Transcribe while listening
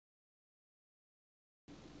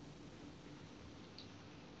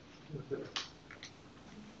So,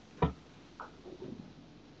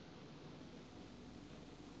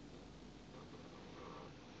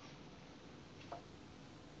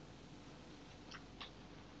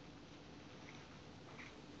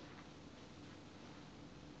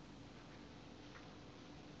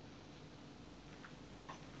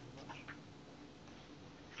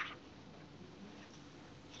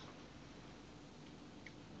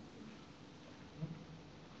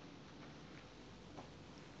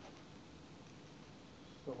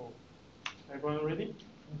 everyone ready?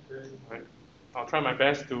 Okay. All right. I'll try my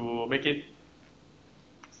best to make it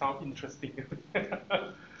sound interesting.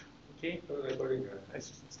 Okay. I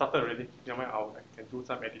started already. Never mind, I can do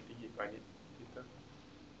some editing if I need later.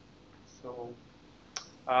 So,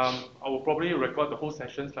 I will probably record the whole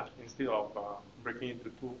sessions instead of breaking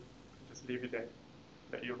into two. Just leave it there,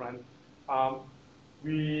 let you run.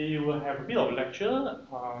 We will have a bit of lecture,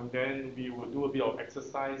 then we will do a bit of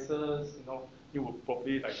exercises. It will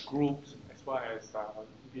probably like groups as well as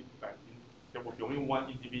bit like there will be only one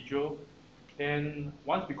individual. Then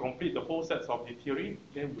once we complete the whole sets of the theory,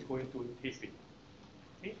 then we'll go into tasting.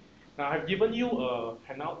 Okay. Now I've given you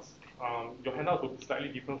handouts. Your handouts will be slightly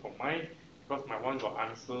different from mine because my one got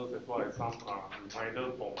answers as well as some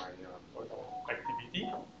reminder for my activity.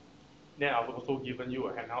 Then I've also given you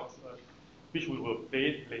a handout which we will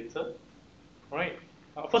play later. All right.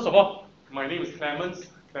 First of all, my name is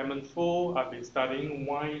Clement Fo. I've been studying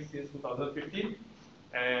wine since 2015,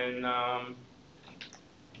 and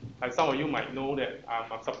like some of you might know that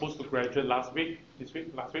I'm supposed to graduate last week,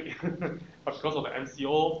 last week, but because of the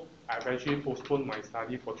MCO, I eventually postponed my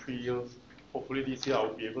study for 3 years. Hopefully this year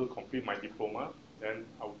I'll be able to complete my diploma, then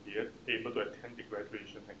I'll be able to attend the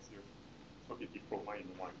graduation next year. So the diploma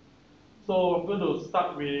in wine. So I'm going to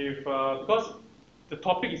start with, because the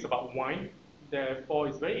topic is about wine, therefore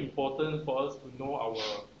it's very important for us to know our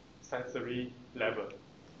sensory level.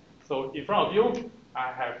 So in front of you,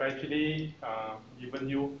 I have actually given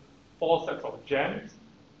you 4 sets of gems.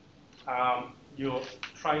 You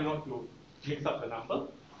try not to mix up the number.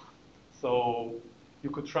 So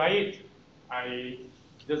you could try it. I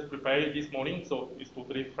just prepared it this morning, so it's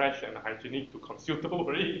totally fresh and hygienic to consume, don't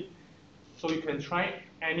worry. So you can try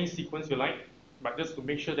any sequence you like, but just to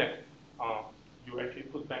make sure that you actually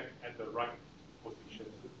put back at the right position.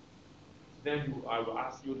 Then I will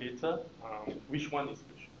ask you later which one is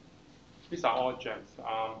which. These are all gems.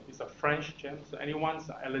 It's a French gem. So anyone's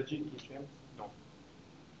allergic to gems? No.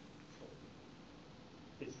 So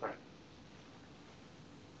it's fine.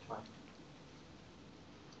 Fine.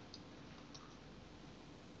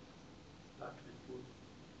 Start with food.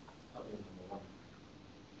 Starting number 1.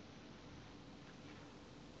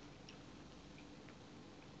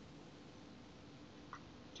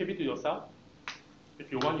 Keep it to yourself. If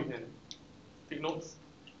you want, you can take notes.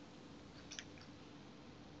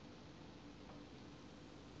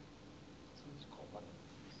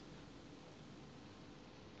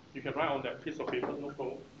 You can write on that piece of paper, no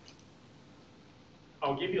problem.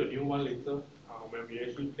 I'll give you a new one later when we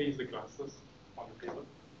actually place the glasses on the paper.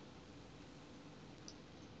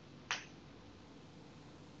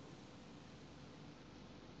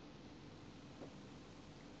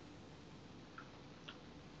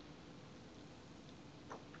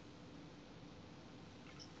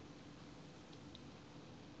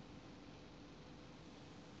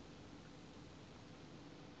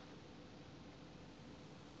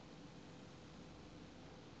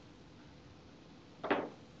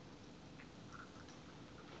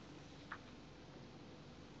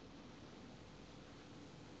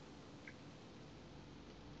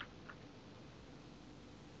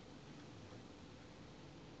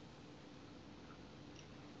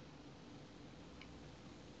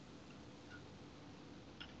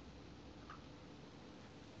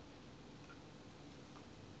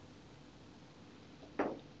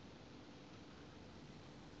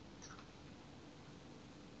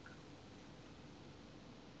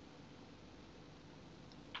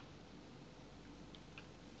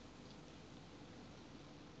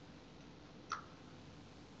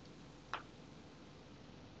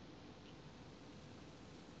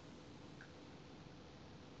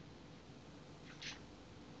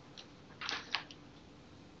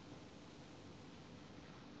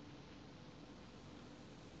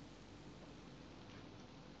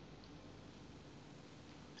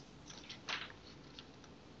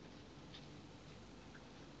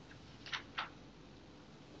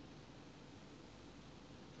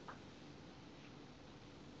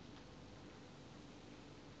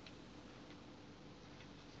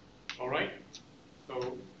 All right.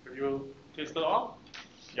 So have you tasted all?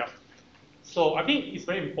 Yeah. So I think it's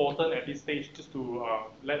very important at this stage just to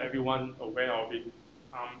let everyone aware of it.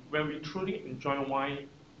 When we truly enjoy wine,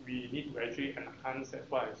 we need to actually enhance as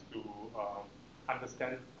well as to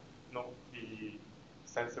understand, the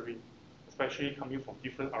sensory, especially coming from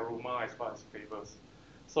different aroma as well as flavors.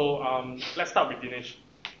 So let's start with Dinesh.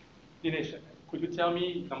 Dinesh, could you tell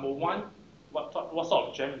me number one, what sort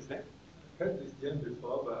of jam is that? I had this jam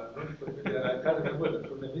before, but I'm not familiar. I can't remember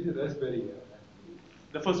from the maybe raspberry.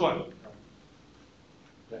 The first one.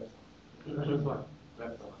 That's The first one.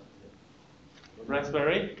 that's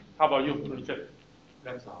Raspberry. How about you, Richard?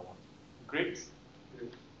 that's our one. Grapes.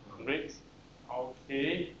 Grapes.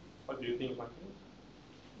 Okay. What do you think, Martin?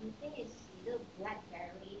 I think it's either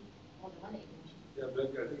blackberry or the one that you mentioned. Yeah,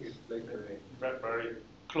 blackberry. I think it's blackberry. Blackberry.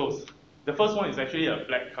 Close. The first one is actually a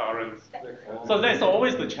black currant. Blackberry. So that's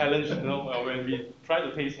always the challenge, when we try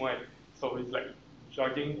to taste wine. So it's like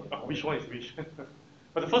judging which one is which.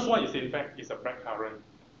 But the first one is in fact is a black currant.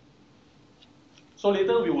 So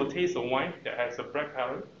later we will taste the wine that has a black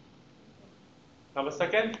currant. Number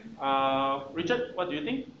second, Richard, what do you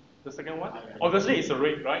think? The second one? Obviously it's a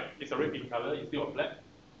red, right? It's a red in color instead of black.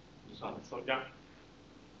 This one. So yeah.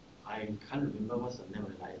 I can't remember what's the name,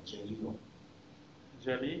 like a jelly or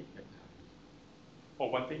Jelly.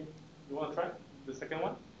 Or one thing. You want to try the second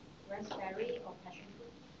one? Raspberry or passion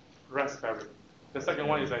fruit? Raspberry. The second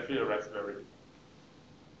one is actually a raspberry.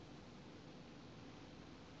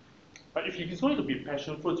 But if it's going to be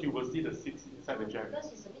passion fruit, you will see the seeds inside the jam.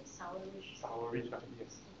 Because it's a bit sourish. Sourish, right?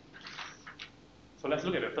 Yes. So let's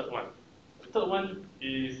look at the third one. The third one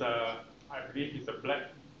is, I believe, is a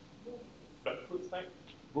black fruit type.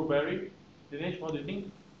 Blueberry. Dinesh, what do you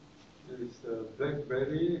think? It's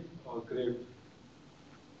blackberry or grape.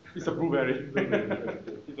 It's a blueberry. Blueberry.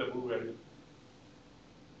 It's a blueberry.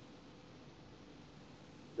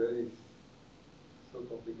 Very so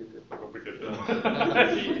complicated.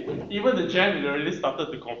 Complicated. Even the jam it already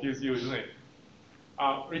started to confuse you, isn't it?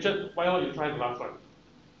 Richard, why don't you try the last one?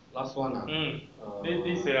 last one.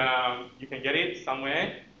 This you can get it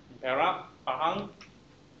somewhere in Perak, Pahang,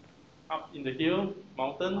 up in the hill,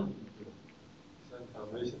 mountain.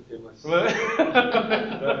 Malaysian famous. Well, You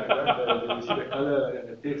see the color and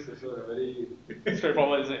the taste also very.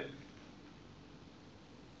 straightforward, isn't it?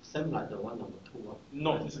 Same like the one number 2.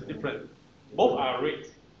 No, it's different. Both are red,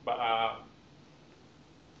 but are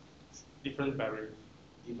different berry.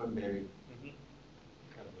 Different berry.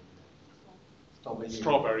 Strawberry.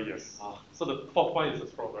 Strawberry, yes. Ah. So the fourth one is a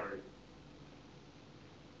strawberry.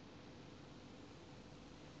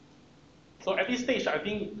 So at this stage, I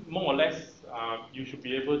think more or less you should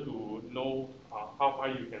be able to know how far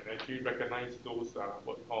you can actually recognize those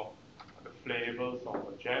what we call the flavors of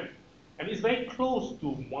a jam. And it's very close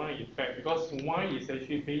to wine, in fact, because wine is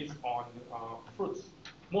actually based on fruits.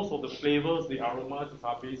 Most of the flavors, the aromas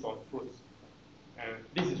are based on fruits. And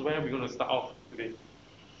this is where we're going to start off today.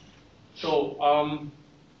 So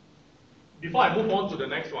before I move on to the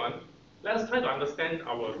next one, let's try to understand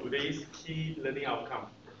our today's key learning outcome.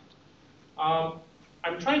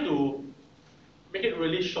 I'm trying to make it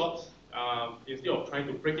really short instead of trying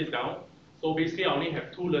to break it down. So basically, I only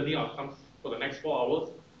have 2 learning outcomes for the next 4 hours.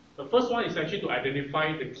 The first one is actually to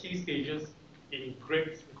identify the key stages in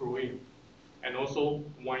grapes growing and also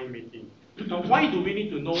wine making. Now, why do we need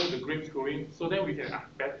to know the grapes growing? So that we can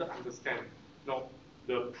better understand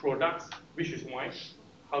the products, which is wine,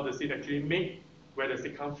 how does it actually make, where does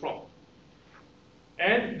it come from.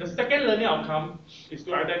 And the second learning outcome is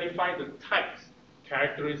to identify the types,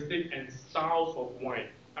 characteristics, and styles of wine.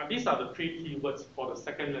 Now, these are the 3 keywords for the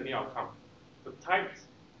second learning outcome. The types,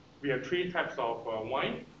 we have 3 types of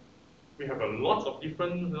wine. We have a lot of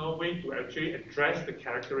different ways to actually address the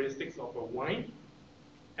characteristics of a wine,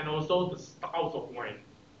 and also the styles of wine.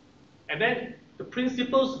 And then the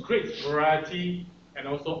principles, grades, variety, and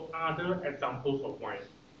also other examples of wine.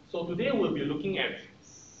 So today we'll be looking at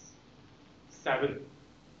 7.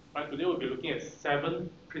 Right? Today we'll be looking at 7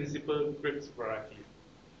 principal grapes variety.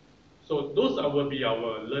 So those will be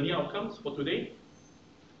our learning outcomes for today.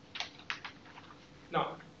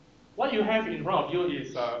 Now, what you have in front of you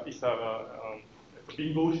is a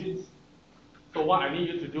bingo sheet. So what I need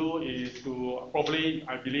you to do is to probably,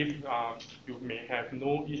 I believe you may have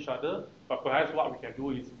known each other, but perhaps what we can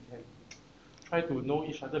do is we can try to know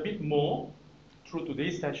each other a bit more through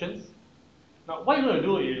today's sessions. Now, what you're going to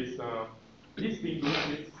do is this bingo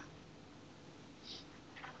sheet.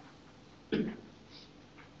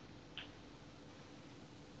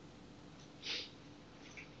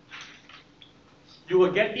 You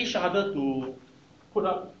will get each other to put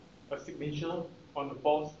up a signature on the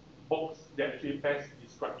box that actually best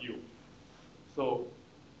describe you. So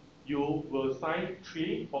you will sign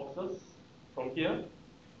 3 boxes from here.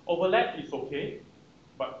 Overlap is okay,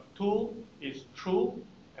 but 2 is true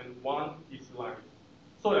and 1 is lie.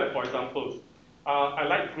 So that, for example, I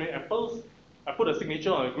like green apples. I put a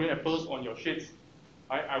signature on the green apples on your sheets.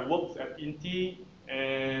 I worked at Inti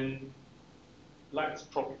and likes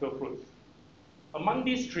tropical fruits. Among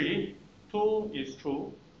these 3, 2 is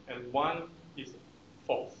true and 1 is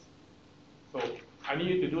false. So I need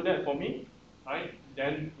you to do that for me, right?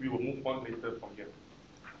 Then we will move on later from here.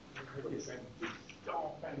 Yes.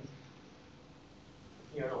 Oh, thanks.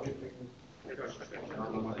 I think I only bring. You got?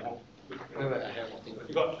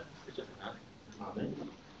 Thank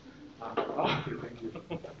you.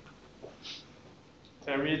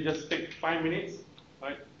 Can we just take 5 minutes,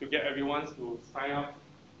 right, to get everyone to sign up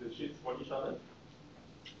the sheets for each other?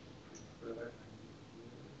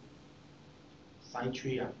 Sign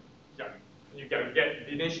 3 ah. Yeah. You can get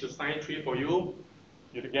Dinesh to sign 3 for you.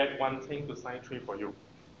 You get one thing to sign 3 for you.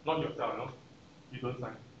 Not yourself, no? You don't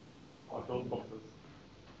sign. Or those boxes.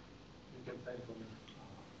 You can sign for me.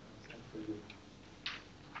 I'll sign for you.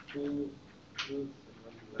 2 truths and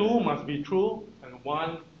 1 lie. 2 must be true and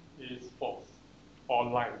 1 is false or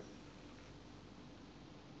lies.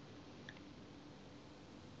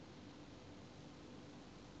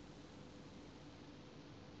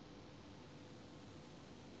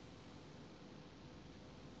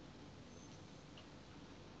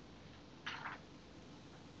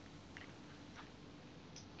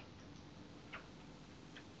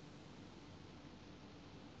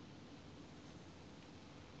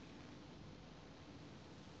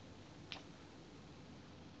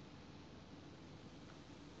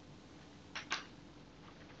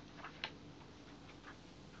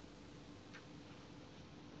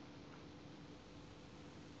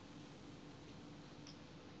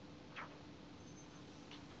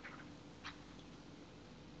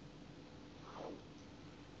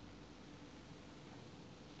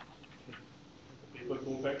 People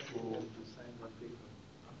go back to sign 1 paper.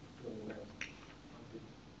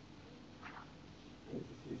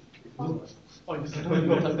 oh, you said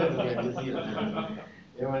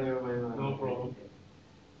no problem.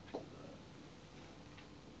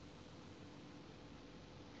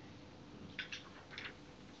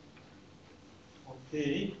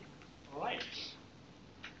 Okay, all right.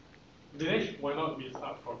 Dinesh, why not we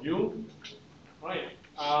start from you? All right.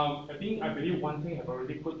 I believe one thing I've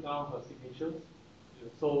already put down her signatures.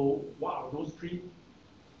 So what are those 3?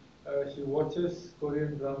 She watches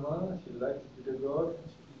Korean drama, she likes video and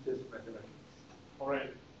she teaches mathematics. All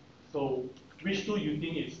right. So which 2 you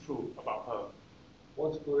think is true about her?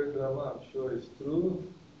 Watch Korean drama, I'm sure is true.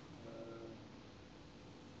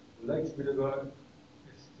 Likes video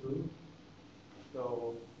is true.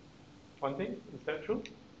 So one thing, is that true?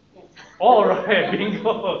 Yes. All right,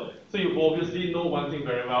 bingo. So you obviously know one thing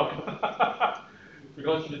very well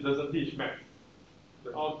because she doesn't teach math.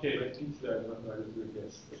 But Okay. I teach that, I don't know, I just do a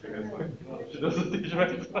guess. Okay, that's fine. No, she doesn't teach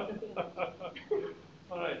math.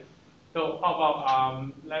 All right. So how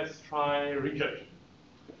about let's try Richard.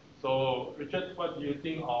 So Richard, what do you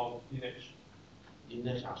think of Dinesh?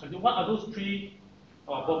 Dinesh ah. What are those 3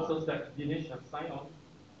 boxes that Dinesh has signed on?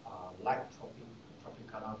 Like tropical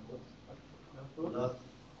food, love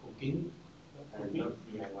cooking, and love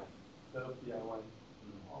DIY. Love DIY.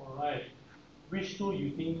 All right. Which 2 you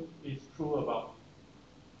think is true about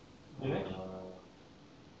Dinesh?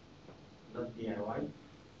 Love DIY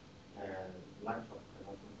and like tropical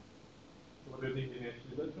food. What do you think, Dinesh?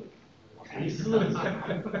 Is that true?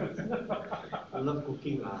 Love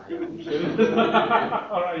cooking lah.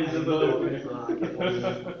 All right, you Love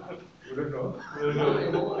You don't know.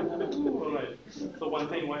 All right. So one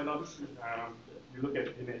thing, why not you look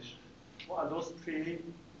at Dinesh? What are those 3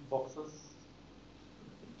 boxes?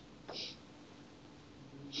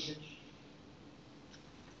 Dinesh.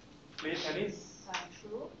 Play tennis.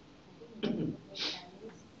 True. I think you play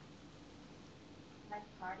tennis. Like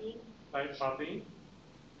partying. Like partying.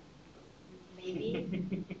 Maybe.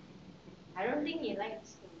 I don't think he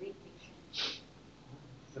likes to read fiction.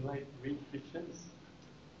 Doesn't like read fictions.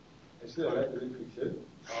 Actually, I like to read fiction.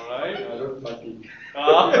 All right. I don't party.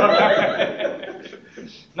 All right.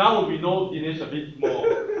 Now we know Dinesh a bit more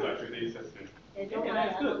like today's session. Okay,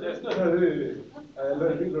 that's good. That's No, good. really. I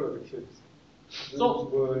read a lot of fictions.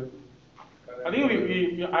 So, I think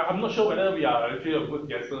I'm not sure whether we are actually a good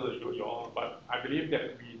guesser, you all, but I believe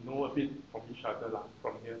that we know a bit from each other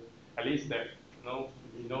from here. At least that,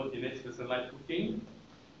 we know Dinesh doesn't like cooking,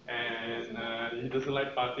 and he doesn't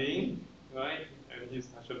like partying, right? And he's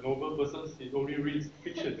such a noble person, he only reads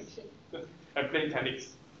fictions and plays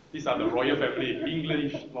tennis. These are the royal family,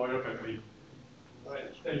 English royal family. All right,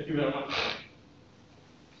 thank you very much.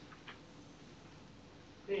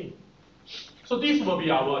 Okay. So this will be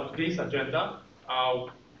our today's agenda.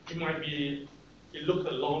 It might be, it looks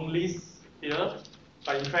a long list here,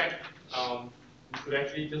 but in fact, we could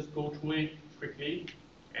actually just go through it quickly.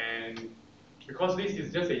 And because this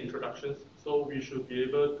is just an introduction, so we should be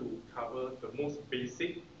able to cover the most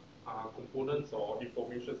basic components or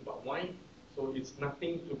information about wine. So it's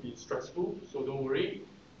nothing to be stressful, so don't worry.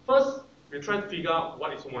 First, we try to figure out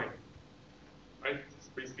what is wine, right?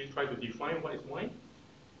 Basically try to define what is wine.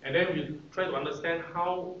 And then we try to understand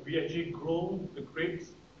how we actually grow the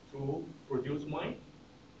grapes to produce wine.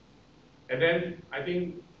 And then I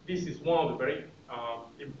think this is one of the very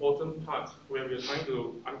important parts where we're trying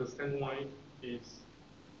to understand wine is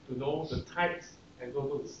to know the types and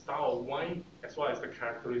also the style of wine as well as the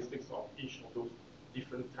characteristics of each of those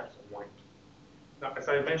different types of wine. Now, as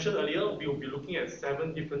I mentioned earlier, we will be looking at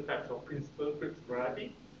 7 different types of principal grapes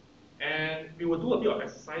variety. And we will do a bit of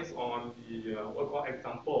exercise on the what we call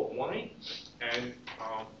example of wine, and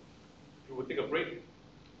we will take a break.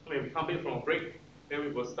 When we come back from a break, then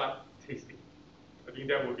we will start tasting. I think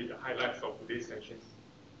that will be the highlights of today's sessions.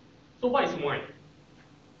 So what is wine?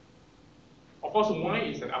 Of course, wine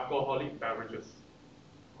is an alcoholic beverages,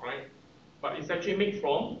 right? But it's actually made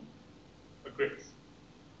from grapes,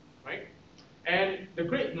 right? And the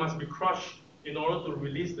grape must be crushed in order to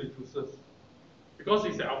release the juices. Because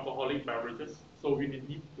it's an alcoholic beverages, so we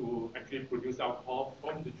need to actually produce alcohol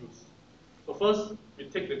from the juice. So first, we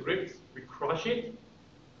take the grapes, we crush it,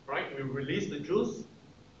 right? We release the juice,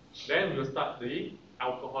 then we'll start the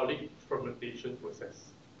alcoholic fermentation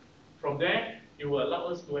process. From there, it will allow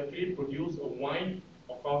us to actually produce a wine,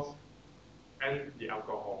 of course, and the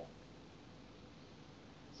alcohol.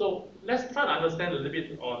 So let's try to understand a little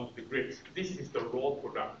bit on the grapes. This is the raw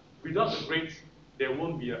product. Without the grapes, there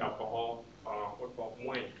won't be an alcohol or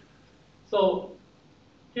wine. So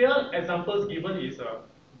here, examples given is a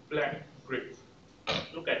black grapes.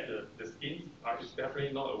 Look at the skin. It's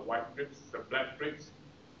definitely not a white grapes, it's a black grapes.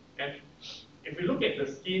 And if we look at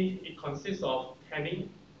the skin, it consists of tannin,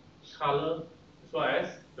 color, as well as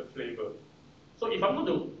the flavor. So if I'm going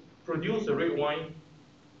to produce a red wine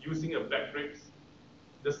using a black grapes,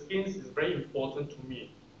 the skin is very important to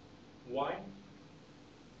me. Why?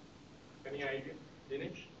 Any idea?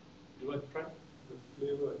 Dinesh? You want to try? The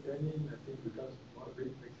flavor, tannin, I think becomes more,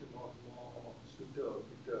 makes it more sweeter or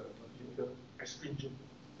bitter, not bitter. Astringent.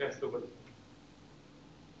 That's the word.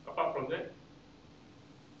 Apart from that,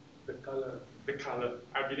 The color. the color.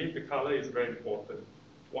 I believe the color is very important.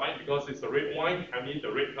 Why? Because it's a red wine, I need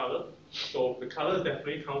the red color. So the colors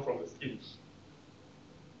definitely come from the skin.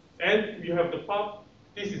 And you have the pulp.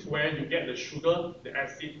 This is where you get the sugar, the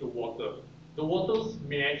acid, the water. The waters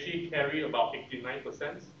may actually carry about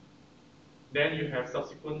 89%. Then you have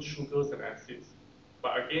subsequent sugars and acids.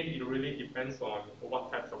 But again, it really depends on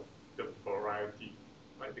what types of the variety,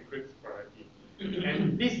 right? The grapes variety.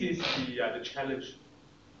 And this is the challenge.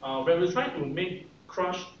 When we try to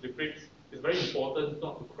crush the grapes, it's very important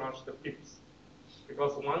not to crush the pips.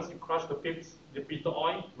 Because once you crush the pips, the bitter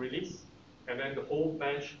oil release, and then the whole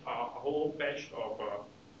batch of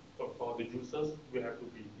the juices will have to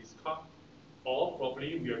be discarded, or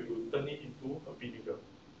probably we have to turn it into a vinegar.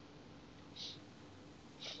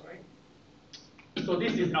 Right? So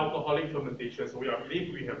this is alcoholic fermentation. So I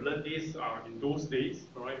believe we have learned this in those days,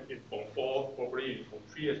 right? In Form 4, probably in Form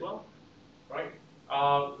 3 as well, right?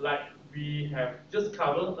 Like we have just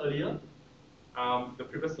covered earlier, the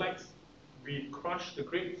previous slides, we crush the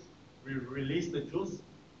grapes, we release the juice,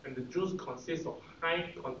 and the juice consists of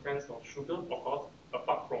high contents of sugar, of course,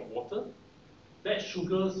 apart from water. That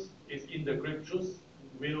sugar is in the grape juice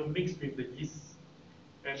will mix with the yeast.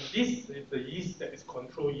 And this is the yeast that is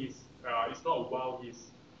control yeast. It's not a wild yeast.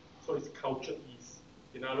 So it's cultured yeast.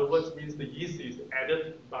 In other words, means the yeast is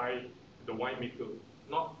added by the winemaker,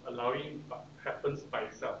 not allowing but happens by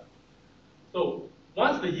itself. So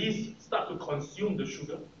once the yeast start to consume the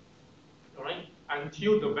sugar, all right,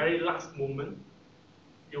 until the very last moment,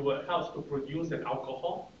 it will help to produce an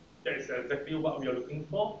alcohol. That is exactly what we are looking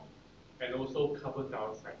for, and also carbon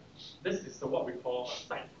dioxide. This is what we call a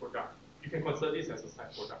side product. You can consider this as a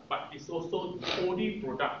side product, but it's also the only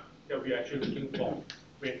product that we are actually looking for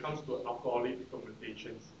when it comes to alcoholic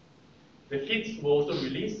fermentations. The heat will also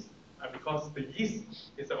release because the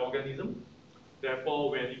yeast is an organism.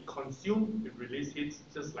 Therefore, when it consumes, it releases heat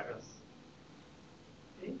just like us.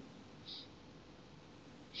 Okay?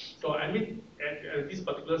 So I mean, at this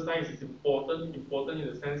particular science is important in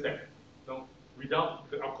the sense that without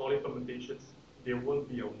the alcoholic fermentations, there won't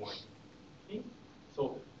be a wine. Okay?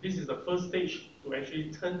 So this is the first stage to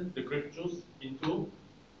actually turn the grape juice into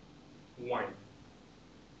wine.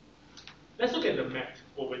 Let's look at the map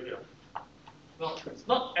over here. Now, it's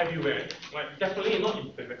not everywhere, right? Definitely not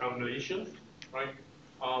in Malaysia, right?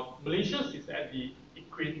 Malaysia is at the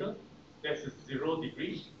equator. That's 0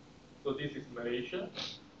 degrees. So this is Malaysia.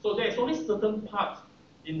 So there's only certain parts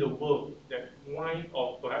in the world that wine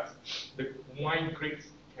or perhaps the wine grapes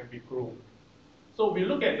can be grown. So we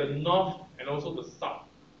look at the north and also the south.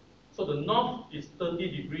 So the north is 30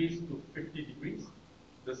 degrees to 50 degrees.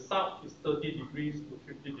 The south is 30 degrees to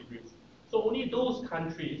 50 degrees. So only those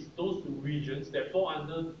countries, those regions that fall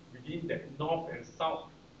under within that north and south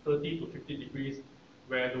 30 to 50 degrees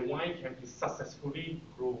where the wine can be successfully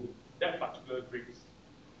grown, that particular grapes.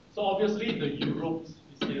 So obviously the Europe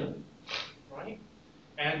is here, right?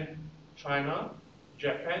 And China,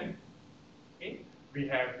 Japan, okay? We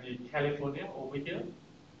have the California over here,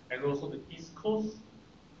 and also the East Coast.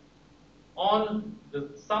 On the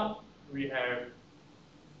south, we have,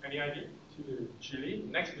 any idea? Chile. Chile.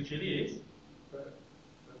 Next to Chile is?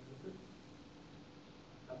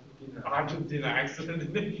 Argentina. Argentina.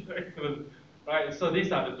 Excellent. Excellent. Right, so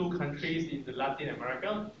these are the two countries in the Latin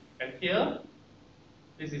America. And here,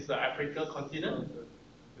 this is the Africa continent,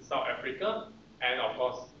 the South Africa, and of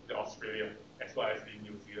course, the Australia, as well as the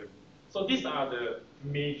New Zealand. So these are the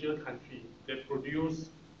major countries that produce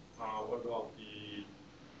the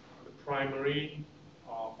primary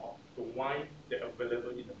of the wine that are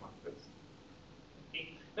available in the markets.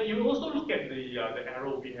 Okay. Now you also look at the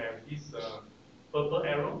arrow. We have this purple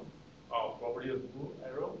arrow, or probably a blue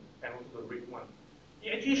arrow, and also the red one.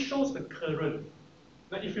 It actually shows the current.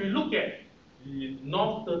 Now if you look at the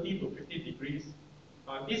north 30 to 50 degrees,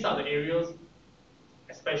 these are the areas,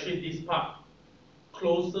 especially this part,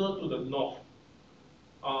 closer to the north.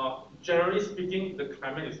 Generally speaking, the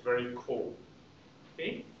climate is very cold.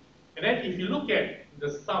 Okay? And then if you look at the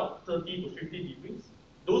south 30 to 50 degrees,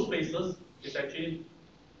 those places is actually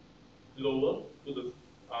lower to the,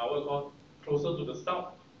 what we call, closer to the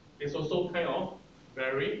south. It's also kind of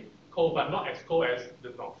very cold, but not as cold as the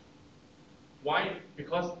north. Why?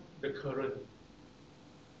 Because the current.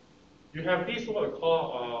 You have this what we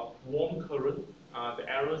call warm current. The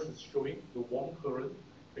arrows is showing the warm current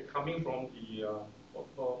coming from the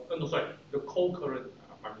the cold current.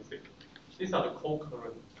 My mistake. These are the cold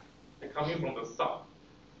current. They're coming from the south.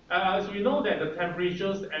 As we know that the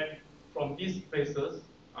temperatures from these places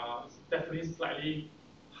is definitely slightly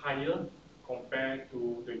higher compared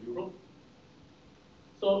to the Europe.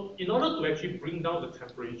 So in order to actually bring down the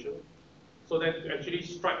temperature, so that to actually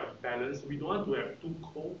strike a balance, we don't want to have too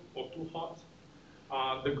cold or too hot.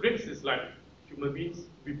 The grapes is like human beings.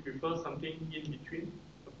 We prefer something in between,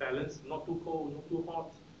 a balance, not too cold, not too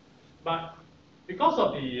hot. But because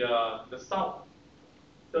of the south,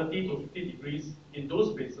 30 to 50 degrees, in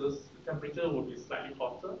those places, the temperature will be slightly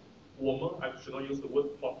hotter, warmer. I should not use the word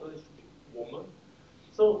hotter, it should be warmer.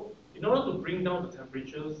 So in order to bring down the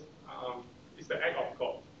temperatures, it's the act of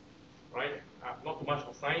God, right? Not too much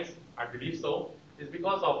of science, I believe so. It's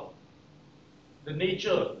because of the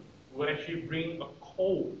nature will actually bring a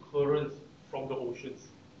cold current from the oceans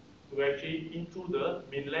to actually into the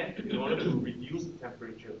mainland in order to reduce the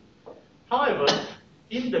temperature. However,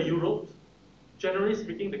 in the Europe, generally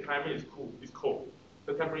speaking, the climate is cool, it's cold.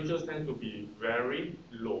 The temperatures tend to be very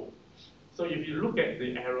low. So if you look at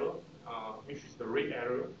the arrow, which is the red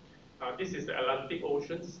arrow, this is the Atlantic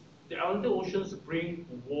Oceans. The Atlantic Oceans bring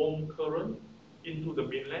warm current into the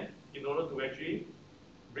mainland in order to actually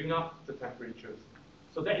bring up the temperatures.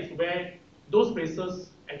 So that is where those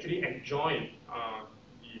places actually enjoy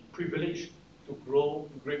the privilege to grow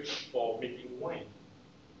grapes for making wine.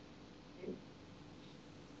 Okay.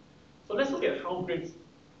 So let's look at how grapes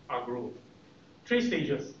are grown. 3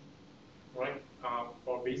 stages, right,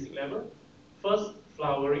 for basic level. First,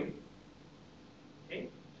 flowering. Okay.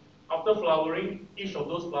 After flowering, each of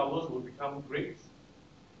those flowers will become grapes.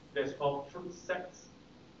 That's called fruit sets.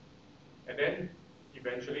 And then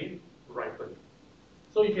eventually ripen.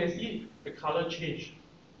 So you can see the color change.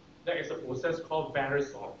 That is a process called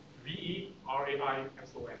Veraison.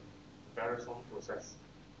 V-E-R-A-I-S-O-N. Veraison process.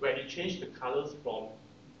 Where it changed the colors from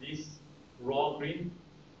this raw green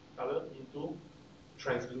color into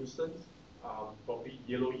translucent, probably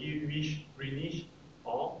yellowish, greenish,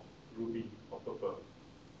 or ruby or purple.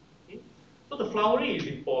 Okay? So the flowering is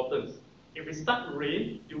important. If it starts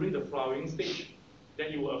rain during the flowering stage,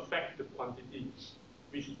 then it will affect the quantity,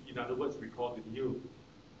 which in other words we call the yield.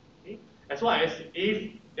 Okay? As well as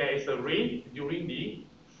if there is a rain during the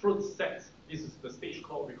fruit sets, this is the stage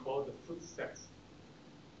we call the fruit sets.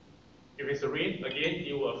 If it's a rain, again,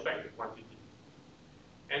 it will affect the quantity.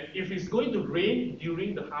 And if it's going to rain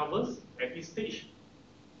during the harvest at this stage,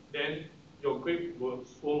 then your grape will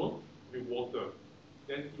swallow with water.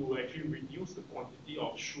 Then you will actually reduce the quantity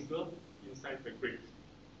of sugar inside the grapes.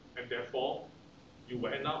 And therefore, you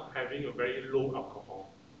will end up having a very low alcohol.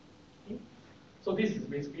 Okay? So this is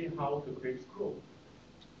basically how the grapes grow.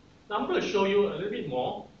 Now I'm going to show you a little bit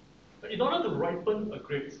more. In order to ripen a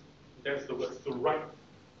grape, that's the word, to ripe.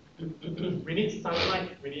 We need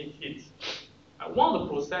sunlight, we need heat. One of the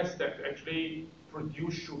processes that actually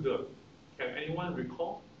produce sugar, can anyone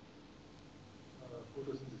recall?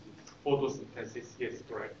 Photosynthesis. Photosynthesis, yes,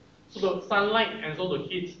 correct. So the sunlight and so the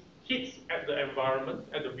heat hits at the environment,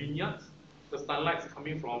 at the vineyards, the sunlight is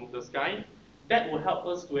coming from the sky. That will help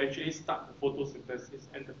us to actually start the photosynthesis.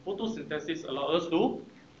 And the photosynthesis allows us to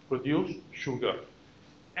produce sugar.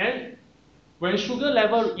 And when sugar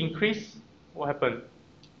level increase, what happens?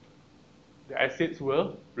 The acids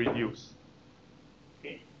will reduce.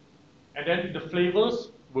 Okay. And then the flavors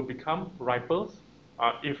will become riper.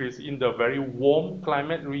 If it's in the very warm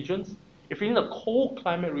climate regions. If in the cold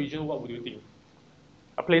climate region, what would you think?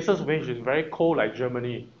 Places which is very cold like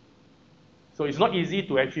Germany. So it's not easy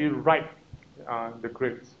to actually ripe the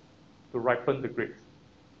grapes, to ripen the grapes.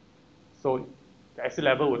 So the acid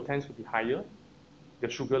level will tend to be higher, the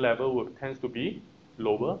sugar level will tend to be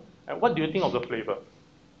lower. And what do you think of the flavor?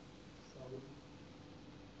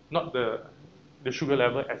 Not the sugar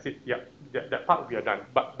level, acid, yeah, that part we are done.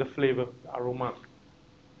 But the flavor, the aroma,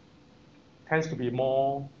 tends to be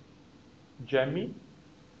more jammy,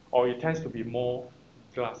 or it tends to be more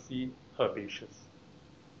glassy, herbaceous.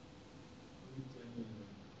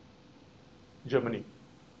 Germany.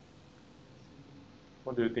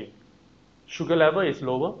 What do you think? Sugar level is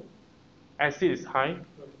lower, acid is high,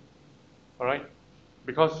 all right,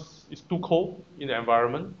 because it's too cold in the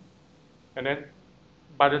environment. And then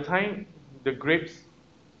by the time the grapes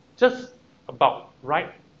just about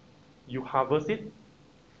ripe, you harvest it,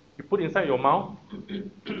 you put inside your mouth,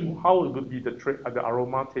 how would be the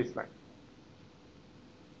aroma taste like?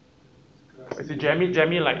 Is it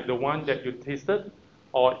jammy like the one that you tasted,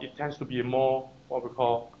 or it tends to be more what we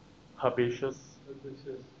call herbaceous?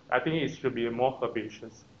 I think it should be more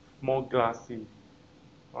herbaceous, more glassy,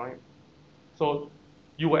 right? So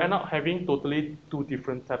you will end up having totally two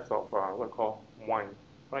different types of what we call wine,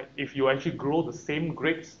 right? If you actually grow the same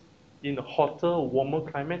grapes in the hotter, warmer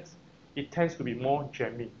climates, it tends to be more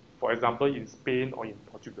jammy. For example, in Spain or in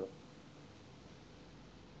Portugal.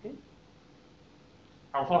 Okay.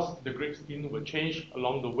 Of course, the grape skin will change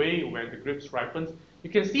along the way when the grapes ripen.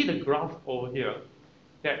 You can see the graph over here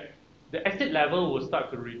that the acid level will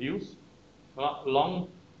start to reduce along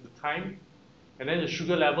the time, and then the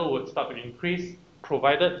sugar level will start to increase,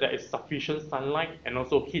 provided there is sufficient sunlight and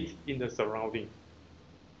also heat in the surrounding.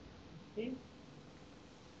 Okay.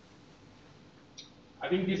 I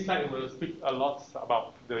think this slide will speak a lot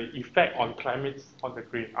about the effect on climates on the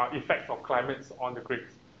grape, effects of climates on the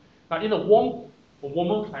grapes. Now, in the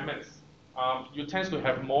warmer climates, you tend to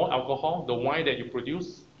have more alcohol, the wine that you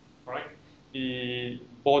produce, right? The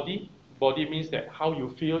body means that how you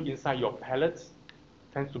feel inside your palate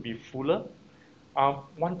tends to be fuller.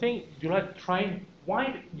 One thing you like to try,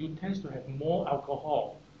 why you tend to have more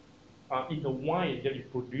alcohol in the wine that you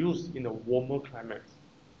produce in the warmer climates?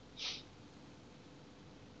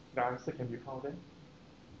 The answer can be found there.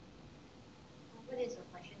 What is the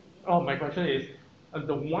question again? Oh, my question is,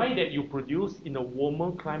 the wine that you produce in the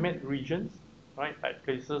warmer climate regions, right, like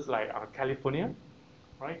places like California,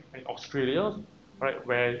 right, and Australia, right,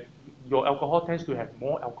 where your alcohol tends to have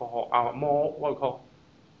more alcohol, more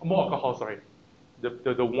alcohol, sorry.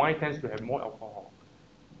 The wine tends to have more alcohol.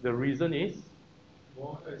 The reason is?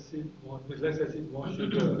 Less acid, more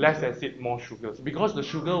sugar. Less acid, more sugars. Because the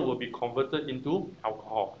sugar will be converted into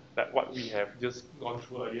alcohol, like what we have just gone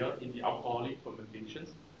through earlier in the alcoholic fermentations.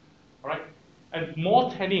 All right? And more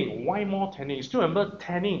tanning. Why more tanning? You still remember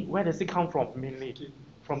tanning, where does it come from mainly?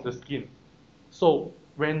 From the skin. So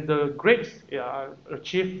when the grapes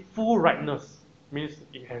achieve full ripeness, means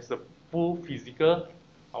it has a full physical,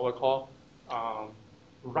 I would call,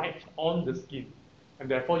 ripe on the skin. And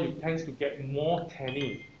therefore you tend to get more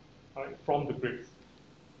tannin, right, from the grapes.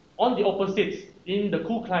 On the opposite, in the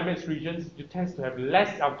cool climates regions, you tend to have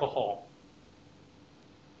less alcohol.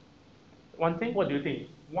 One thing, what do you think?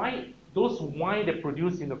 Why those wine that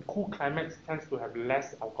produce in the cool climates tends to have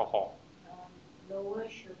less alcohol? Lower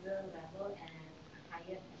sugar level and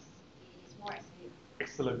higher acid. It's more acidic.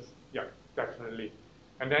 Excellent. Yeah, definitely.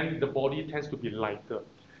 And then the body tends to be lighter.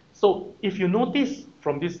 So if you notice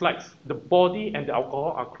from these slides, the body and the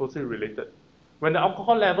alcohol are closely related. When the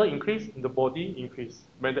alcohol level increase, the body increase.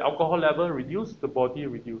 When the alcohol level reduce, the body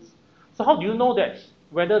reduce. So how do you know that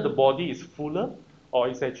whether the body is fuller or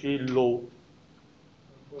is actually low?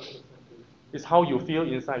 It's how you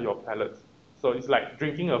feel inside your palate. So it's like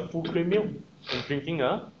drinking a full cream milk and drinking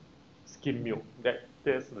a skim milk.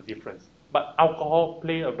 That's the difference. But alcohol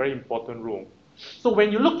play a very important role. So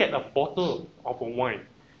when you look at a bottle of a wine,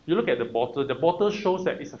 you look at the bottle shows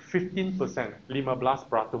that it's a 15% lima blast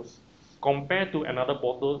Bratos, compared to another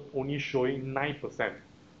bottle only showing 9%.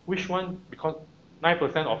 Which one? Because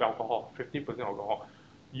 9% of alcohol, 15% alcohol,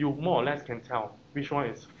 you more or less can tell which one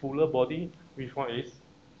is fuller body, which one is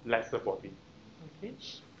lesser body. Okay.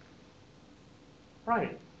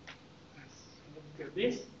 Right. Let's look at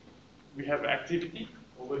this. We have activity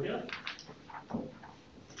over here.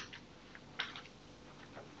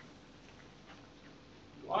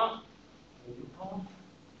 You are, you are,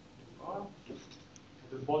 you are.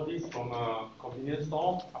 Just bought this from a convenience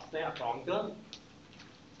store upstairs at the uncle.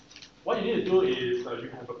 What you need to do is you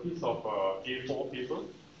have a piece of A4 paper,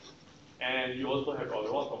 and you also have a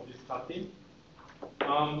lot of this cutting.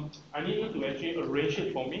 I need you to actually arrange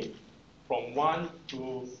it for me from 1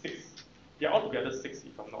 to 6. Yeah, altogether 6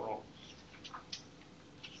 if I'm not wrong.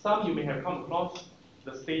 Some you may have come across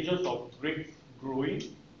the stages of grapes growing.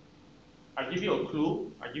 I give you a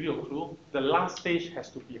clue. The last stage has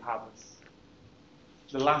to be harvest.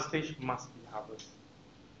 The last stage must be harvest.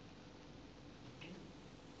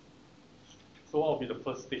 So what will be the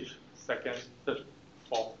first stage? Second, third,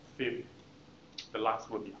 fourth, fifth. The last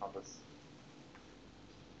will be harvest.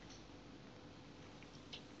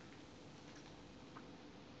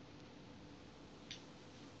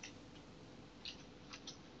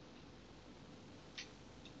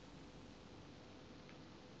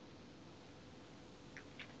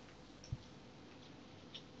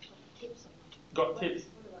 Tips. Got tips.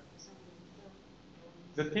 What about some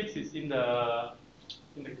The tips is in the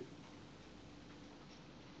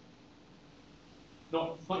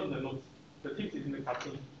no, it's not in the notes. The tips is in the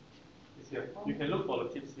cutting. It's here. You can look for the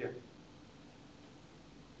tips here.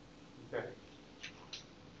 It's there.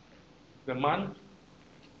 The month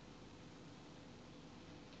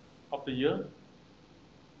of the year.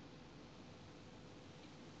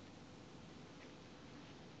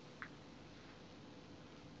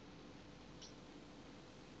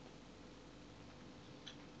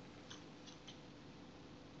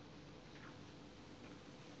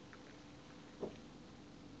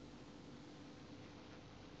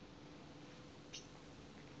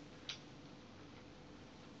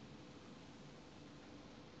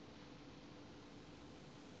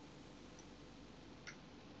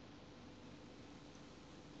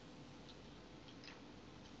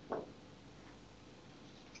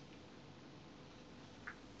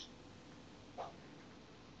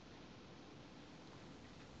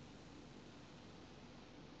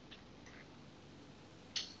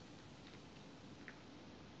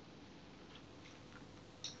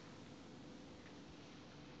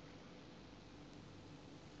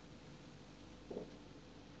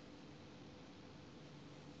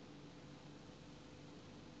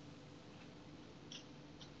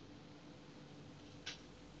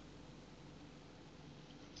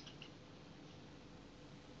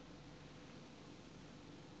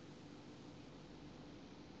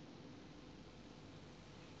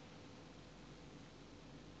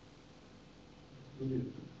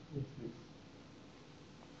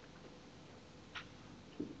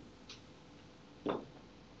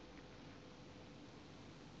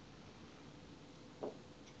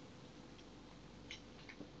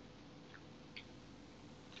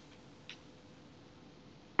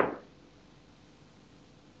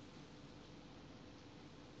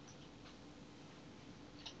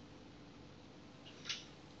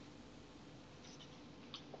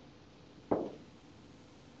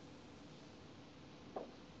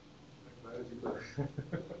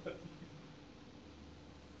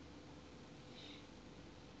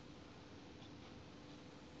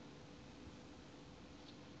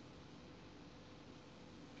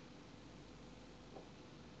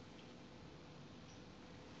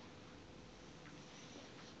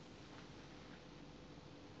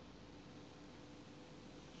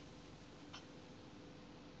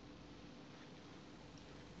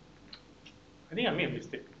 I think I made a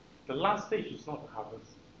mistake. The last stage is not the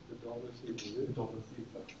harvest. The dormancy is it? The dormancy is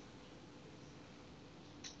the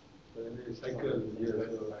When they cycle, yes.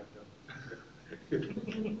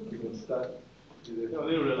 You can start. I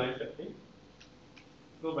only realized that thing.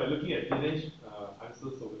 So by looking at Dinesh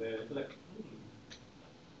answers over there, it's like,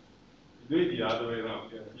 you do it the other way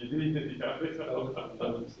around. Yeah. You do it the other way around.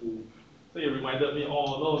 Dormancy. So it reminded me,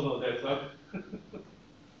 oh no, there's a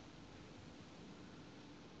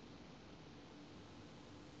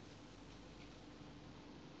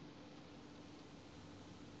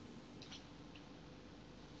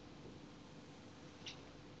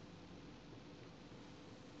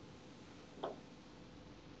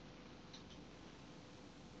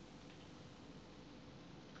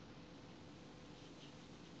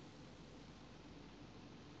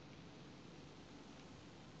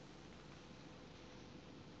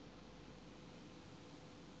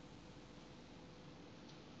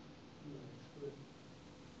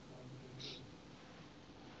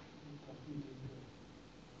Expert, coffee drinker.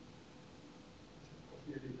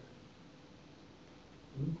 Coffee drinker.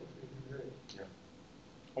 Coffee drinker. Yeah.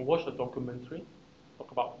 I watched a documentary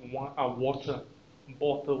talk about water,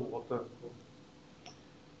 bottled water.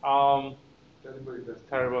 Terrible industry.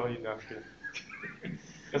 Terrible industry.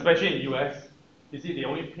 Especially in US. You see, they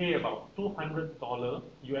only pay about $200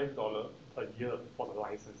 US dollar per year for the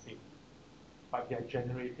licensing. But they are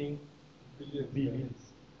generating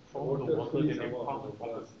billions from the water that they pump from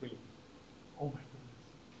the spring. Oh my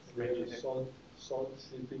goodness. They have Imagine the that. salt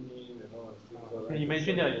seeping in and all things. Can you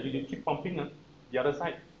imagine that you keep pumping the other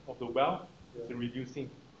side of the well, Yeah. it's reducing.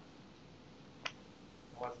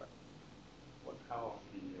 What's that? What kind of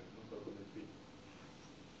the documentary?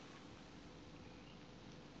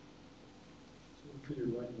 So feel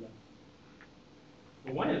wine lah.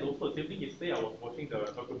 The wine is also the same thing. Yesterday I was watching the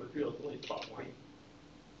documentary also, it's about wine.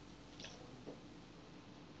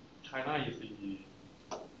 China is the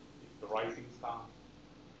rising star.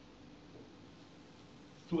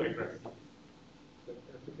 It's too aggressive. The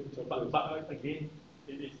African chocolate. But again,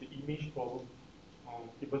 it is the image problem.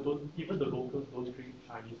 People don't, even the locals don't drink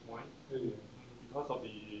Chinese wine Really? because of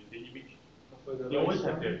the image. For the They always rice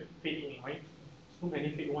have wine? the fake wine. So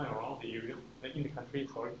many fake wine around the area, like in the country,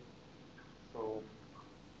 sorry. So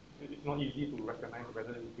it's not easy to recognize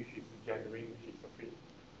whether which is genuine, which is a fake.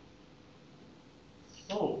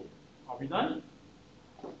 So, are we done?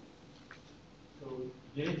 So,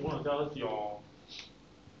 James, you want to tell us your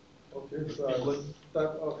Okay, so I will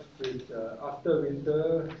start off with after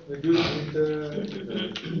winter, during winter,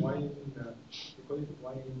 the wine, they call it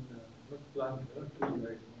wine, not plant, tree,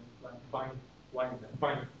 right? Wine plant.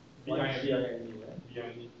 vine? Wine, V-I-N-E,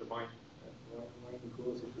 V-I-N-E, the vine. Wine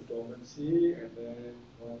goes into dormancy, and then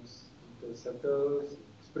once winter settles,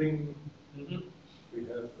 spring, we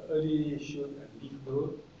have early shoot and leaf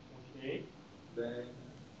growth. Okay. Then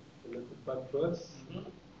we let the bud burst,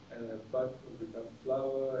 and the bud will become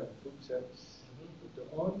flower and fruit sets later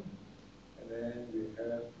on. And then we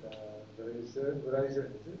have verizon,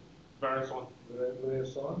 is it? Verizon.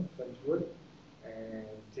 Verizon, French word, and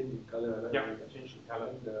change in color, right? Yeah, change in color.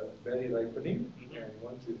 And the berry ripening, and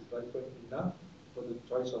once it's ripened enough for the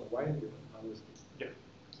choice of wine, we will harvest it. Yeah.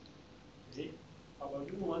 Okay. How about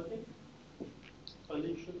you, one thing?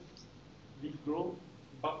 Early shoots, leaf growth,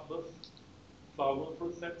 bud burst, flower,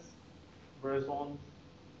 fruit sets, verizon,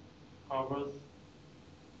 harvest.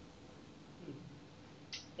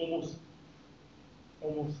 Almost.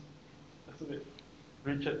 Almost. That's a bit.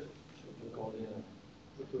 Richard. Call it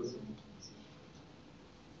Betul sih.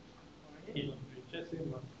 Richard.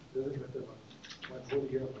 Same, doesn't matter, my whole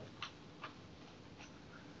year.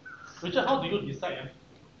 Richard, how do you decide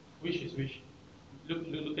which is which?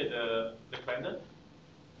 Look at the calendar.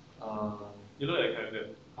 You look at the calendar.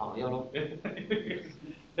 yeah, lor.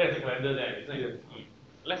 There's a calendar there, isn't it?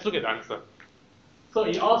 Let's look at the answer. So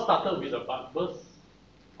it all started with a bud burst.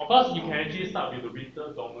 Of course, you can actually start with the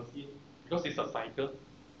winter dormancy because it's a cycle.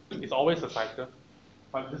 It's always a cycle.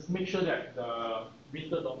 But just make sure that the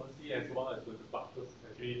winter dormancy as well as the bud burst is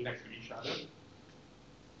actually next to each other.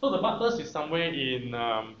 So the bud burst is somewhere in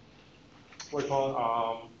what we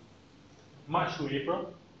call March to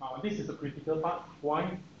April. This is a critical part.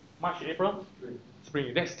 Why? March, April,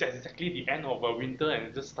 spring. That's exactly the end of winter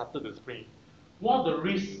and just started the spring. One of the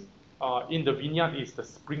risks in the vineyard is the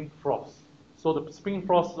spring frost. So the spring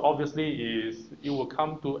frost obviously is it will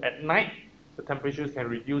come to at night. The temperatures can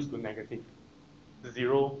reduce to negative,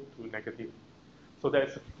 0 to negative. So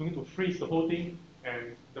that's going to freeze the whole thing,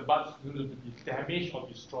 and the buds are going to be damaged or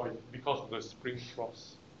destroyed because of the spring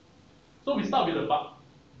frost. So we start with the bud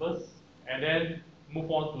burst, and then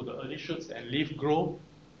move on to the early shoots and leaf growth.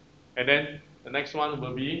 And then the next one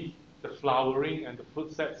will be the flowering and the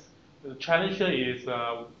fruit sets. The challenge here is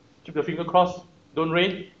keep the finger crossed, don't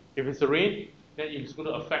rain. If it's a rain, then it's going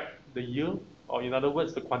to affect the yield, or in other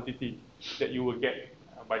words, the quantity that you will get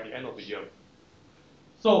by the end of the year.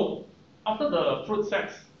 So after the fruit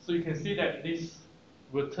sets, so you can see that this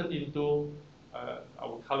will turn into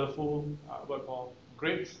our colorful what we call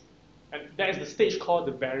grapes. And that is the stage called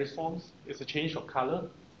the berry forms. It's a change of color.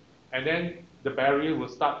 And then the berry will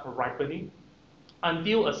start ripening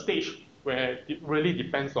until a stage where it really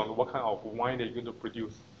depends on what kind of wine that you're going to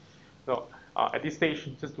produce. So at this stage,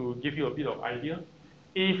 just to give you a bit of idea,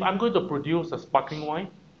 if I'm going to produce a sparkling wine,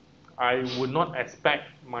 I would not expect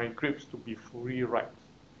my grapes to be fully ripe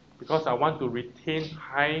because I want to retain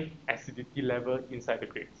high acidity level inside the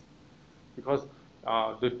grapes. Because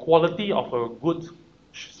the quality of a good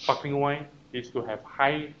sparkling wine is to have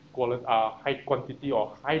high quantity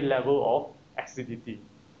or high level of acidity.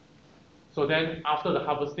 So then after the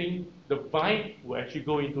harvesting, the vine will actually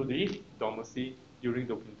go into the dormancy during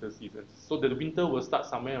the winter season. So the winter will start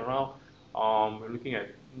somewhere around, we're looking at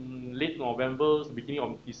late November, beginning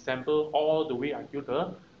of December, all the way until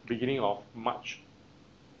the beginning of March.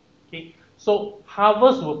 Okay, so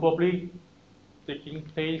harvest will probably taking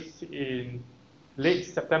place in late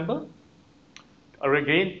September, or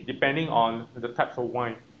again, depending on the types of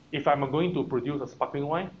wine. If I'm going to produce a sparkling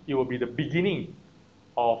wine, it will be the beginning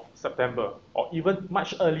of September, or even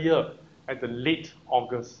much earlier at the late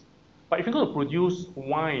August. But if you're going to produce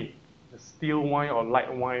wine, the still wine or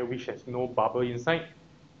light wine which has no bubble inside,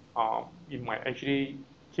 it might actually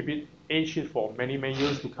keep it, age it for many, many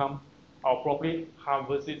years to come. I'll probably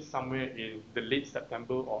harvest it somewhere in the late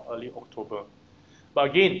September or early October.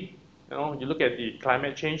 But again, you look at the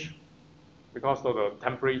climate change, because of the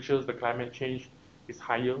temperatures, the climate change is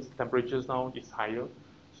higher, temperatures now is higher.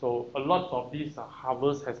 So a lot of these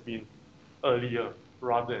harvest has been earlier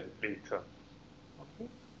rather than later. Okay.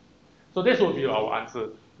 So this will be our answer.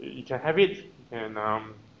 You can have it, you can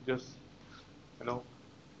just,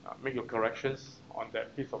 make your corrections on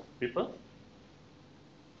that piece of paper,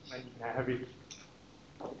 and you can have it.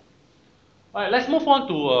 All right, let's move on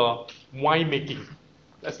to wine making.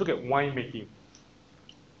 Let's look at wine making.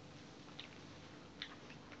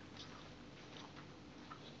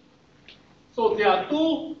 So there are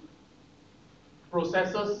two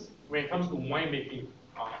processes when it comes to wine making,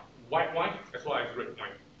 white wine as well as red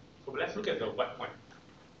wine. So let's look at the white wine.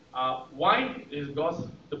 Wine is because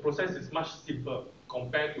the process is much simpler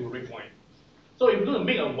compared to red wine. So if you're going to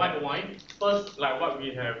make a white wine, first, like what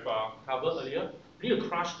we have covered earlier, you need to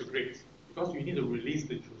crush the grapes because you need to release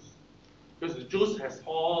the juice. Because the juice has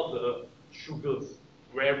all the sugars,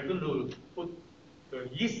 where we're going to put the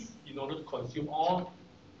yeast in order to consume all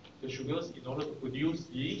the sugars in order to produce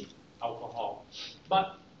the alcohol.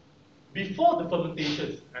 But before the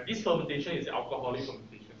fermentations, and this fermentation is alcoholic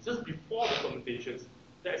fermentation, just before the fermentations,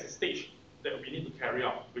 there is a stage that we need to carry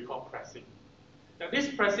out, we call pressing. Now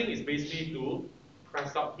this pressing is basically to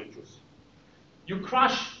press out the juice. You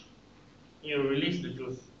crush, you release the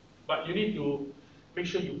juice, but you need to make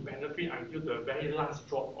sure you benefit until the very last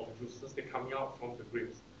drop of juices that coming out from the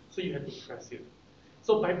grapes. So you have to press it.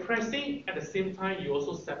 So by pressing, at the same time, you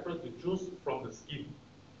also separate the juice from the skin.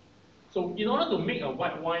 So in order to make a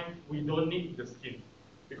white wine, we don't need the skin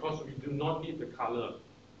because we do not need the color.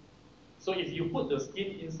 So if you put the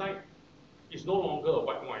skin inside, it's no longer a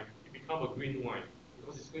white wine. It becomes a green wine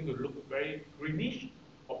because it's going to look very greenish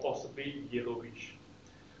or possibly yellowish.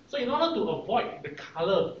 So in order to avoid the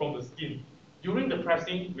color from the skin, during the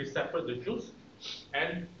pressing, we separate the juice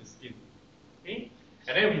and the skin. Okay?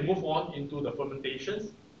 And then we move on into the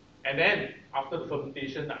fermentations. And then after the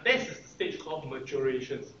fermentation, now this is the stage called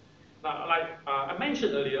maturations. Now, like I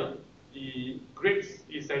mentioned earlier, the grapes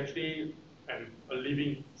is actually a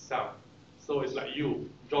living cell. So it's like you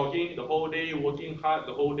jogging the whole day, working hard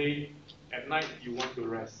the whole day. At night, you want to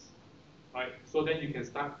rest, right? So then you can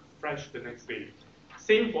start fresh the next day.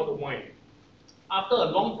 Same for the wine. After a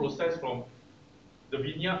long process from the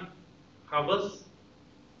vineyard, harvest,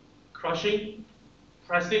 crushing,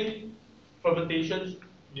 pressing, fermentations,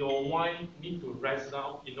 your wine need to rest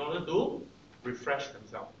down in order to refresh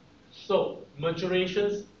themselves. So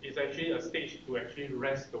maturations is actually a stage to actually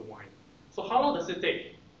rest the wine. So how long does it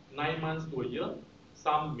take? 9 months to a year.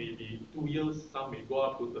 Some may be 2 years, some may go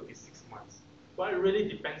up to 36 months. But it really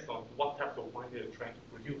depends on what type of wine they're trying to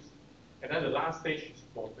produce. And then the last stage is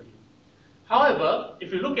bottling. However,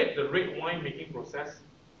 if you look at the red wine making process,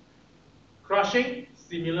 crushing,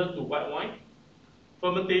 similar to white wine,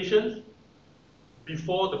 fermentation,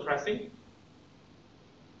 before the pressing.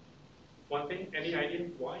 One thing, any idea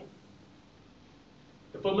why?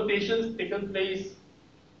 The fermentations taken place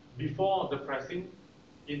before the pressing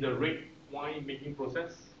in the red wine making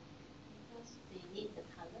process. Because they need the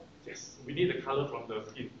color. Yes, we need the color from the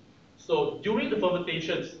skin. So during the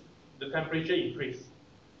fermentations, the temperature increase.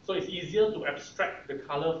 So it's easier to abstract the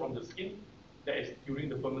color from the skin. That is during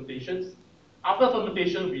the fermentations. After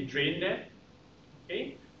fermentation, we drain them.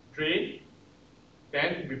 Okay, drain,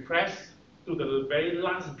 Then we press to the very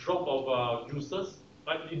last drop of juices.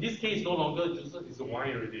 But in this case, no longer juices, it's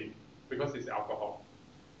wine already because it's alcohol.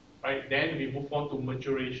 Right? Then we move on to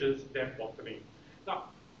maturations, then bottling. Now,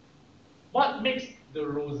 what makes the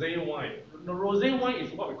rosé wine? The rosé wine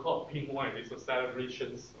is what we call pink wine. It's a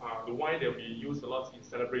celebrations. The wine that we use a lot in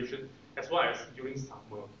celebration, as well as during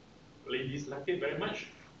summer. Ladies like it very much.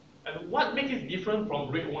 And what makes it different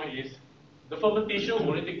from red wine is the fermentation will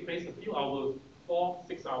only take place a few hours,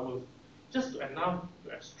 4-6 hours, just enough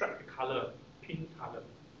to extract the color, pink color.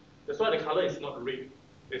 That's why the color is not red.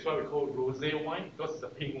 That's why we call it rosé wine, because it's a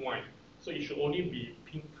pink wine. So it should only be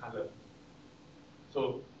pink color.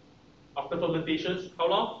 So after fermentations, how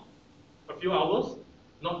long? A few hours,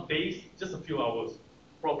 not days, just a few hours,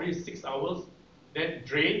 probably 6 hours. Then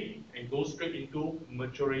drain and go straight into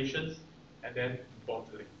maturations and then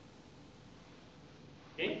bottling.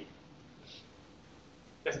 Okay?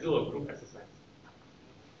 Let's do a group exercise.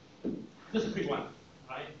 Just a quick one,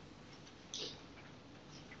 right?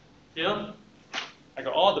 Here, I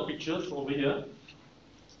got all the pictures over here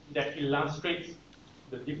that illustrates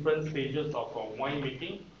the different stages of wine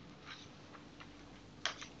making.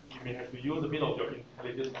 You may have to use a bit of your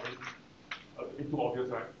intelligence on it. A bit too obvious,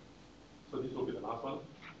 right? So this will be the last one.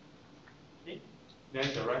 Okay?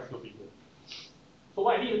 Then the rest will be good. So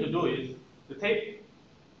what I need you to do is the tape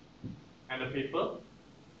and the paper,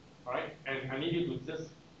 alright? And I need you to just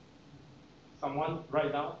someone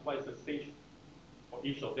write down what is the stage for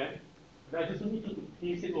each of them. And I just need you to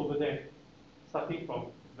paste it over there, starting from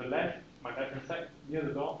the left, my left hand side, near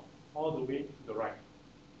the door, all the way to the right.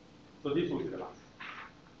 So this will be the last.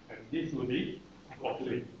 And this will be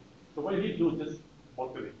bottling. So what you need to do is just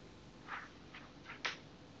bottling.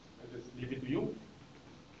 I just leave it to you.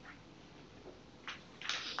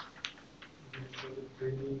 For the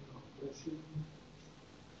training of pressing,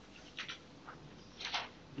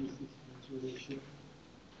 this is maturation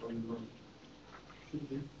from one. Should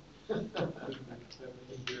be.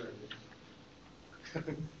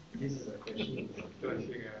 This is a question.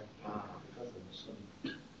 Crushing, Because of machine.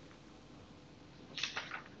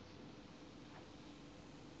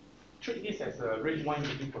 Treat this as a red wine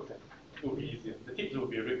making process. It will be easier. The tips will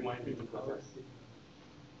be a red wine making process.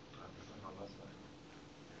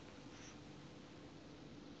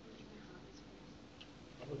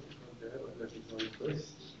 That is all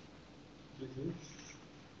first. This is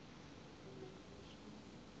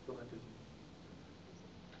fermentation.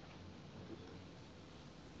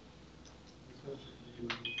 This one should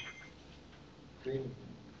be training.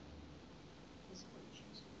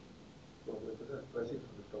 So the person press it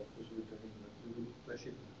from the top, which will be turning, you will press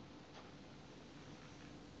it.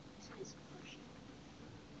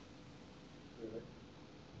 Right.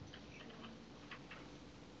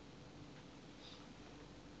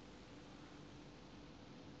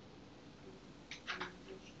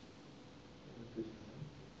 Fermentation.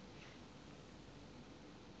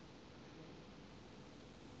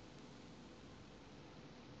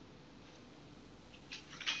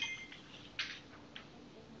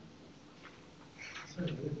 So, is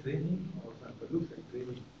it training or something? It looks like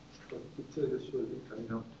training. Because the picture just shows it coming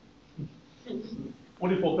out.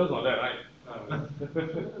 Only focus on that, right?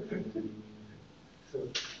 So,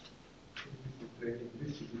 this is training,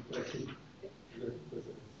 this should be pressing. Because the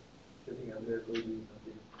person is sitting under doing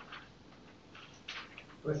something.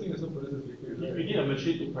 Pressing also produces liquid, right? You need a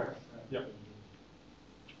machine to press. Yeah.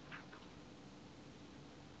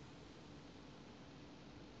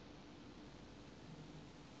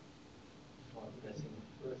 Pressing.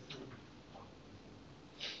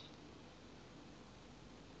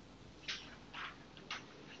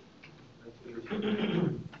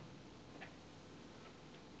 Maturation.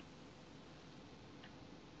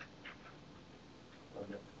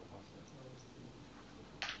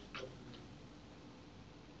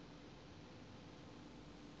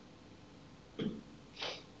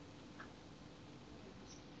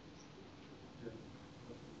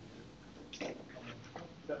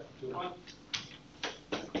 On.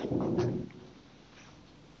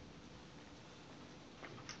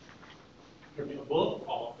 Can be above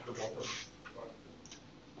or at the bottom.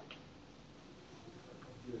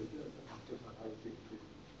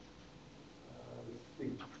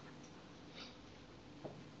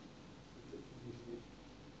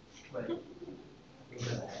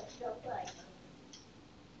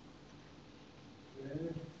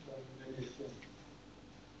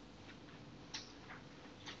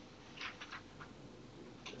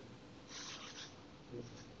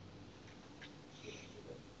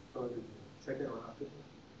 Second one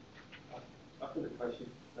after the crushing.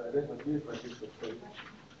 So I read my view crushing so sorry.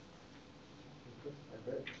 Because I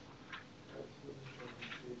read crushing.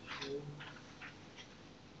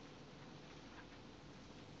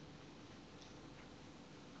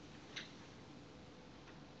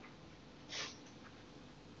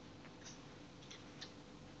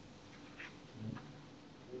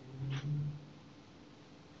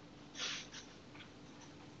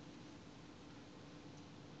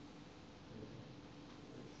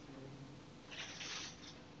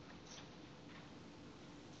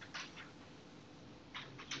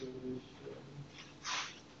 Okay.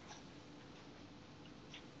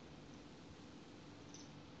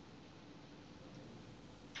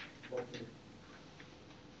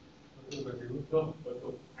 No,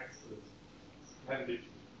 excellent. Splendid.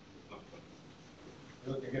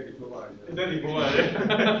 You can get diploma. Is that diploma?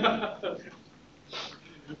 Yeah.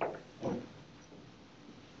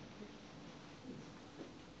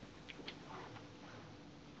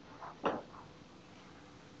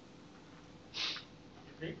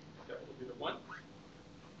 Okay, that will be the one.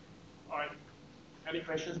 All right. Any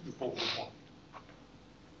questions before we move on?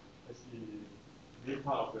 Let's see. Main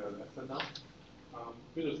part of the lesson now.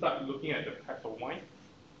 We're going to start looking at the types of wine,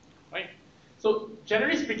 right? So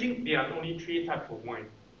generally speaking, there are only three types of wine.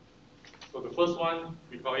 So the first one,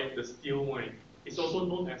 we call it the still wine. It's also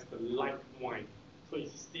known as the light wine. So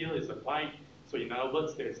it's still, it's a light. So in other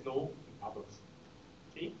words, there is no bubbles.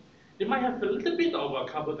 Okay? They might have a little bit of a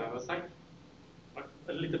carbon dioxide,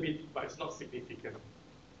 a little bit, but it's not significant.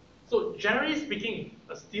 So generally speaking,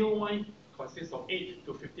 a still wine consists of 8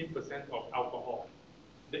 to 15% of alcohol.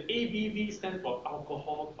 The ABV stands for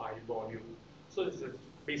alcohol by volume. So it's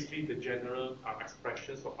basically the general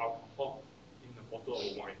expressions of alcohol in a bottle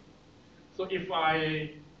of wine. So if you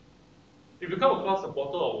come across a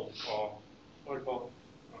bottle of what do you call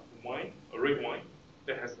wine, a red wine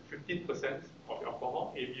that has 15% of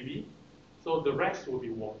alcohol ABV, so the rest will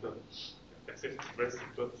be water. That's it. Very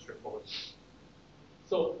simple, straightforward.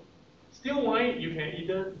 So still wine you can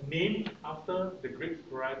either name after the grape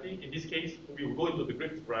variety. In this case, we will go into the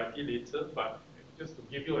grape variety later, but just to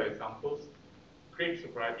give you examples, grapes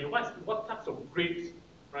variety. What types of grapes,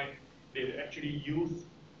 right? They actually use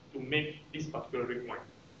to make this particular red wine.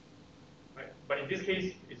 Right? But in this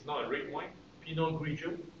case, it's not a red wine. Pinot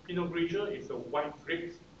Grigio. Pinot Grigio is a white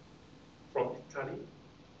grape from Italy.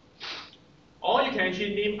 Or you can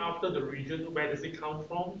actually name after the region where does it come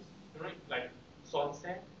from, right? Like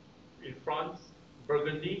Sancerre in France,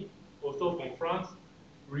 Burgundy also from France,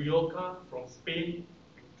 Rioja from Spain,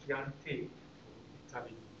 and Chianti from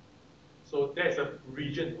Italy. So there's a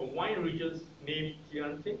region, a wine region's named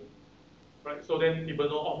Chianti, right? So then people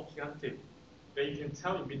know, oh, Chianti. Then you can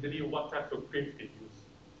tell immediately what type of grape they use.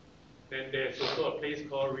 Then there's also a place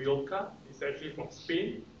called Rioja. It's actually from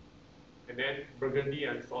Spain. And then Burgundy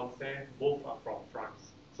and Sancerre, both are from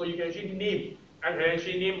France. So you can actually name, I can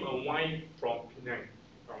actually name a wine from Penang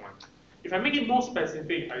if I want. If I make it more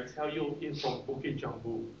specific, I tell you it's from Bukit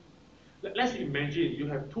Jambu. Let's imagine you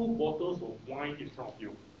have two bottles of wine in front of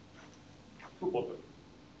you. Two bottles.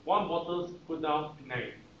 One bottle put down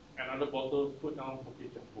Penang, another bottle put down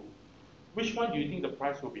Bukit Jambu. Which one do you think the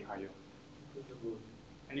price will be higher?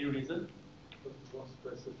 Any reason? More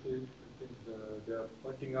specific, I think they are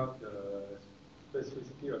pointing out the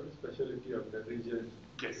specificity or the specialty of the region.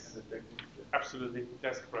 Yes. And the techniques. Absolutely,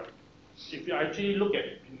 that's correct. If you actually look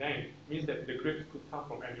at Penang, it means that the grapes could come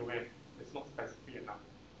from anywhere. It's not specific enough.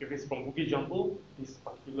 If it's from Bukit Jambu, this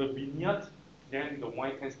particular vineyard, then the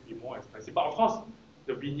wine tends to be more expensive. But of course,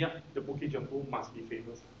 the vineyard, the Bukit Jambu must be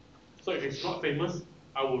famous. So if it's not famous,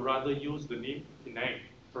 I would rather use the name Penang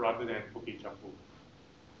rather than Bukit Jambu.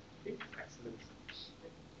 Okay, excellent.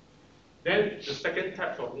 Then the second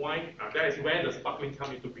type of wine, that is where the sparkling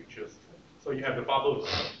come into pictures. So you have the bubbles.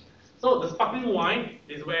 So the sparkling wine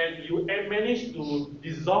is where you manage to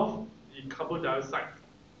dissolve the carbon dioxide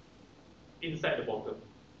inside the bottle.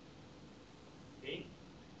 Okay.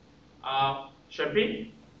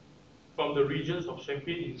 Champagne from the regions of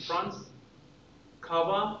Champagne in France,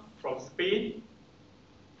 Cava from Spain,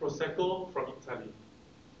 Prosecco from Italy.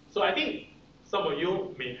 So I think some of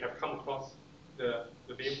you may have come across the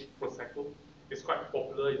name Prosecco. It's quite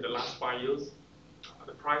popular in the last 5 years.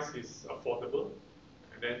 The price is affordable,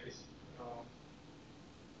 and then it's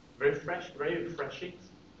very fresh, very refreshing.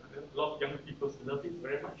 And a lot of young people love it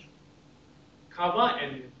very much. Cava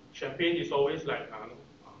and Champagne is always like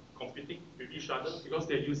competing with each other because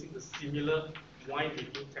they're using the similar wine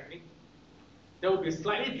making technique. There will be a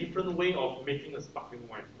slightly different way of making a sparkling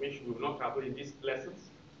wine, which we will not cover in these lessons.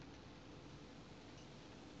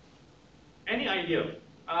 Any idea?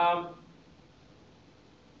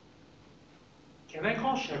 Can I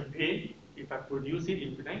call champagne if I produce it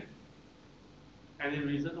in Penang? Any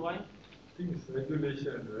reason why? I think it's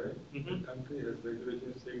regulation, right? Mm-hmm. The country has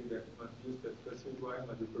regulations saying that must use that specific wine,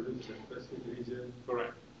 must be produced in a specific region.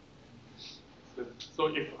 Correct. So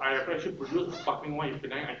if I have actually produced sparkling wine in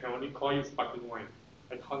Penang, I can only call it sparkling wine.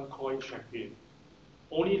 I can't call it champagne.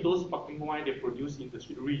 Only those sparkling wine they produce in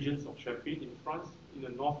the regions of Champagne in France, in the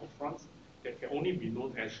north of France, that can only be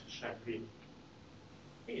known as champagne.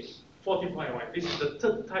 Okay. Fortified wine. This is the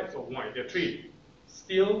third type of wine. There are three.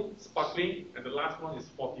 still, sparkling, and the last one is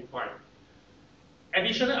fortified.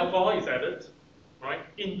 Additional alcohol is added, right,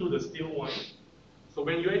 into the still wine. So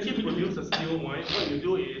when you actually produce a still wine, what you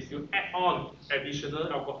do is you add on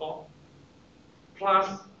additional alcohol,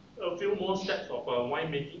 plus a few more steps of a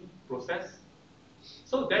winemaking process.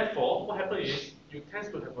 So therefore, what happens is you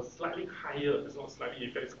tend to have a slightly higher, it's not slightly,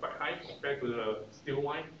 in fact it's quite high compared to the still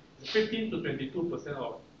wine, 15 to 22%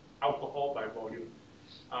 of alcohol by volume.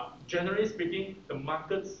 Generally speaking, the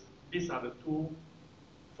markets, these are the two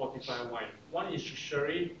fortified wine. One is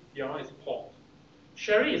sherry, the other one is port.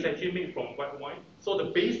 Sherry is actually made from white wine, so the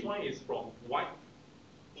base wine is from white.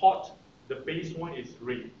 Port, the base wine is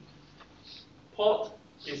red. Port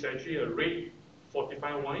is actually a red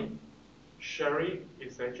fortified wine. Sherry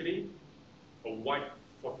is actually a white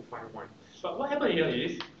fortified wine. But what happened here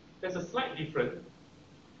is, there's a slight difference.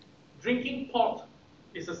 Drinking port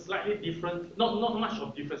is a slightly different, not much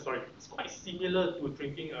of difference, sorry. It's quite similar to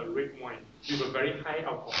drinking a red wine with a very high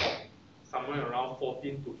alcohol, somewhere around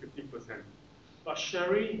 14 to 50%. But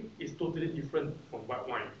sherry is totally different from white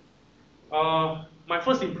wine. My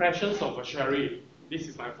first impressions of a sherry, this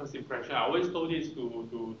is my first impression. I always told this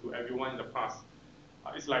to everyone in the past.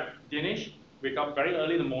 It's like Danish, wake up very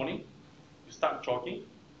early in the morning, you start jogging,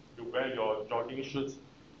 you wear your jogging shoes,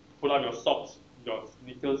 pull out your socks, your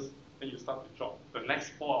sneakers, then you start to jog the next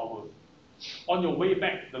 4 hours. On your way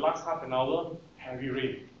back, the last half an hour, heavy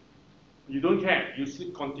rain. You don't care, you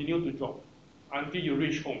continue to jog until you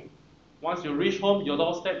reach home. Once you reach home, your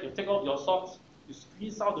doorstep, you take off your socks, you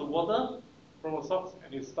squeeze out the water from your socks,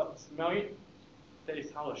 and you start to smell it. That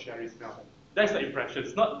is how a sherry smells like. That's the impression.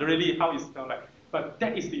 It's not really how it smells like, but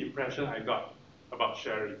that is the impression I got about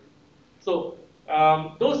sherry. So,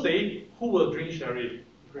 those days, who will drink sherry?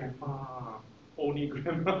 Grandma. Only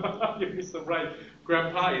grandma. You'll be surprised.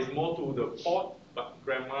 Grandpa is more to the port, but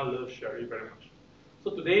grandma loves sherry very much.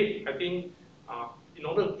 So today, I think, in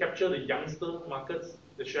order to capture the youngster markets,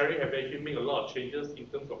 the sherry have actually made a lot of changes in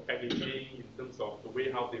terms of packaging, in terms of the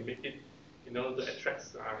way how they make it, in order to attract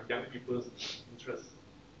young people's interest.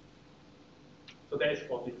 So that is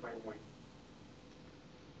fortified wine.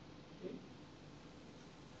 Okay.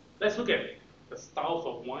 Let's look at the styles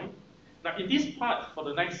of wine. Now, in this part, for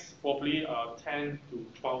the next probably 10 to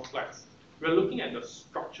 12 slides, we're looking at the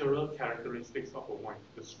structural characteristics of a wine,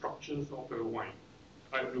 the structures of a wine.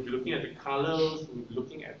 Right, we'll be looking at the colors, we'll be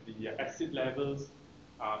looking at the acid levels,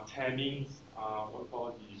 tannins, what we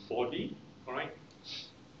call the body, all right?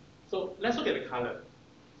 So let's look at the color.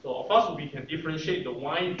 So of course, we can differentiate the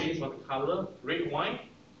wine based on the color. Red wine,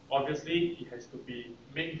 obviously, it has to be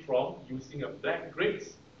made from using a black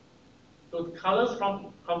grapes. So the colors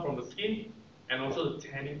come from the skin, and also the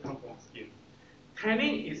tannin come from the skin.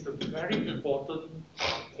 Tannin is a very important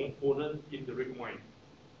component in the red wine.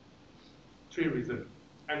 3 reasons.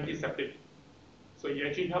 Antiseptic. So it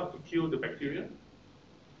actually helps to kill the bacteria.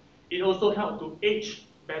 It also helps to age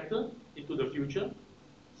better into the future.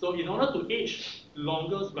 So in order to age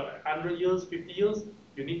longer, like 100 years, 50 years,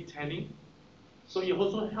 you need tannin. So it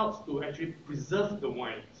also helps to actually preserve the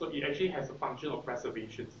wine. So it actually has a function of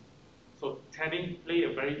preservation. So tannin play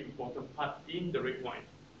a very important part in the red wine,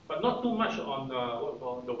 but not too much on what we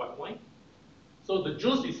call the white wine. So the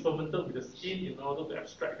juice is fermented with the skin in order to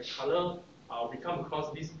extract the color. We come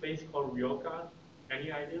across this place called Rioja.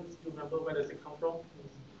 Any ideas? Do you remember where does it come from?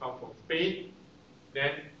 It comes from Spain.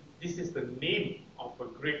 Then this is the name of a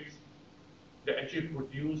grape that actually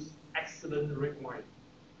produce excellent red wine.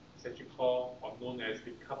 It's actually called or known as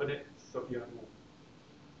the Cabernet Sauvignon.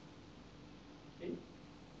 Okay,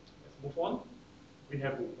 let's move on. We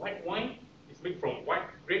have white wine. It's made from white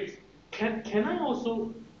grapes. Can I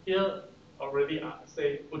also here already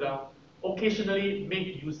say put out occasionally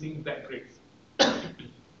made using black grapes?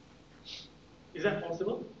 Is that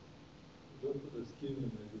possible? Don't put the skin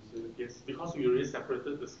in, as you said. Yes, because we already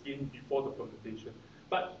separated the skin before the fermentation.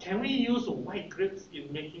 But can we use white grapes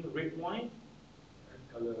in making red wine? And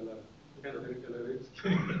color, color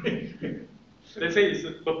skin. Let's say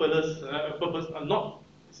it's purpose, not.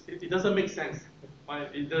 It doesn't make sense. Right?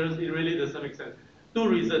 It really doesn't make sense. 2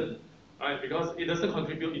 reasons, right? Because it doesn't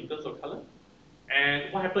contribute in terms of color,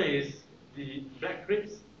 and what happens is the black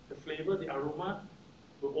grapes, the flavor, the aroma,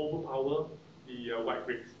 will overpower the white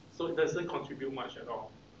grapes. So it doesn't contribute much at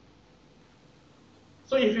all.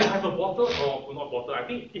 So if you have a bottle, or not bottle, I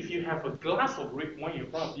think if you have a glass of red wine in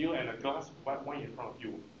front of you and a glass of white wine in front of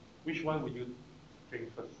you, which one would you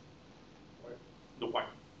drink first? White. The white.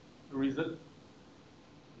 The reason?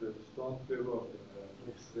 The strong flavor of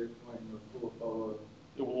the red wine will overpower.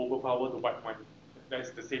 It will overpower the white wine.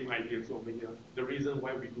 That's the same idea over here. The reason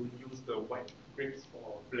why we don't use the white grapes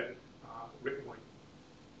for red wine.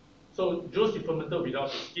 So juice is fermented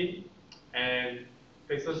without the skin, and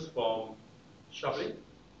places from Chablis.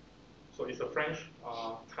 So it's a French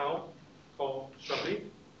town called Chablis,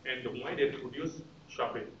 and the wine they produce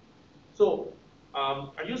Chablis. So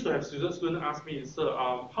I used to have students ask me, sir,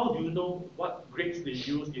 how do you know what grapes they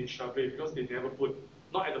use in Chablis? Because they never put,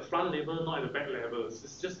 not at the front label, not at the back label.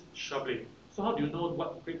 It's just Chablis. So how do you know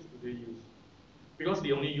what grapes do they use? Because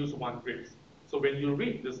they only use one grapes. So when you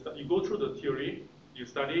read this, you go through the theory, you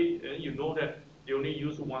study, and you know that they only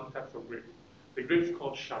use one type of grape. The grape is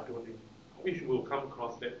called Chardonnay, which we'll come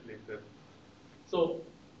across that later. So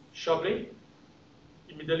Chablis,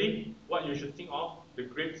 immediately what you should think of, the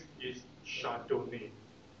grapes is Chardonnay.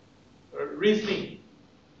 Riesling,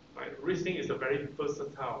 right? Riesling is a very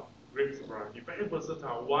versatile grapes variety, very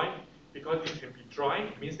versatile. Why? Because it can be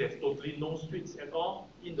dry, means there's totally no sweets at all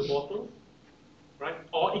in the bottle, right?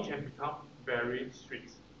 Or it can become very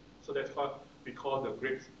sweet. So that's why we call the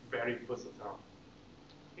grapes very versatile.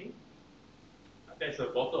 Okay? That's a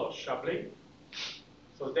bottle of Chablis.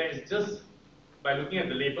 So that is just, by looking at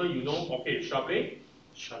the label, you know, okay, Chablis,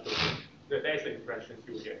 Chardonnay. That is the impressions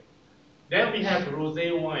you get. Then we have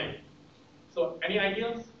rosé wine. So any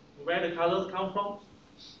ideas where the colors come from?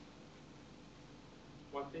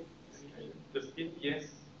 One thing? The skin, yes.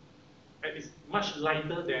 And it's much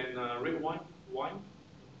lighter than red wine. Wine.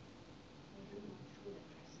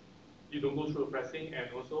 You don't go through the pressing,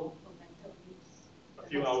 and also a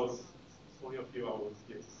few hours. It's only a few hours,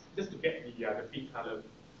 yes. Just to get the pink color.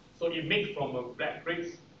 So it makes from a black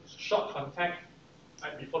grapes, short contact,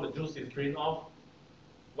 and before the juice is drained off,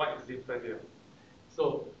 white Zinfandel.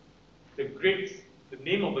 So the grapes, the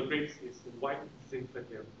name of the grapes is white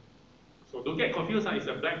Zinfandel. So don't get confused, it's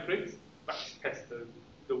a black grapes, but it has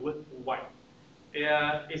the word white.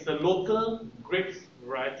 It's a local grapes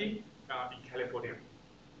variety in California.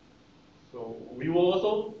 So we will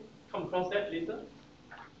also come across that later.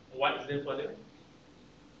 White Zinfandel.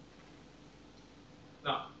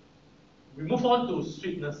 Now, we move on to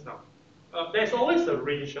sweetness now. There's always a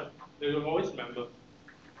range. You will always remember.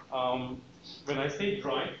 When I say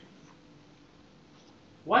dry,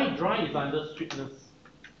 why dry is under sweetness?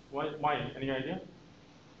 Why? Any idea?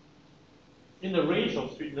 In the range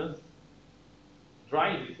of sweetness,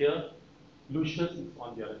 dry is here, luscious is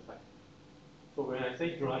on the other side. So when I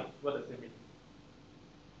say dry, what does it mean?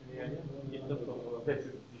 Any idea? In terms of that's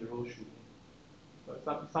zero sugar.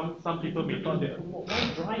 But some people may thought that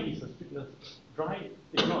why dry is a sweetness. Dry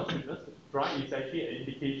is not a sweetness. Dry is actually an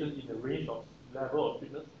indication in the range of level of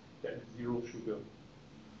sweetness that is zero sugar.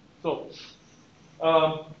 So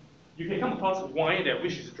you can come across wine that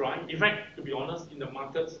which is dry. In fact, to be honest, in the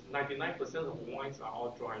markets, 99% of wines are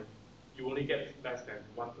all dry. You only get less than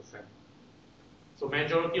 1%. So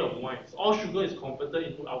majority of wines, all sugar is converted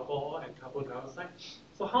into alcohol and carbon dioxide.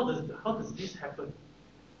 So how does this happen?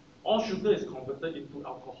 All sugar is converted into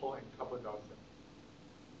alcohol and carbon dioxide.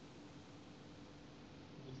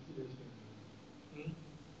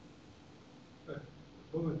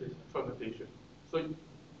 Fermentation. So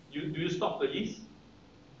do you stop the yeast?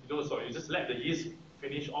 You don't stop. You just let the yeast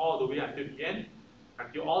finish all the way until the end,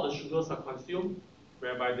 until all the sugars are consumed,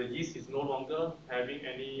 whereby the yeast is no longer having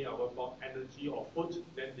any energy or food,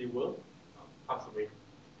 then they will pass away.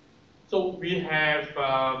 So we have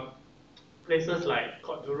places like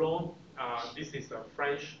Côte d'Or. This is a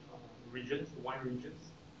French regions, wine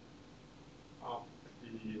regions,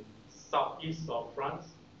 the southeast of France.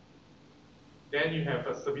 Then you have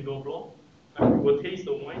a Sauvignon Blanc. We will taste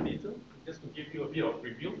the wine later, just to give you a bit of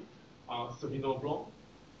review. Sauvignon Blanc,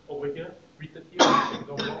 over here, written here,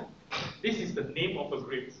 Sauvignon Blanc. This is the name of a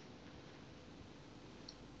grape.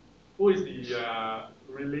 Who is the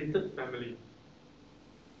related family?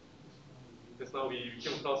 Just now we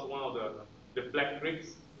came across one of the black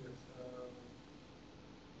grapes. Yes,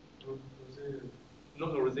 rosé.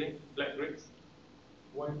 Not rosé, black grapes.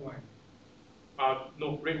 White wine.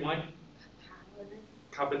 No, red wine.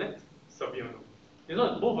 Cabernet Sauvignon. You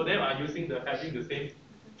know, both of them are having the same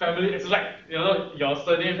family. It's like, you know, your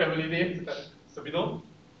surname, family name, Sauvignon.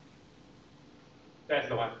 That's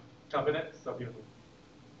the one. Cabernet Sauvignon.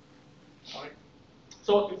 Alright.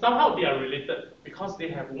 So somehow they are related because they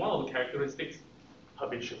have one of the characteristics,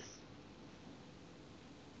 herbaceous.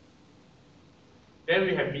 Then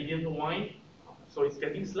we have medium wine. So it's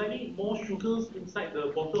getting slightly more sugars inside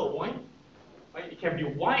the bottle of wine. Right? It can be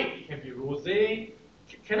white, it can be rosé.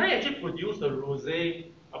 Can I actually produce a rosé,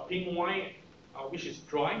 a pink wine, which is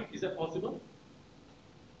dry? Is that possible?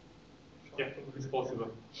 Yeah, it's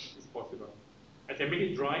possible. It's possible. I can make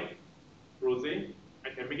it dry, rosé. I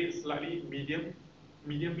can make it slightly medium.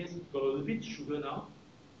 Medium means got a little bit sugar now.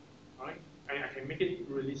 Right? I can make it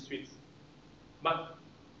really sweet. But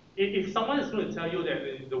if someone is going to tell you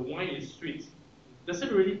that the wine is sweet, does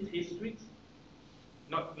it really taste sweet?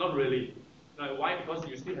 Not really. Why? Because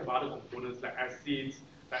you still have other components like acids,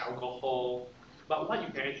 like alcohol. But what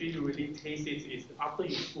you can actually really taste it is after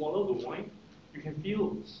you swallow the wine, you can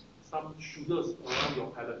feel some sugars around your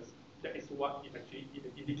palate. That is what it actually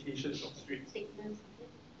indications of sweet. Thickness.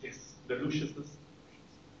 Yes, the lusciousness.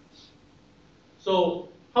 So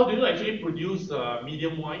how do you actually produce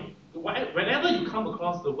medium wine? Whenever you come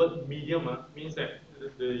across the word medium, means that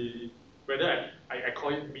whether I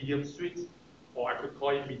call it medium sweet or I could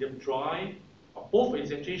call it medium dry, both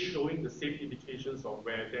is actually showing the same indications of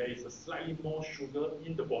where there is a slightly more sugar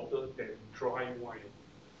in the bottle than dry wine.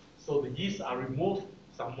 So the yeasts are removed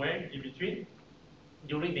somewhere in between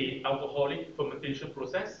during the alcoholic fermentation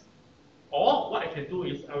process. Or what I can do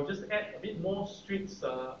is I'll just add a bit more sweet,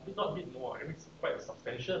 not a bit more, I mean it's quite a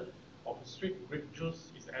substantial of sweet grape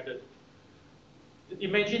juice is added.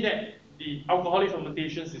 Imagine that the alcoholic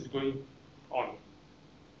fermentations is going on.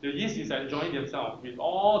 The yeast is enjoying themselves with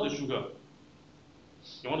all the sugar.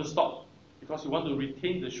 You want to stop because you want to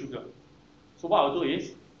retain the sugar. So what I'll do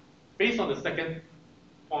is, based on the second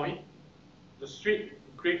point, the sweet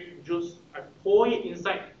grape juice, I pour it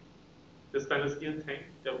inside the stainless steel tank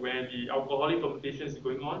that where the alcoholic fermentation is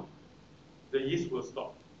going on, the yeast will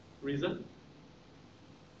stop. Reason?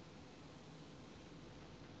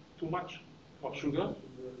 Too much of sugar.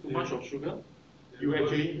 Too much of sugar. You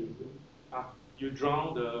actually you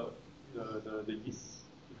drown the yeast.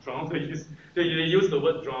 You drown the yeast. They use the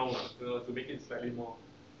word drown to make it slightly more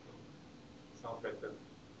sound better.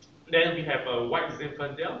 Then we have white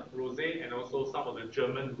Zinfandel, rosé, and also some of the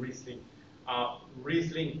German Riesling.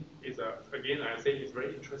 Riesling is again I say it's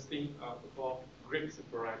very interesting for grapes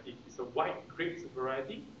variety. It's a white grapes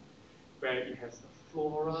variety where it has a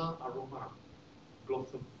floral aroma,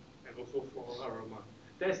 blossom, and also floral aroma.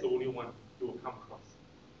 That's the only one you will come across.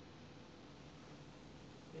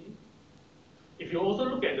 Okay. If you also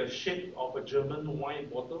look at the shape of a German wine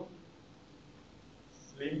bottle,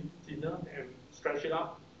 slim, thinner, and stretch it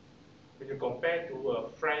up, when you compare to a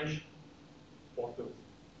French bottle.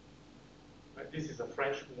 Right? This is a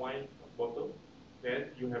French wine bottle. Then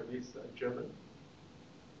you have this German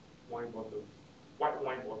wine bottle, white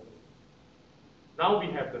wine bottle. Now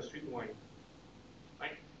we have the sweet wine.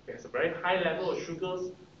 Right? It has a very high level of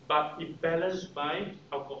sugars, but it balanced by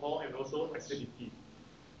alcohol and also acidity.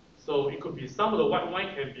 So it could be some of the white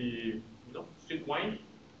wine can be sweet wine.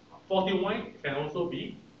 Faulty wine can also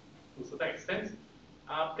be to a certain extent.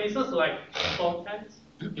 Places like Content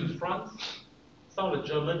in France, some of the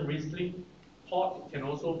German Riesling port can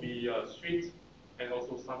also be sweet and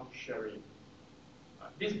also some sherry.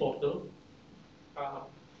 This bottle,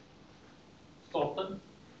 Sorten,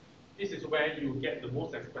 this is where you get the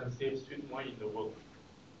most expensive sweet wine in the world,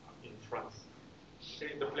 in France.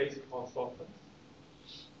 Okay, the place called Sorten.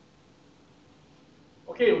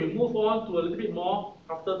 Okay, we move on to a little bit more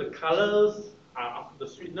after the colors, after the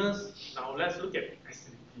sweetness. Now let's look at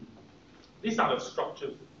acidity. These are the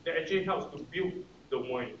structures that actually helps to build the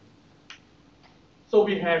wine. So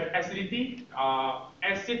we have acidity.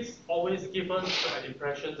 Acids always give us an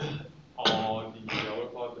impression or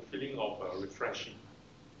the feeling of refreshing,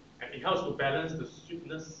 and it helps to balance the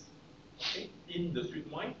sweetness in the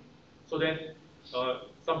sweet wine. So then,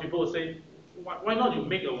 some people will say, why not you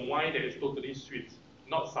make a wine that is totally sweet,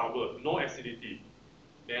 not sour, no acidity?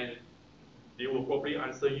 Then they will probably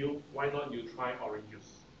answer you, why not you try orange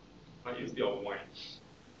juice instead of wine?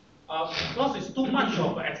 Because it's too much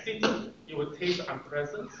of acidity, it will taste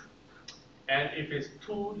unpleasant. And if it's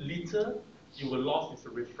too little, it will lose its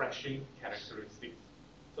refreshing characteristics.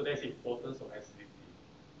 So that's the importance of acidity.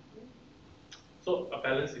 So a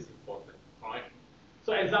balance is important, alright?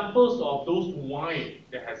 So examples of those wine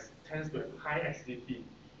that tends to have high acidity.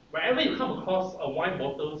 Wherever you come across a wine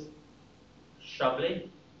bottles, Chablis,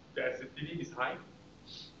 the acidity is high.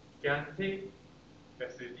 Chianti, the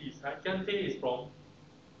acidity is high. Chianti is from,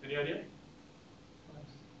 any idea?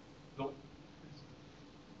 No?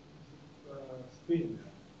 Spain,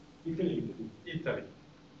 Italy. Italy.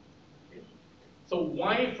 Okay. So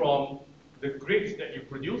wine from the grapes that you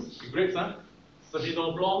produce, the grapes,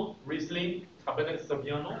 Sauvignon Blanc, Riesling, Cabernet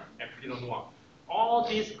Sauvignon, and Pinot Noir. All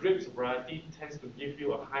these grapes variety tends to give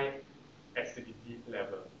you a high acidity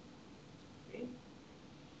level. Okay.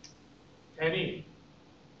 Tannin,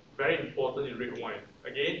 very important in red wine.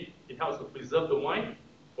 Again, it helps to preserve the wine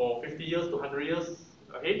for 50 years to 100 years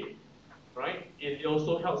ahead. Right? It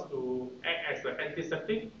also helps to act as an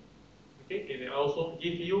antiseptic. Okay, and it also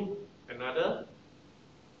gives you another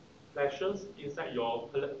pleasures inside your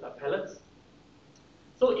palates.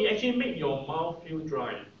 So it actually makes your mouth feel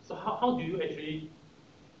dry. So how do you actually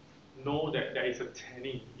know that there is a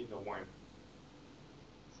tannin in the wine?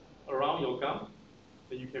 Around your gum,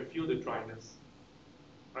 then you can feel the dryness,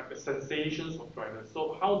 right? The sensations of dryness.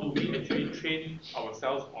 So how do we actually train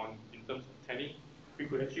ourselves on in terms of tanning? We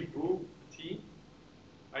could actually brew tea,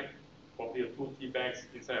 right? Probably 2 tea bags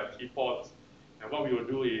inside a teapot. And what we will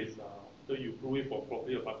do is, after you brew it for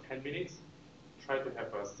probably about 10 minutes, try to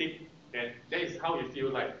have a sip. And that is how it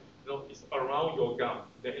feels like. You know, it's around your gum.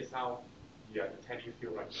 That is how the tanning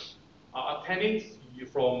feel like. Tannins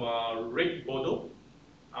from red Bordeaux,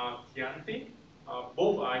 Chianti,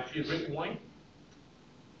 both are actually red wine.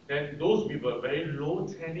 Then those with a very low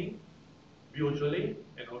tanning, Beaujolais,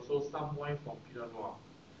 and also some wine from Pinot Noir.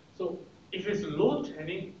 So if it's low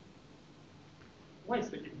tanning, what is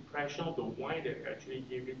the impression of the wine that actually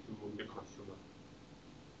gave it to the consumer?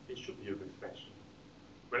 It should be a refreshing.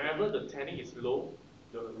 Whenever the tanning is low,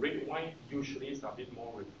 the red wine usually is a bit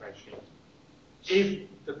more refreshing. If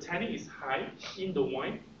the tanning is high in the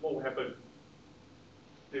wine, what will happen?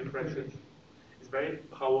 The impression is very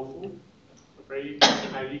powerful, very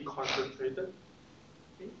highly concentrated.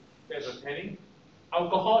 Okay? There's a tanning.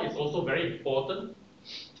 Alcohol is also very important.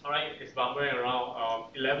 All right, it's somewhere around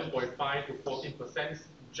 11.5 to 14%.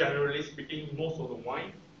 Generally speaking, most of the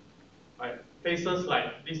wine. Right? Places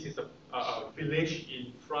like this is a village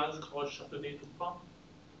in France called Châteauneuf-du-Pape.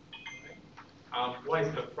 What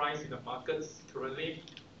is the price in the markets currently?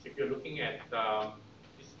 If you're looking at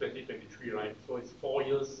this 2023, right? So it's 4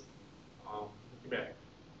 years. Looking at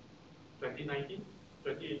 2019,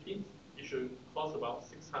 2018, it should cost about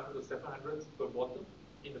 600 to 700 per bottle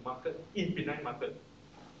in the market, in Penang market.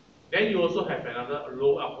 Then you also have another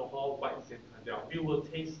low alcohol white Zinfandel. We will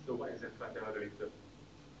taste the white Zinfandel later.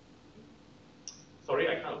 Sorry,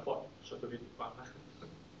 I can't afford Châteauneuf-du-Pape.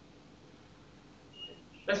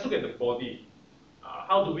 Let's look at the body.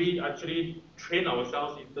 How do we actually train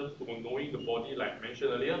ourselves in terms of knowing the body, like I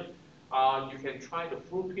mentioned earlier? You can try the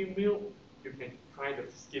full cream milk, you can try the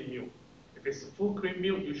skim milk. If it's full cream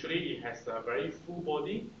milk, usually it has a very full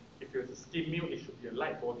body. If it's a skim milk, it should be a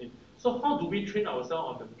light body. So how do we train ourselves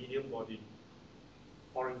on the medium body?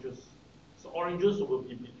 Oranges. So oranges will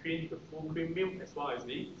be between the full cream milk as well as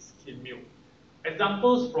the skim milk.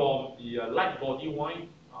 Examples from the light body wine,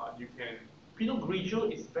 you can, Pinot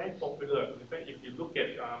Grigio is very popular. In fact, if you look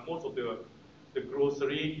at most of the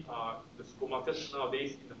grocery, the supermarkets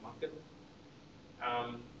nowadays in the market,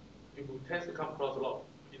 you will tend to come across a lot of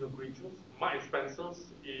Pinot Grigios. My expenses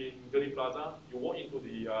in Gully Plaza, you walk into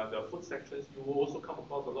the food sections, you will also come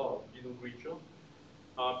across a lot of Pinot Grigio.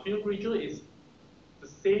 Pinot Grigio is the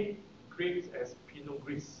same grapes as Pinot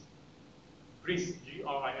Gris. Gris,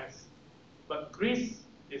 G-R-I-S. But Gris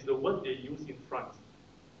is the word they use in France.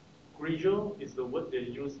 Grigio is the word they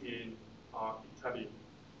use in Italy.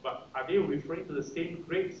 But are they referring to the same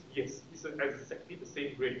grapes? Yes, it's exactly the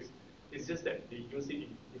same grapes. It's just that they use it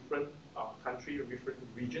in different countries, different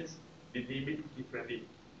regions. They name it differently.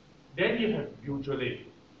 Then you have Beaujolais.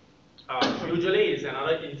 Beaujolais is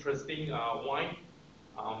another interesting wine,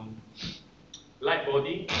 light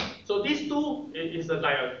body. So these two is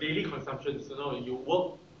like a daily consumption. So, you know, you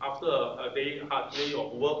work after a day, hard day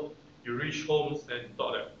of work, you reach home and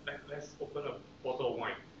thought that let's open a bottle of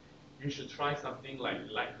wine. You should try something like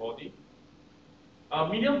light body.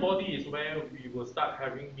 Medium body is where we will start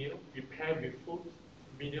having meal, prepare with food.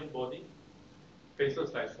 Medium body.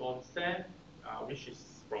 Places like Somerset, which is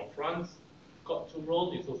from France. Côte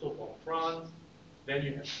Touron is also from France. Then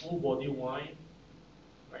you have full body wine,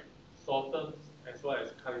 right? Sauternes, as well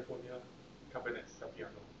as California Cabernet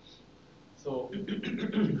Sauvignon. So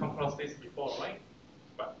you come across this before, right?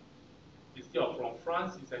 But instead of from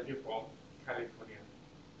France, it's actually from California.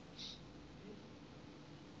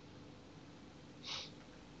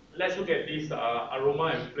 Let's look at these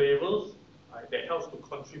aroma and flavors that helps to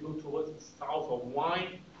contribute towards the style of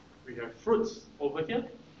wine. We have fruits over here.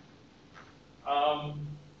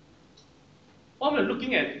 What we're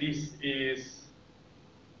looking at this is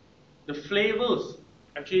the flavors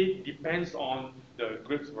actually depends on the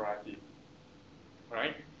grapes variety,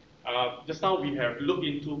 right? Just now we have looked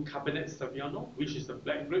into Cabernet Sauvignon, which is the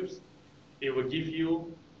black grapes. It will give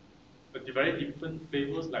you very different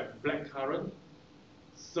flavors like blackcurrant,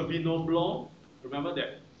 Sauvignon Blanc. Remember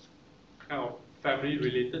that kind of family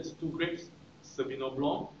related to grapes. Sauvignon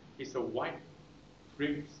Blanc is a white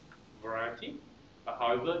grapes variety.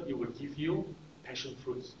 However, it will give you passion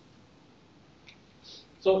fruits.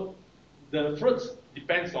 So the fruits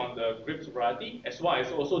depends on the grapes variety as well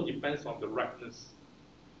as also depends on the ripeness.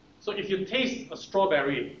 So if you taste a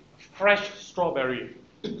strawberry, fresh strawberry,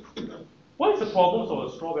 What is the problems of a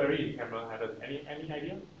strawberry in Cameron Highlands? Any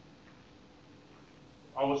idea?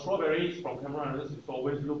 Our strawberries from Cameron Highlands is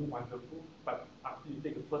always look wonderful, but after you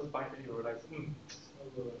take the first bite, then you realize,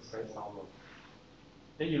 it's very sour.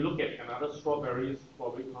 Then you look at another strawberries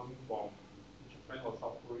probably coming from Japan or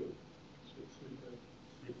South Korea,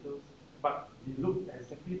 sweeter, but they look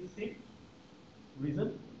exactly the same.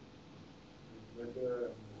 Reason? The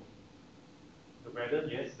weather,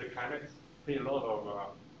 yes, the climate play a lot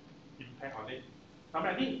of impact on it.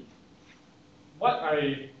 I think what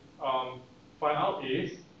I find out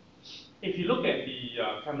is, if you look at the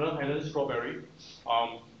Cameron Highlands strawberry,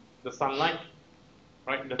 the sunlight,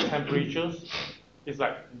 right, the temperatures, it's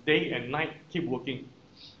like day and night keep working.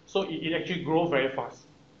 So it actually grows very fast.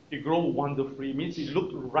 It grows wonderfully, means it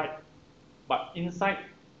looks ripe, but inside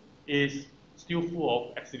is still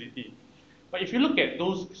full of acidity. But if you look at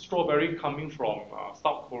those strawberry coming from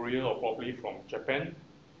South Korea or probably from Japan,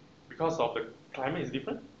 because of the climate is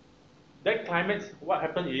different. That climate, what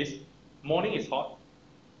happens is, morning is hot,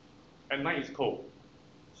 at night is cold.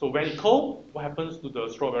 So when it's cold, what happens to the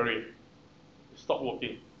strawberry? You stop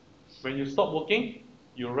working. When you stop working,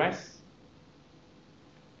 you rest,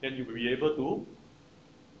 then you will be able to,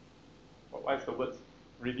 what is the word?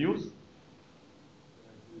 Reduce?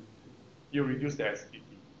 You reduce the acidity.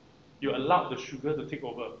 You allow the sugar to take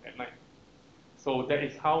over at night. So that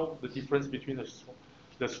is how the difference between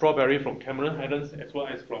the strawberry from Cameron Highlands as well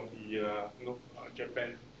as from the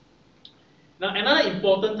Japan. Now another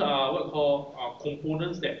important what we call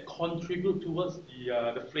components that contribute towards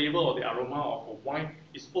the flavor or the aroma of a wine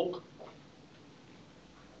is oak.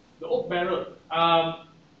 The oak barrel.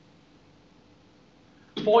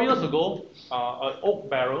 4 years ago, an oak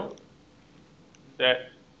barrel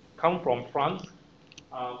that come from France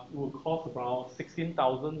will cost around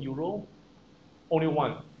 16,000 euro, only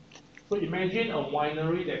one. So imagine a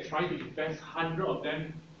winery that tries to invest 100 of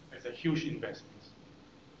them as a huge investment.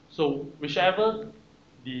 So whichever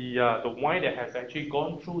the wine that has actually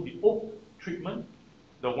gone through the oak treatment,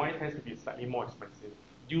 the wine tends to be slightly more expensive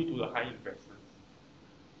due to the high investments.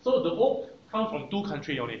 So the oak comes from two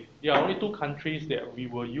countries only. There are only two countries that we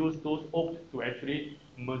will use those oak to actually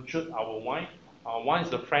mature our wine. One is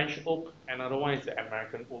the French oak, another one is the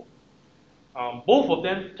American oak. Both of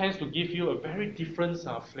them tends to give you a very different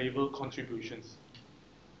flavor contributions.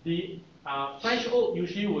 The French oak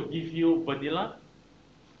usually will give you vanilla,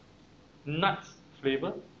 nut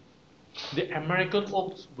flavor. The American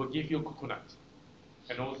oaks will give you coconut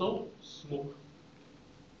and also smoke.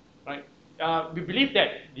 Right? We believe that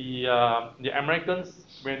the Americans,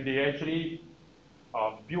 when they actually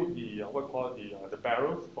build the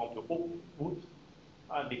barrels from the oak wood,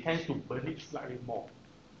 they tend to burn it slightly more.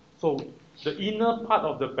 So the inner part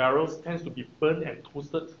of the barrels tends to be burned and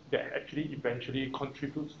toasted that actually eventually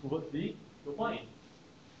contributes towards the wine.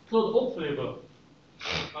 So the oak flavor.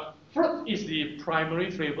 Fruit is the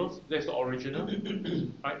primary flavors, that's the original.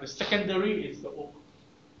 Right? The secondary is the oak.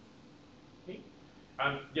 Okay?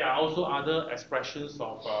 And there are also other expressions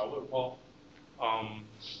of what we call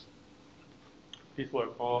this what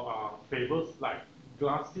we call flavors like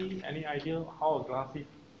glassy. Any idea how a glassy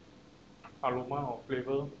aroma or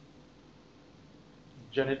flavor?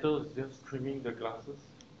 Janitors just trimming the glasses.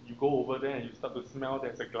 You go over there and you start to smell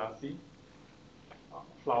there's a glassy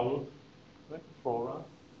flowers, right? Flora,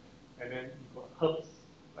 and then you got herbs,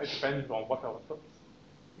 right? Depending on what kind of herbs.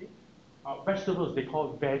 Okay? Vegetables they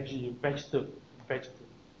call vegetable.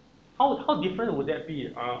 How different would that be?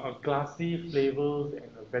 A glassy flavors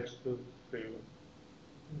and a vegetable flavor.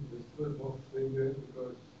 Vegetable more fragrant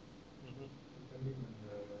because depending on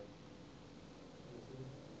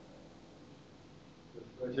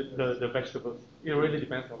the vegetables. It really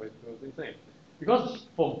depends on vegetables, isn't it? Because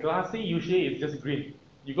for glassy, usually it's just green.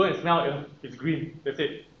 You go and smell it, it's green, that's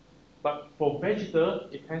it. But for vegetable,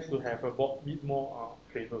 it tends to have a bit more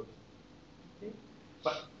flavor. Okay?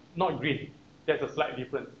 But not green. That's a slight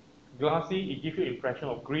difference. Glassy, it gives you impression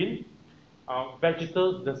of green.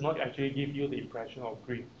 Vegetable does not actually give you the impression of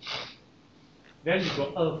green. Then you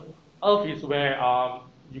got earth. Earth is where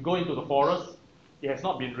you go into the forest. It has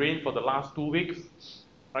not been rained for the last 2 weeks.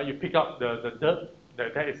 Right? You pick up the dirt.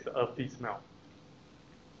 That is the earthy smell.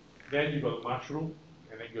 Then you got mushroom,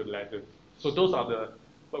 and then you got lettuce. So those are the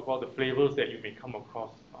what we call the flavors that you may come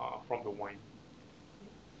across from the wine.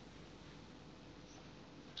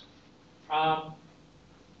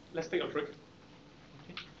 Let's take a break.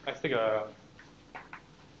 Okay. Let's take a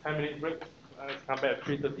 10-minute break. Let's come back at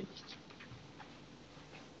 3:30.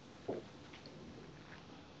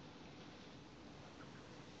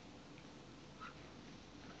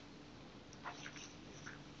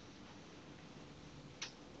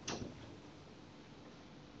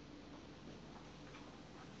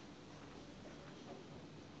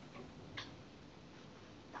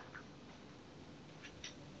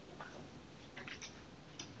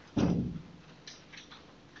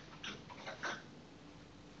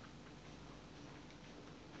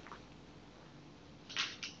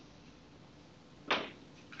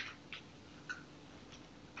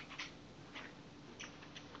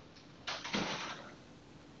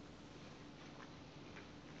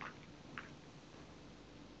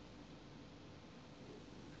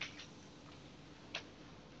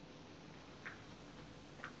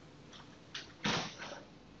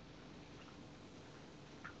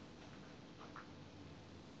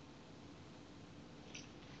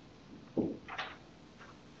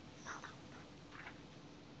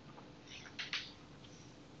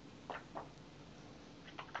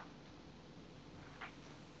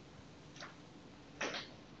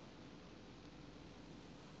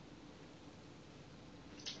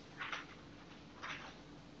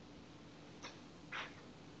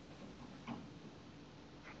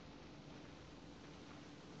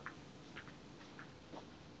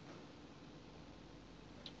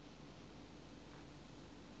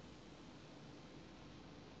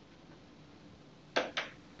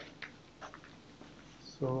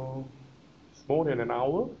 So it's more than an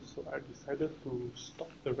hour, so I decided to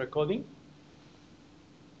stop the recording.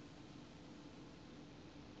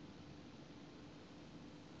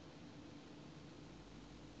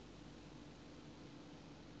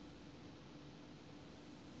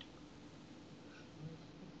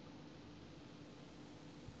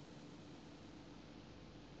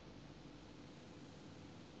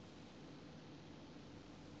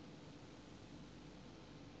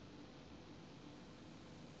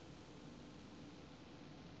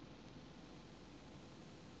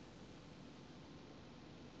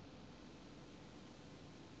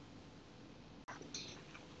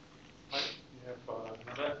 Right, we have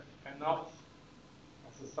another handout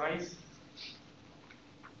exercise.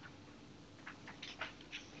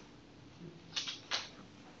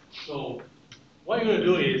 So what you're going to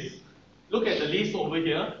do is look at the list over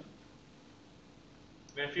here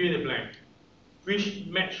and fill in the blank, which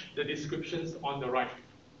match the descriptions on the right.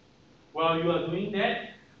 While you are doing that,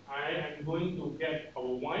 I am going to get our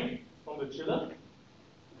wine from the chiller.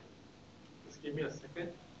 Just give me a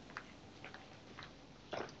second.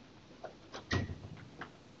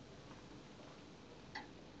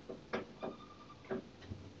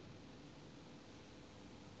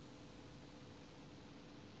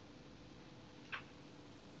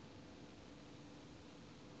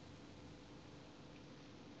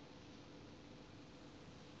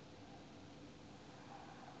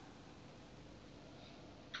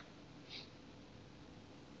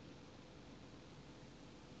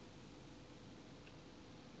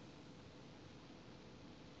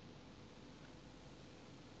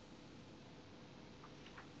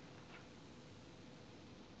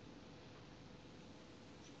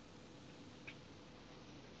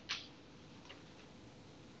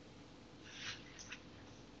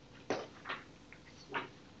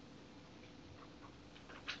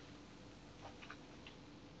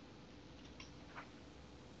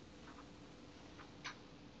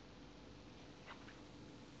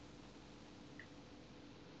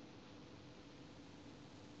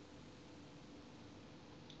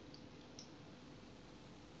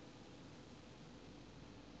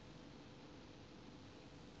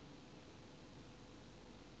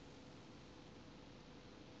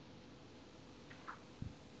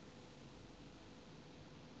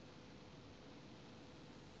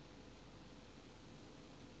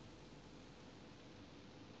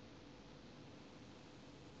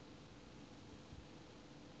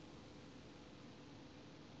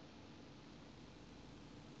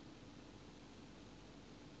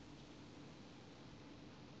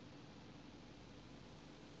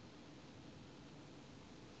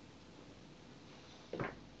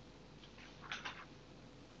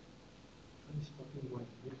 Sparkling wine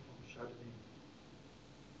made from Chardonnay.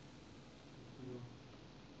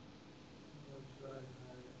 Dry,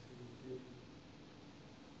 high acidity.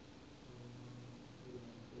 These three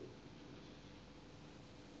are sparkling.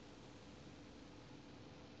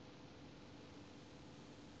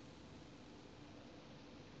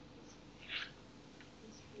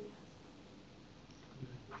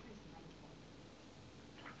 Which one is light pop?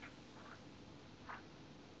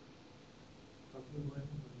 Sparkling wine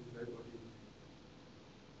only dry body.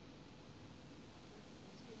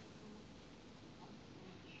 Also you should come up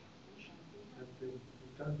then champagne. Champagne.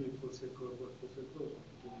 It can't be Prosecco, but Prosecco is from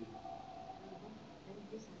Italy. Then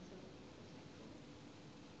this answer will be Prosecco.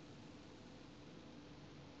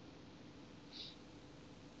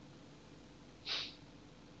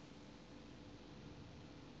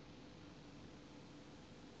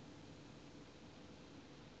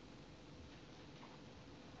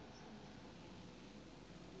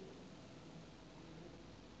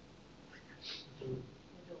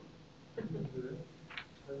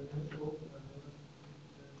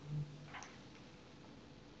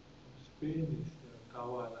 Spain is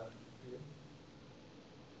Cava lah. Okay.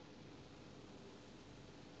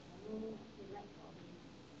 You like coffee.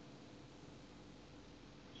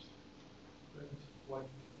 French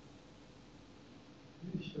white.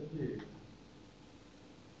 This is Chablis.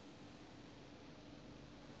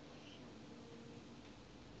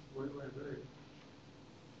 White wine, right?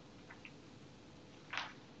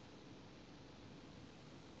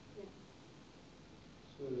 Yeah.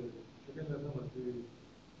 So the second letter must be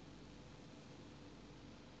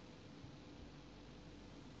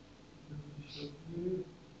Chablis.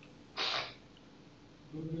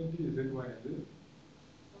 Burgundy is red wine, is it?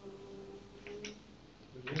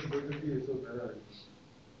 The name Burgundy is so better.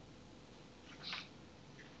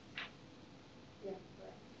 Yeah,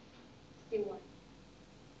 correct. Still one.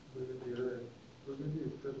 Burgundy, right? Burgundy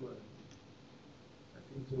is third one. I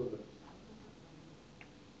think so.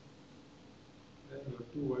 Then what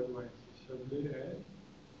two white wines, Chablis and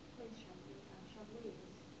What is Chablis? Chablis is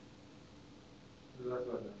the last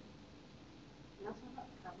one. last one, not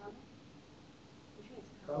Cava, no? Which one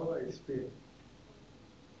is Cava Cava? is Spain.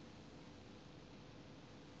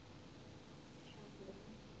 Chablis.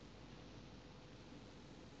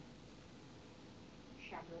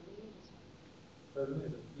 Chablis, this one. Chardonnay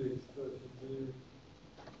is a place, so it should be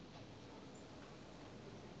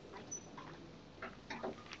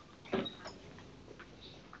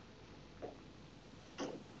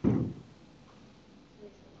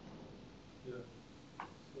yeah.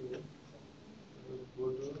 So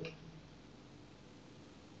Bordeaux,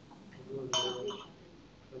 Chablis.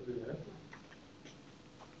 Chablis, yeah.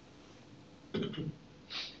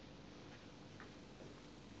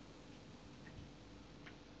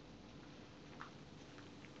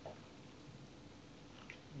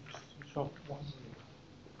 Shop one.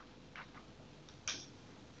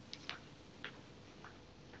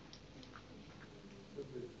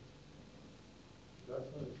 Chablis. Last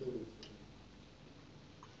one is Chablis.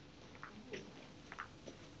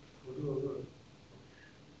 Bordeaux.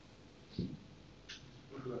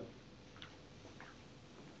 Good one.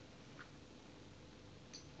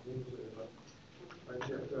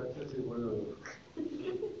 Nanti aku rasa saya Bordeaux.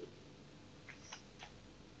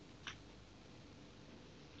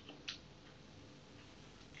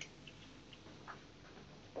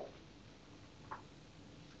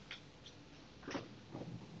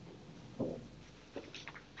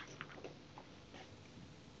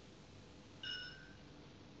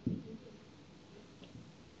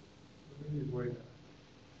 Ini white.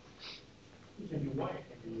 It can be white,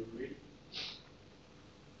 it can be red.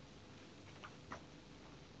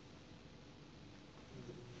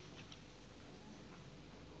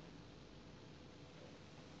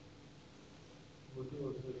 Bordeaux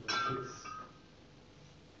also is a place.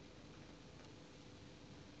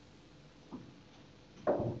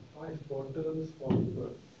 Five bottles for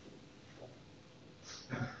people.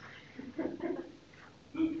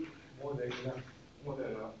 More than enough. More than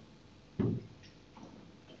enough.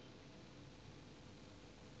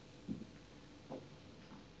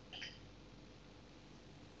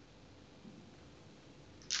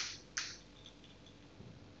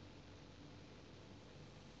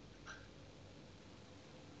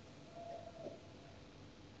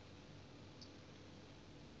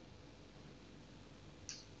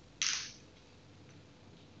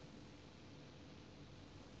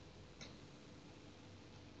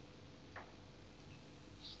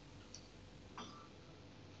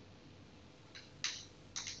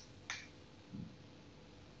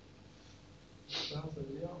 Sounds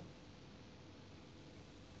familiar.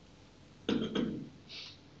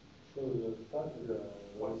 So we'll start with the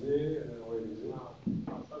rosé and then white rosé.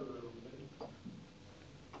 I'll start with the rosé.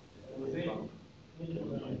 Rosé need to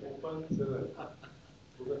be open. So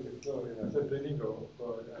because it's not so training for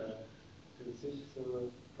to sit, so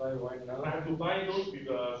try wine now. I have to buy those with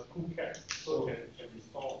screw caps so can be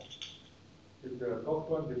stored. With the cork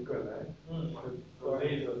one difficult, eh? Rosé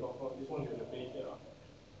is the top one. This one is the base here.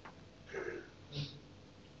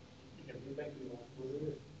 You can bring back to your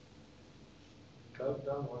rosé.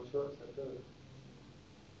 Down one shot, settle.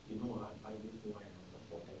 You know, I buy this wine just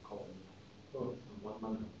for decor only. Oh. 1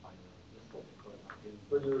 month I buy just for decor.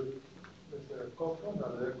 But you, there's a cork one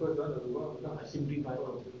or the aqua done as well? No, I simply buy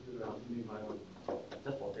one. Simply I simply buy one.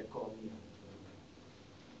 Just for decor only.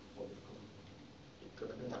 For decor.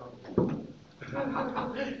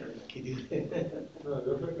 Kidding. No, the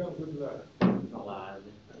other come good lah. No lah.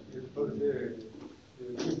 You first say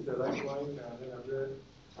you choose the right wine and then after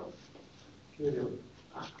that kill you.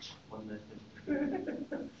 One lesson.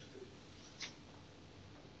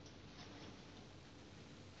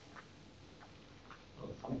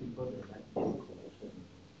 Some people they like this collection.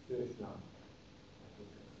 Yes. I think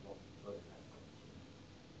that a lot of people they like collection.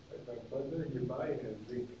 Like my brother, he buy and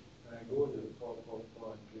drink. And I go to pour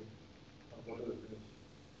and drink. One bottle finish.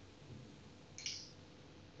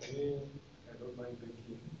 For me, I don't mind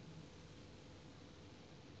drinking.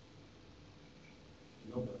 You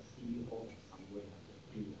know the CEO of somewhere,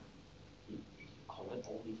 he collect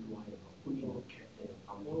all these wine, put in a cat there,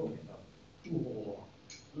 tumbler cat. Oh,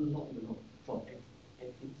 not for edit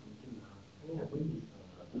something. I think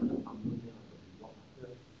it's the tumbler there, the reward.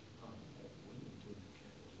 Yeah. Went into the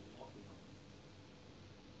cat, lock it up.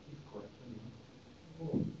 His collection,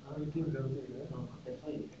 Oh, 18 something, eh? that's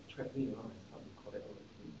why it attract me around and start to collect all the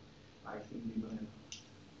things. I see people have,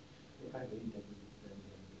 they have very damage.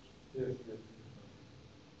 Yes, yes.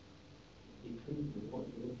 It turns to what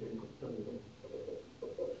you look at,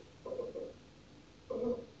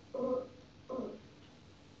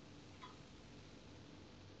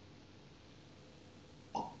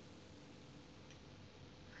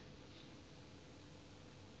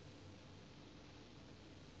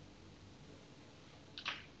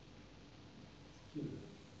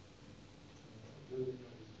 doing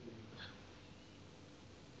what he's doing.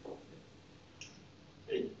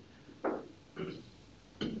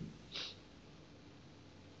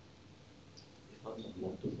 It's not the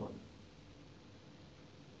Lotus one.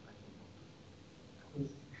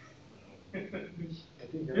 I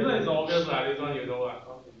think This one is obvious, this one you know,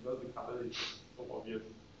 because the color is so obvious.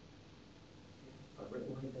 A red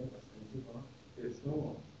wine then expensive, huh? Yes, no.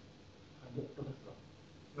 100 plus.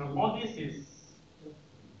 Now, all this is,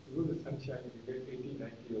 You go to Sunshine, you get 80,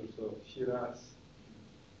 90 or so. Shiraz.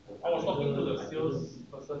 I was talking to the sales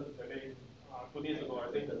person today, 2 days ago,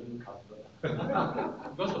 I think,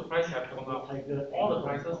 because the price have gone up, all the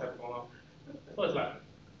prices have gone up. So it's like,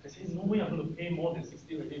 I say, no way I'm going to pay more than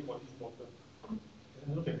 60 ringgit for this bottle.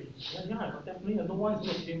 And I look at me, yeah, but definitely no one is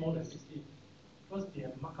going to pay more than 60 because they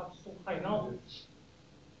have marked up so high now.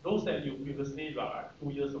 Those that you previously, like 2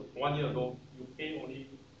 years or 1 year ago, you pay only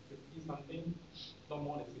 50 something, not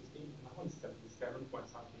more than 60. Now it's 77 point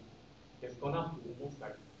something. It's gone up to almost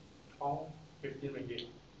like 12, 15 ringgit.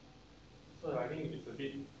 So I think it's a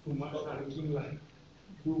bit too much. Thinking like,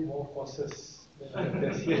 do more courses.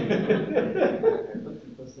 That's here. 30%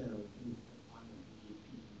 of the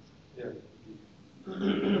Yeah.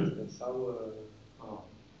 The sour.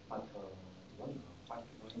 But one 5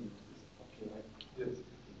 wine is okay, right? Yes.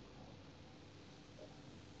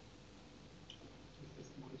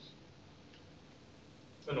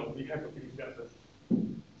 No, we have to finish that first.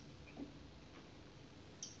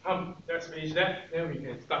 Let's finish that, then we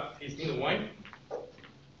can start tasting the wine.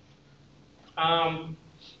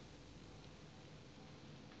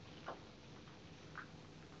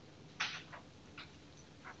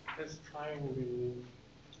 Let's try with,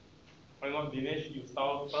 why not Dinesh, you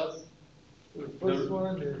start first. The first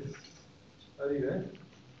one is Accredited.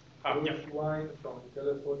 Yeah. Wine from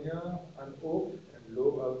California, unoaked and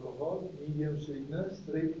low alcohol, medium sweetness,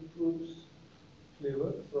 grapefruit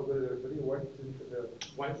flavor, strawberry raspberry, white Zinfandel.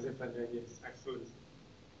 White Zinfandel, yes, excellent.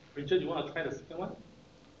 Richard, you want to try the second one?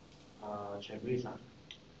 Chablis,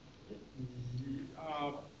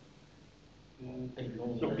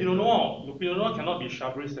 Le Pinot Noir cannot be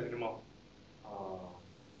Chablis anymore.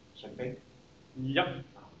 Champagne? Yep,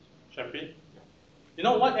 champagne. You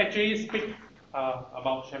know what actually speak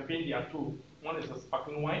about champagne? There are two. One is a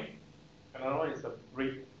sparkling wine, another one is a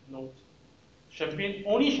break note. Champagne,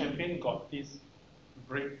 only champagne got this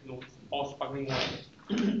break notes or sparkling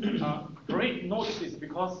wine. Break notes is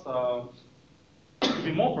because, to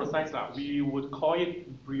be more precise, we would call it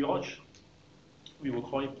brioche. We will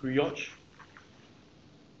call it brioche.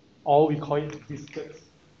 Or we call it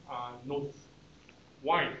biscuits notes.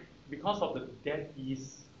 Why? Because of the dead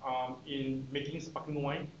yeast in making sparkling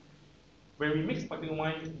wine. When we make sparkling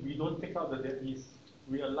wine, we don't take out the dead yeast.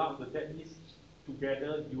 We allow the dead yeast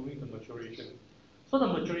together during the maturation. So the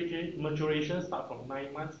maturation starts from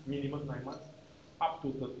 9 months, minimum 9 months, up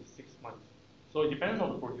to 36 months. So it depends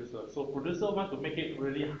on the producer. So producer want to make it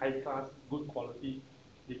really high class, good quality,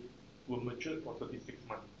 it will mature for 36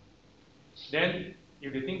 months. Then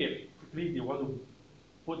if they think that quickly they want to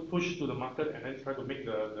push to the market and then try to make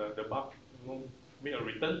the buck, make a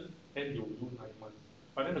return, then you will do 9 months.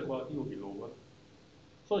 But then the quality will be lower.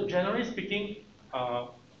 So generally speaking, a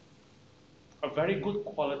very good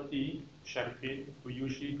quality champagne will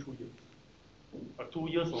usually 2 years. 2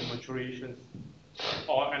 years of maturation.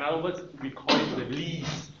 Or in other words, we call it the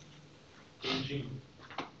lees aging.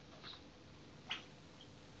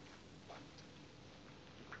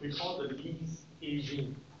 We call the lees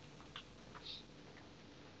aging.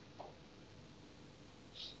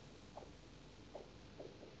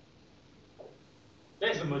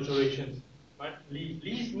 That's the maturation. Right?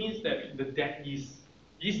 Lees means that the dead yeast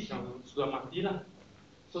yang sudah mati lah.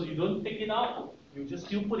 So you don't take it out, you just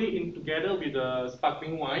still put it in together with the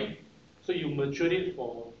sparkling wine. So you mature it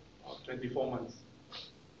for 24 months.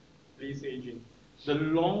 Lees aging. The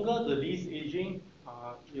longer the lees aging,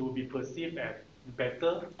 it will be perceived as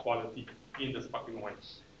better quality in the sparkling wine.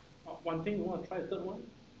 One thing, you want to try the third one?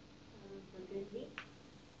 Burgundy.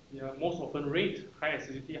 Yeah, most often red, high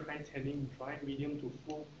acidity, high tannin, dry, medium to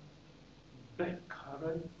full, black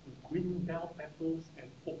currant, green bell peppers,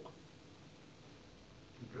 and oak.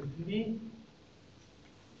 Burgundy,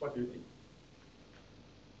 what do you think?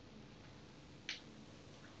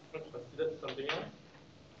 Consider something else?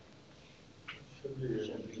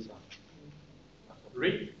 Chablis,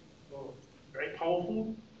 Red, very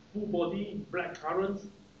powerful, full body, black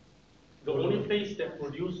currants. The only place that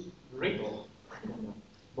produce red,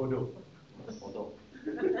 Bordeaux. Bordeaux.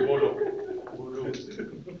 Bordeaux.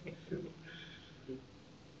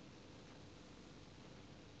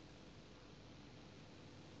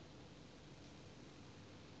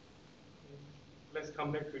 let's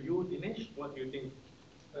come back to you, Dinesh. What do you think?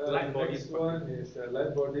 Light The body next sparkling. one is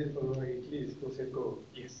light body followed Italy is Prosecco.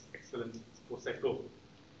 Yes, excellent. It's Prosecco.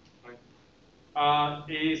 Right.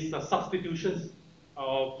 Is substitutions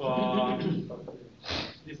of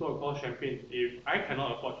this is what we call champagne. If I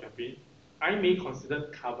cannot afford champagne, I may consider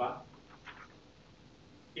cava.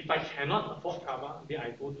 If I cannot afford cava, then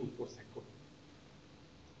I go to Prosecco.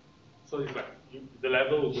 So it's like the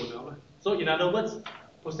level will go down. So in other words,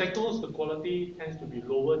 Prosecco's the quality tends to be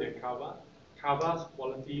lower than cava. Cava's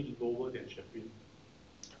quality lower than champagne.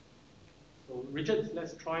 So Richard,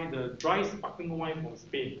 let's try the dry sparkling wine from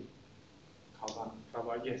Spain. Cava.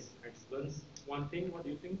 Cava, yes, excellent. One thing, what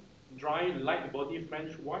do you think? Dry, light body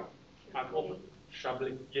French wine.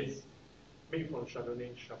 Chablis, yes. Made from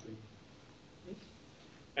Chardonnay, Chablis.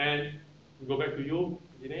 And we go back to you,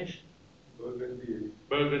 Dinesh. Burgundy.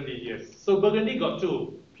 Burgundy, yes. So Burgundy got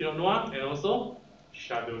two, Pinot Noir and also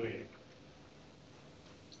Chardonnay.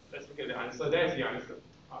 Let's look at the answer. There's the answer.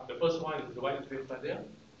 The first one is the white is right there.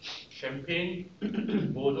 Champagne,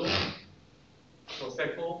 Bordeaux,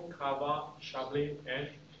 Prosecco, Cava, Chablis, and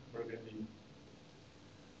Burgundy.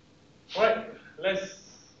 All right, let's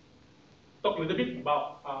talk a little bit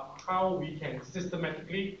about how we can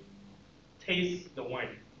systematically taste the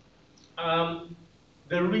wine.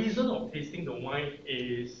 The reason of tasting the wine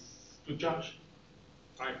is to judge,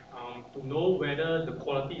 right? To know whether the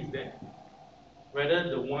quality is there, whether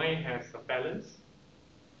the wine has a balance,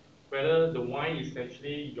 whether the wine is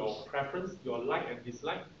actually your preference, your like and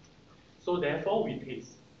dislike. So therefore, we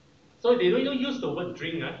taste. So they don't use the word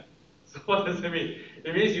drink. So what does it mean?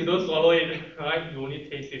 It means you don't swallow it, right? You only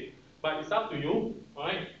taste it. But it's up to you,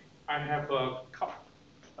 right? I have a cup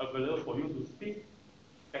available for you to speak.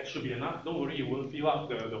 That should be enough. Don't worry, you won't fill up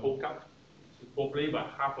the whole cup. Probably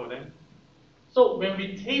about half of them. So when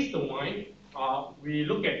we taste the wine, we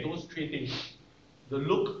look at those three things. The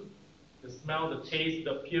look, the smell, the taste,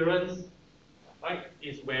 the appearance, right,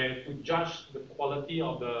 is where to judge the quality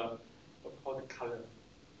of the, what we call the color.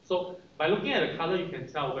 So by looking at the color, you can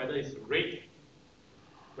tell whether it's red,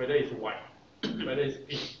 whether it's white, whether it's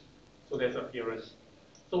pink. So there's appearance.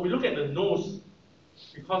 So we look at the nose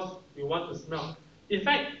because we want to smell. In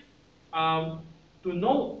fact, to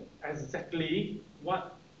know exactly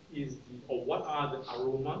what is the, or what are the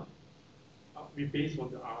aroma, we base on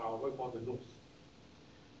the what we call the nose.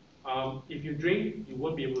 If you drink, you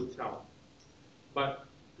won't be able to tell. But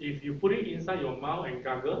if you put it inside your mouth and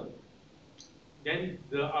gargle, then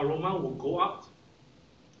the aroma will go up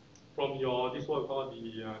from your, this is what we call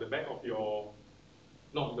the back of your,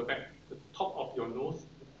 not the back, the top of your nose,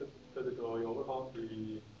 your, what we call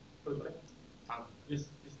the, what is that? Tongue.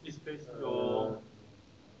 This place, your,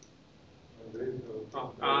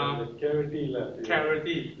 Cavity.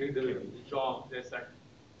 Cavity, the jaw, that's like,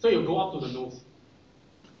 so you go up to the nose,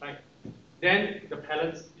 right? Then the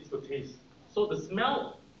palate is the taste. So the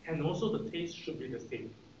smell and also the taste should be the same,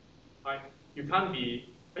 right? You can't be,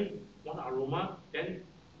 hey, one aroma, then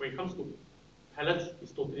when it comes to palate,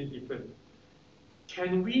 it's totally different.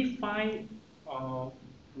 Can we find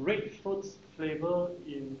red fruit flavor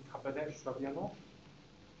in Cabernet Sauvignon?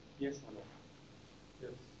 Yes or no?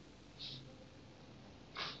 Yes.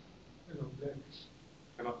 Black.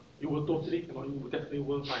 Cannot. You will totally cannot. You will definitely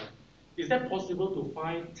won't find. Is that possible to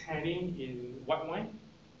find tannin in white wine?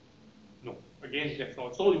 No. Again, that's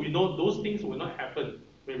not. So we know those things will not happen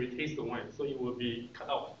when we taste the wine. So it will be cut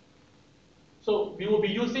out. So we will be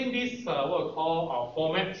using this what we call our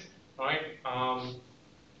format, right?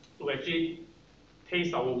 To actually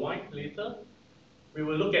taste our wine later. We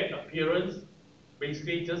will look at appearance,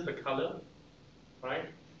 basically just the color,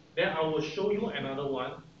 right? Then I will show you another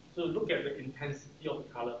one. So look at the intensity of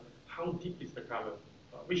the color. How deep is the color,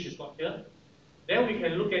 which is not here. Then we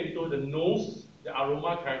can look into the nose, the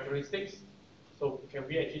aroma characteristics. So can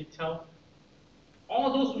we actually tell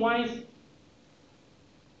all those wines,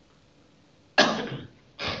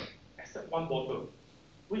 except one bottle,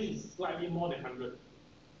 which is slightly more than 100.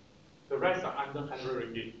 The rest are under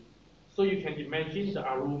 100 ringgit. So you can imagine the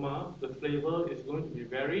aroma, the flavor is going to be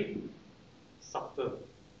very subtle,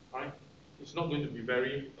 right? It's not going to be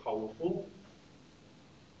very powerful.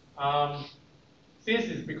 Since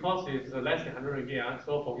it's because it's less than 100 ringgit,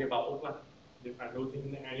 so forget about oak lah. I don't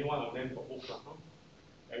think any one of them got oak lah.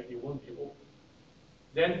 It won't be oak.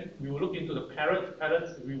 Then we will look into the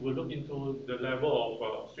palates. We will look into the level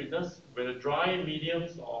of sweetness, whether dry,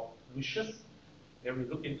 mediums, or luscious. Then we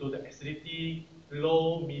look into the acidity,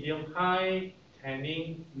 low, medium, high,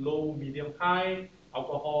 tannin, low, medium, high,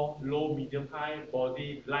 alcohol, low, medium, high,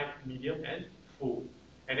 body, light, medium, and full.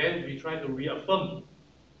 And then we try to reaffirm,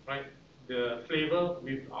 right, the flavor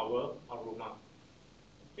with our aroma.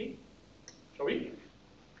 Okay, shall we?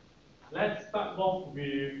 Let's start off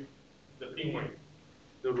with the pink wine,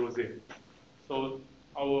 the rosé. So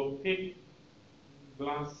I will pick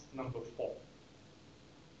glass number 4.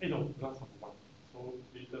 No, glass number 1. So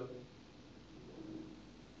later.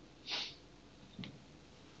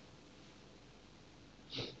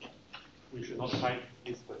 We should not try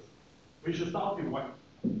this first. We should start with white.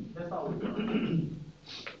 Let's start with white.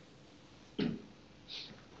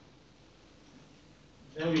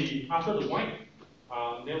 Then we, after the white,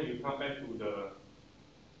 then we come back to the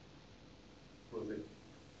rosé.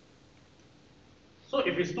 So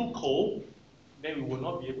if it's too cold, then we will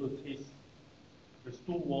not be able to taste. If it's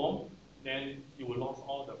too warm, then you will lose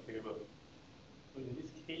all the flavor. So in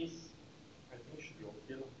this case, I think it should be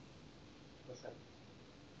okay. What's that?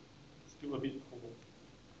 Still a bit cold.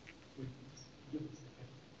 Wait, give me a second.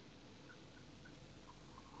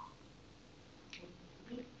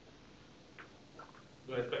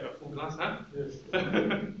 Do I expect a full glass, huh? Yes.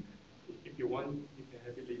 If you want, you can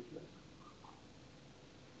have it later.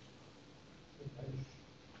 Nice.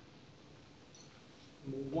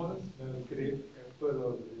 Once Smell great. Apple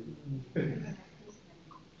already.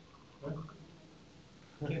 Huh?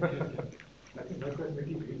 I think my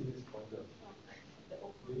cosmetic green is stronger.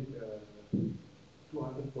 We need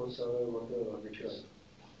 200 horsepower water or liquor.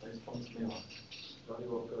 Very strong smell. Johnny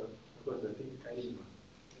Walker, because I think adding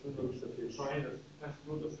makes the face. try the, let's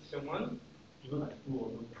do the second one. Even like full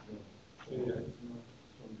water smell. Yeah.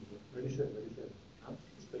 Strong. Medicine, medicine. Huh?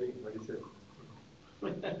 Spelling medicine.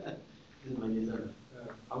 This is medicine.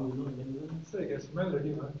 How you know medicine? So you can smell already,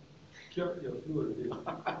 man. Cure your flu already.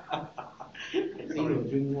 I think you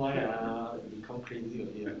drink wine, become crazy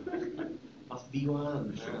again. Must be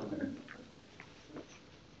one.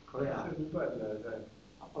 Correct. Saya ubat lah, kan.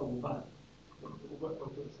 Apa ubat? Ubat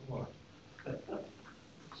untuk semua.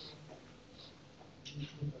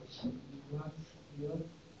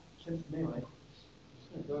 Can smell, right?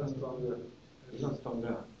 Not stronger. It's not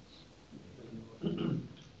stronger. You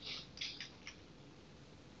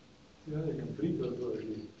know, you can breathe also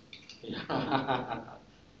already.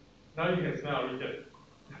 Now you can smell Richard.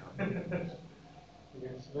 You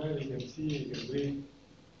can smell, you can see, you can breathe.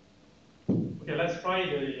 Okay, let's try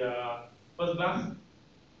the first glass.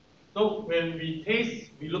 So when we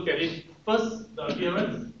taste, we look at it. First, the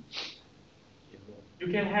appearance. You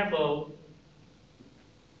can have a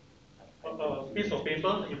piece of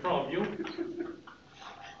paper in front of you.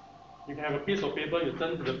 You can have a piece of paper, you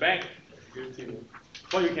turn to the back.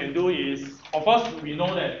 What you can do is, of course, we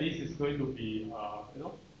know that this is going to be,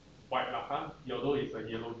 white, although it's a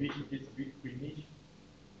yellowish, it's a bit greenish.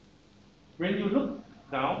 When you look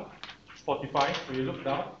down, 45, when you look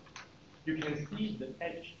down, you can see the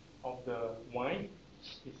edge of the wine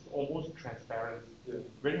is almost transparent,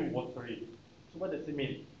 very watery. So what does it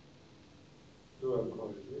mean? Low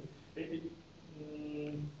alcohol, is it?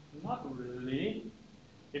 Not really.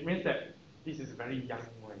 It means that this is very young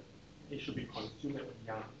wine. It should be consumed at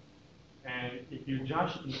young. And if you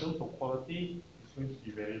judge in terms of quality, it's going to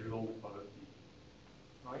be very low quality.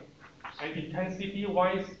 Right? And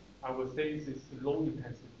intensity-wise, I would say this is low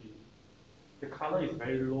intensity. The color is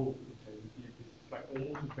very low intensity. It's like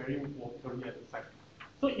almost very watery at the side.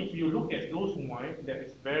 So if you look at those wine that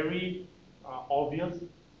is very obvious,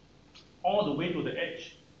 all the way to the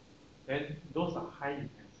edge, then those are high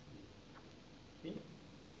intensity. Okay?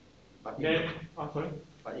 But Then, sorry?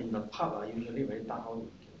 But in the pub, usually very dark, how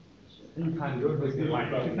you can You can't You don't because receive they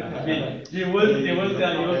like it. they won't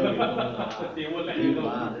tell you. They won't let you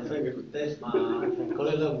know. That's why we could test, we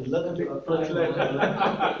learn to apply.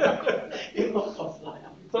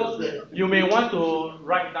 So you may want to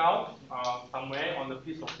write down somewhere on a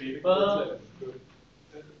piece of paper.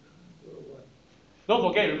 Don't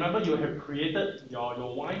forget, remember you have created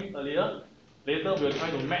your wine earlier. Later we'll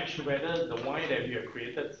try to match whether the wine that we have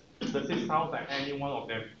created, does it sound like any one of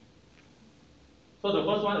them. So the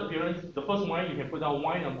first one appearance, the first wine you can put down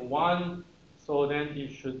wine number 1. So then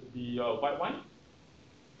it should be white wine.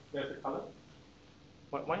 There's the color.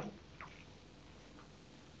 White wine.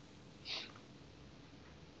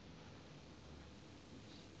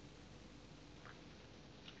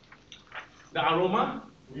 The aroma,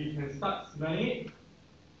 we can start smelling it.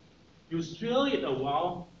 You stir it a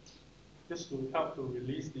while just to help to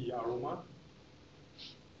release the aroma.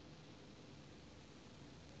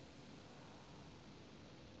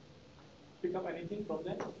 Pick up anything from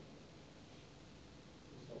that?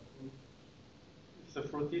 It's a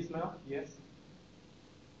fruity smell, yes.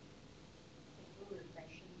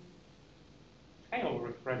 Kind of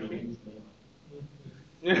refreshing.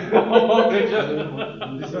 This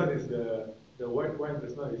one is the The white wine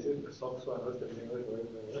just now, you said the soft one, what's the name of it?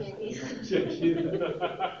 Cheok.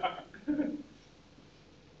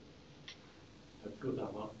 That's good,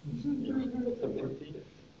 huh? The fruity.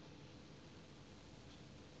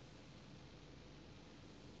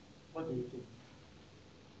 What do you think?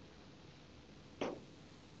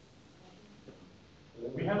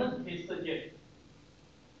 We haven't tasted yet.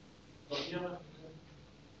 Got here? You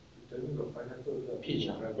tell me got pineapple. Peach,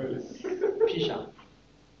 huh? Pineapple. Peach, huh?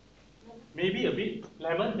 Maybe a bit.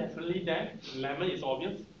 Lemon, definitely there. Lemon is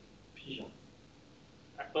obvious. Peach, huh?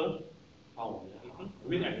 Apple. Oh, yeah.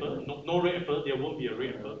 Green apple. No red apple. There won't be a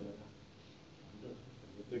red apple.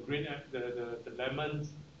 The green, the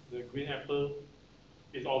lemons, the green apple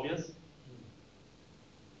is obvious.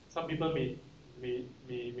 Some people may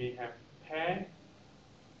have pear.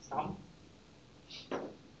 Some.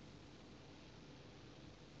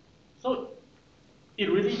 So it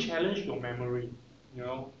really challenged your memory. You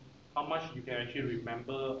know how much you can actually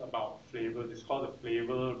remember about flavor. It's called the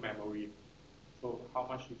flavor memory. So how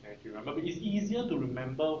much you can actually remember. But it's easier to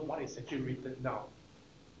remember what is actually written down.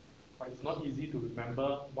 But it's not easy to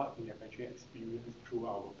remember what we have actually experienced through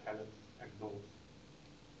our palates and nose.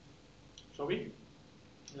 Shall we?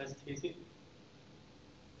 Let's taste it.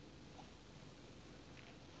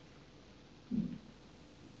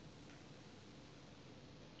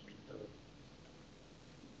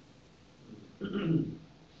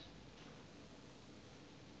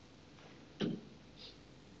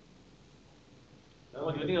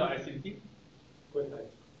 What do you think of acidity? Quite high.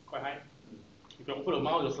 Quite high. If you open the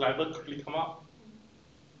mouth, the saliva quickly come out.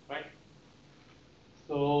 Right?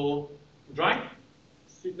 So dry,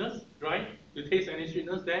 sweetness, dry. You taste any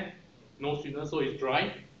sweetness there? No sweetness, so it's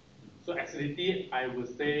dry. So acidity, I would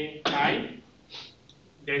say high.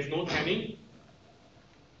 There is no tannin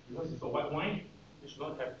because it's a white wine. It should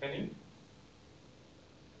not have tannin.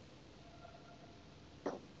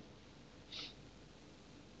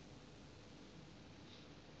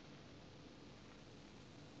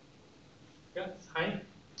 Yeah, it's high.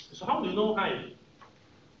 So how do you know high?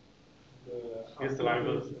 It's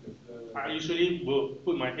saliva. I usually will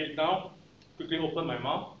put my head down, quickly open my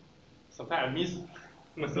mouth. Sometimes I miss,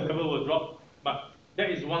 my saliva will drop. But that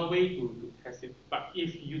is one way to test it. But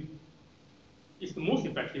if you, it's the most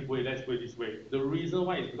effective way, let's put it this way. The reason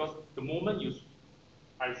why is because the moment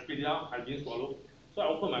I spit it out, I didn't swallow. So I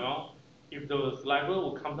open my mouth. If the saliva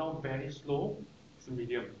will come down very slow, it's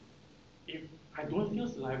medium. If I don't feel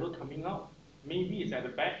saliva coming out, maybe it's at the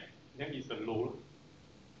back, then it's a low.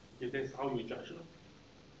 If that's how you judge it.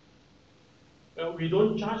 Well, we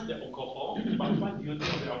don't judge the alcohol, but what do you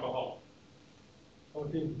think of the alcohol?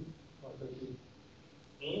 14 or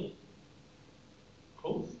 13.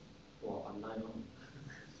 Close? Wow, I'm nine.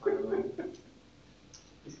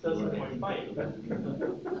 It's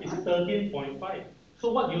 13.5. It's 13.5.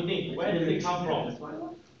 So what do you think? Where does it come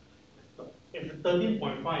from? If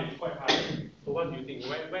 13.5 is quite high, so what do you think?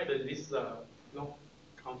 Where does this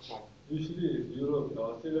come from? Usually Europe, the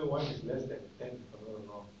Australian wine is less than 10, if I'm not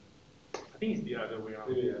wrong. I think it's the other way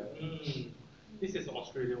around. Yeah. This is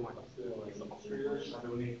Australian wine. Australian wine. It's Australian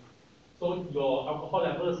Chardonnay. So your alcohol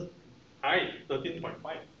levels high,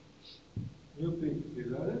 13.5. New Creek,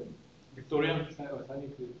 is that it? Victoria, Sunny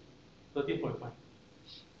Creek. 13.5.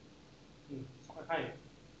 It's quite high.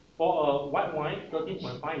 For a white wine,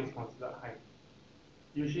 13.5 is considered high.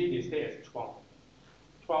 Usually they say as 12.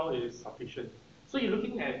 12 is sufficient. So you're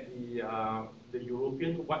looking at the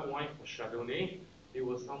European white wine for Chardonnay, it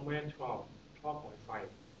was somewhere 12, 12.5.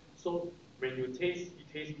 So when you taste,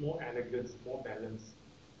 it tastes more elegant, more balanced.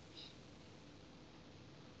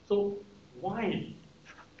 So why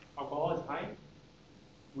alcohol is high?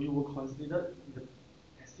 We will consider the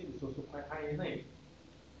acid is also quite high, isn't it?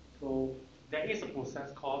 So there is a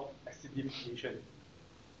process called acidification.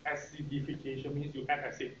 Acidification means you add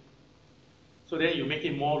acid. So then you make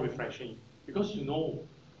it more refreshing. Because you know,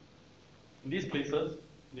 in these places,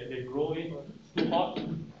 they grow it, it's too hot,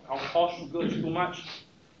 alcohol, sugar is too much.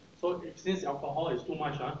 So since alcohol is too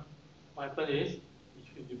much, what happens is,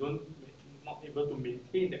 if you don't, not able to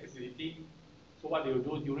maintain the acidity, so what they will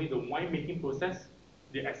do during the wine making process,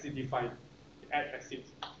 they acidify, they add acid.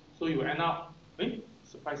 So you end up,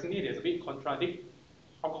 surprisingly, there's a bit contradict.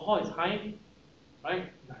 Alcohol is high,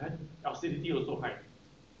 right? Acidity also high.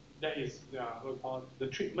 That is the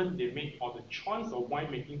treatment they make or the choice of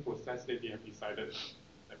wine making process that they have decided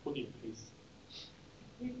and put in place.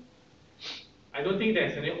 I don't think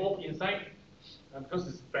there's any oak inside because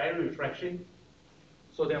it's very refreshing.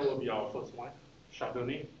 So that will be our first one,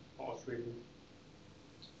 Chardonnay or Australian.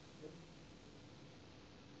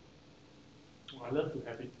 I love to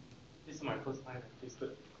have it. This is my first time I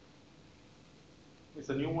tasted. It's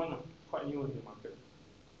a new one, quite new in the market.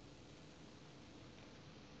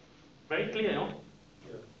 Very clear, you know?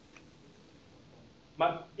 Yeah.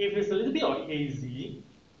 But if it's a little bit of hazy,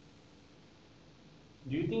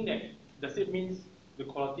 do you think that, does it mean the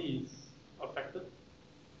quality is affected?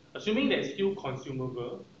 Assuming that it's still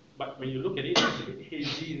consumable, but when you look at it, it's a bit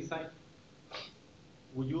hazy inside,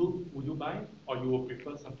 would you buy, or you will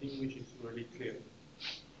prefer something which is really clear?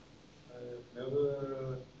 I have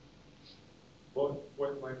never bought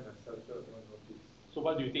white wine myself, so I don't know this. So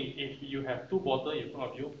what do you think? If you have two bottles in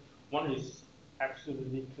front of you, one is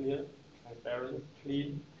absolutely clear, transparent,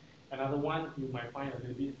 clean. Another one you might find a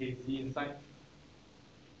little bit hazy inside.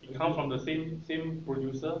 It comes from the same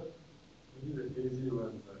producer. Maybe the hazy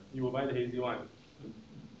one. You will buy the hazy one.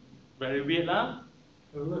 Very weird, huh?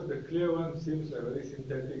 Because the clear one seems like very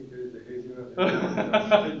synthetic. The hazy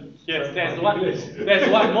one. Yes, that's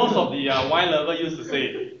what most of the wine lover used to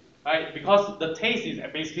say, right? Because the taste is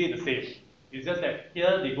basically the same. It's just that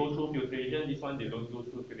here they go through filtration, this one they don't go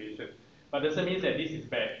through filtration. But doesn't mean that this is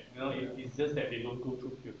bad. You know, it's just that they don't go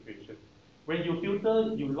through filtration. When you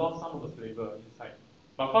filter, you lost some of the flavor inside.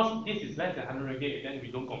 But of course, this is less than 100 ringgit, then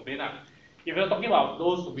we don't complain. If you're talking about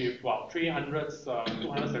those with about 300s,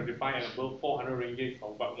 275 and above 400 ringgit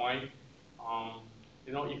of wine,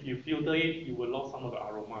 you know, if you filter it, you will lose some of the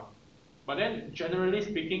aroma. But then, generally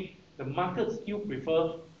speaking, the market still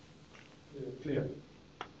prefer clear.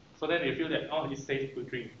 So then they feel that, oh, it's safe to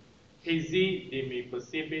drink. Hazy, they may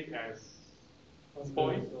perceive it as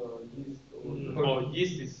spoiled. Yeast Or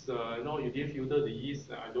yeast is, no, you didn't filter the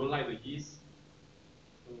yeast. I don't like the yeast.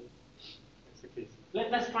 So that's the case.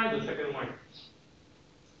 Let's try the second wine.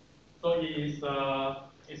 So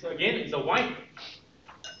it's again, it's a white,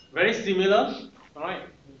 very similar. All right.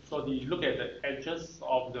 So the look at the edges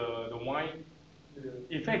of the wine. Yeah.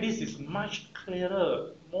 In fact, this is much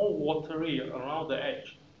clearer, more watery around the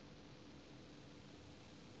edge.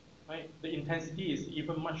 Right? The intensity is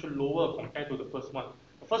even much lower compared to the first one.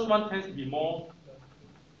 The first one tends to be more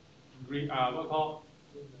green, what called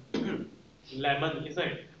lemon, isn't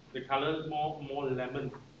it? The color is more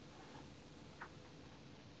lemon.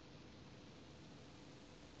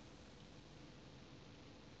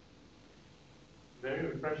 Very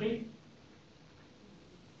refreshing.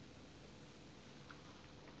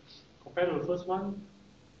 Compared to the first one,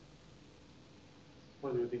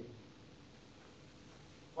 what do you think?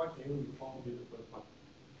 What can you recall with the first one?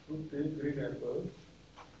 Fruit tree, green apple.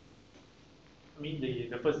 I mean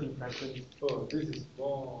the first impression. Oh, this is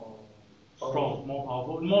more Strong, more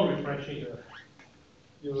powerful, more refreshing. Yeah.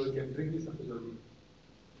 You can drink this after jogging.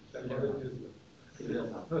 Like orange juice. Serious,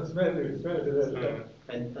 No, smell it,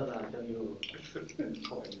 Fanta, I tell you.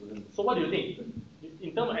 So what do you think?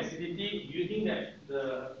 In terms of acidity, do you think that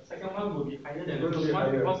the second one will be higher than the first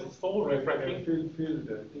one because it's so refreshing? I feel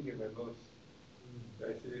the thing in my nose. The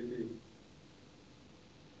acidity.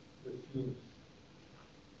 The fumes.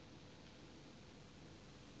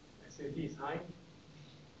 Acidity is high.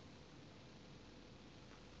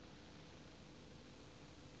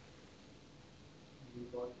 You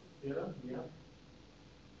got here, yeah.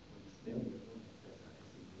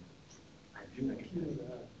 I drink like Yes,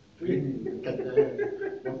 drink.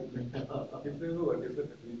 Different word,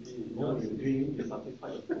 different ability. No, you drink, you satisfy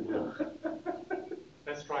your stomach.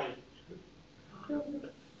 Let's try it.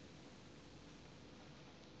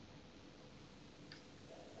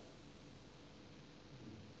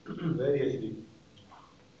 Very acidic.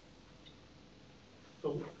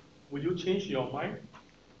 So, will you change your mind?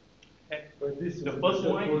 But this is The first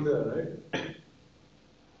wine colder, right?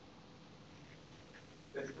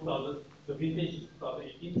 That's 2000. The vintage is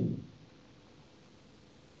 2018.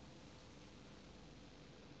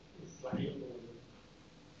 It's slightly older.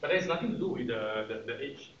 But that has nothing to do with the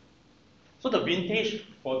age. So the vintage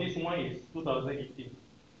for this wine is 2018.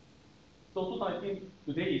 So 2018,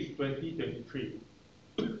 today is 2023.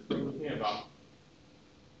 So we're looking at about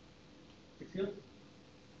 6 years.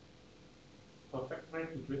 Perfect time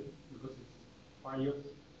to drink because it's 5 years.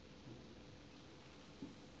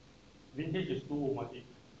 Vintage is 2018.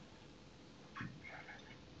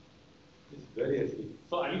 It's very acidic.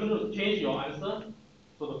 So are you going to change your answer?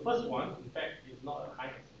 So the first one, in fact, is not a high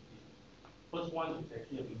acidity. First one is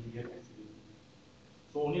actually a medium acidity.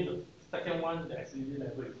 So only the second one, the acidity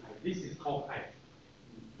level is high. This is called high.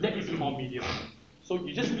 That is called medium. So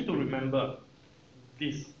you just need to remember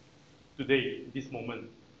this today, this moment.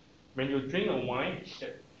 When you drink a wine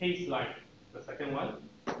that tastes like the second one,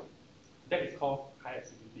 that is called high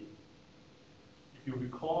acidity. If you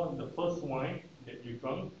recall the first wine that you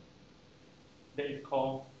drank, that is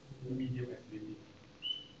called medium acidity.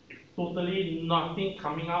 If totally nothing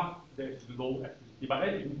coming out, there is low acidity, but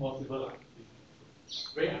that is impossible.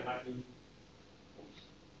 It's very unlikely.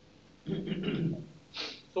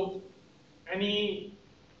 So,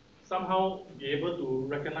 somehow be able to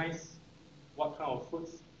recognize what kind of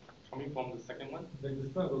fruits coming from the second one? Like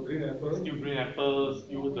this one, got green apple. Still green apples,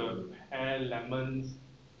 still the pear, lemons.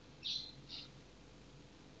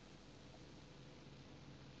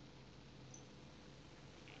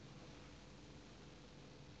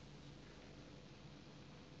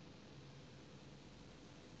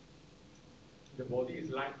 The body is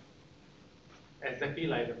light, exactly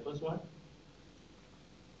like the first one.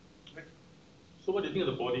 Right. So what do you think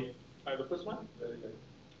of the body? Like the first one? Very light.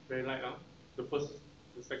 Very light, huh? The first,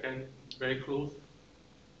 the second, very close.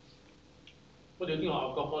 What do you think of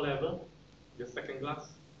alcohol level? The second glass?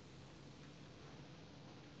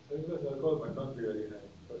 Second glass alcohol might not be very high,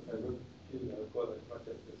 but I don't feel alcohol as much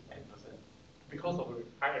as this one. 10%. Because of the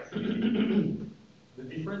high acidity. The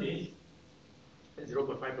difference is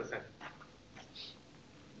 0.5%.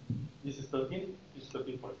 This is 13, this is 13.5.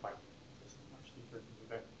 There's much difference in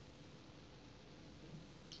that.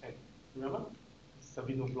 And remember,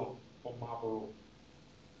 Sauvignon Blanc from Marlborough.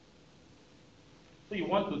 So you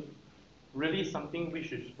want to really something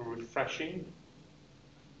which is refreshing,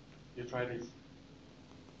 you try this.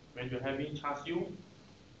 When you're having char siu,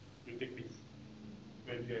 you take this.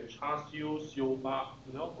 When you have char siu, siu bak,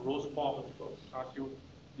 roast pork, char siu,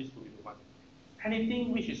 this will be the one.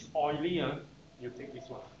 Anything which is oily, you take this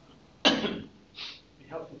one. It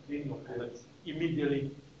helps to clean your palates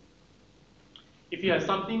immediately. If you have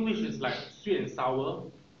something which is like sweet and sour,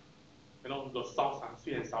 the sauce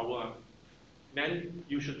sweet and sour, then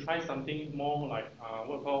you should try something more like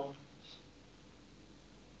what called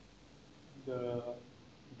the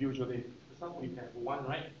usually. Some we have one,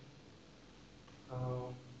 right?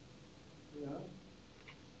 Yeah.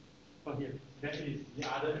 Oh, here. That is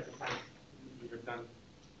the other exercise we have done.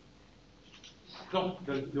 No,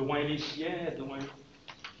 the wine list. Yes, the wine list.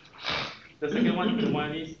 The second one, the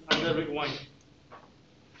wine list under red wine.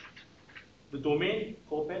 The domain,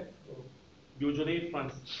 Copet, usually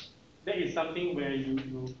France. That is something where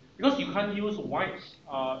because you can't use white,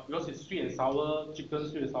 because it's sweet and sour chicken,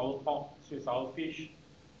 sweet and sour pork, sweet and sour fish,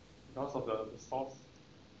 because of the sauce.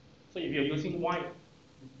 So if you're using white,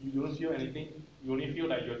 you don't feel anything. You only feel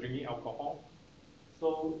like you're drinking alcohol.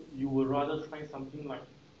 So you would rather try something like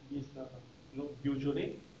this,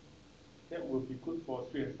 usually that would be good for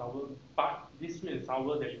sweet and sour. But this sweet and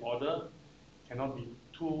sour that you order cannot be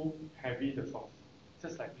too heavy the sauce.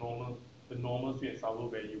 Just like the normal sweet and sour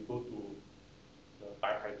where you go to the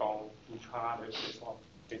Dai Hai Dong, Chu-Cha, that sort of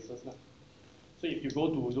places. So if you go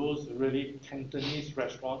to those really Cantonese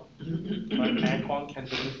restaurant, like aircon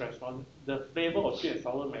Cantonese restaurant, the flavor of sweet and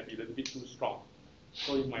sour might be a little bit too strong.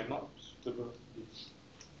 So it might not suitable this.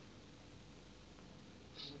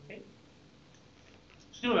 Okay.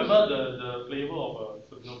 Still remember the flavor of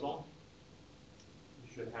a Sauvignon Blanc?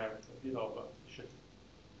 You should have a bit of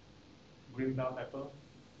green bell pepper.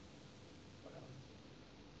 What else?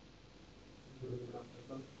 Green bell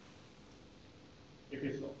pepper. If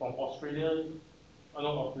it's from Australia, not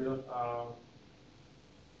Australia,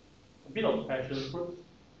 a bit of passion fruit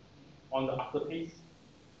on the aftertaste.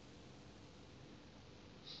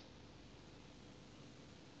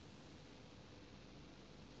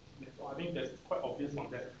 So I think that's quite obvious on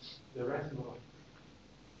that. The rest, no.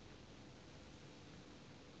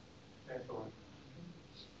 That's the one.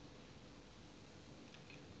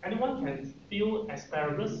 Anyone can feel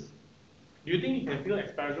asparagus? Do you think you can feel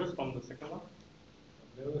asparagus from the second one?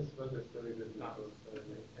 I've never smelled asparagus before.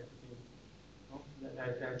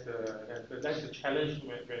 That's the challenge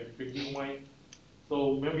when drinking wine.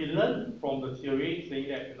 So when we learn from the theory saying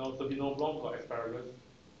that Sauvignon Blanc got asparagus,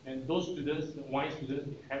 and those students, wine students,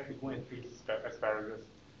 they have to go and taste asparagus.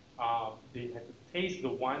 They have to taste the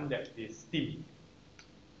one that they steam.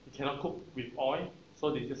 You cannot cook with oil, so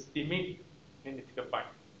they just steam it and they take a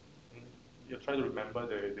bite. And you try to remember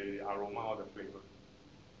the aroma or the flavor.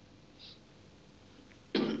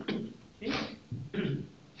 Okay.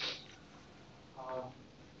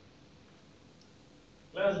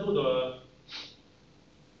 Let's do the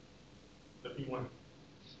big one.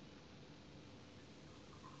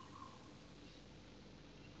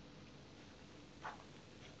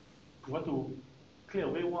 You want to clear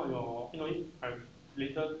away what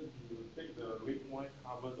later you take the red wine,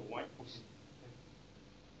 cover the white. Okay.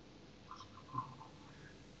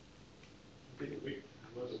 Take the red,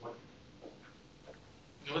 cover the white.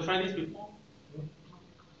 You want to try this before? I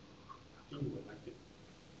think you will like it.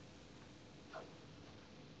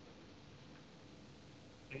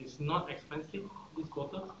 And it's not expensive, this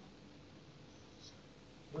bottle.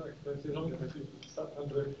 No expensive, No. expensive, sub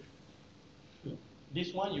 100.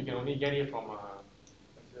 This one you can only get it from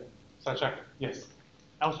Sunshine. Yes.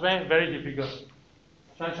 Elsewhere, very difficult.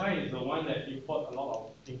 Sunshine is the one that import a lot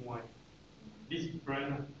of pink wine. This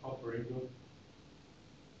brand of Borrego,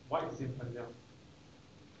 white is in Punjab.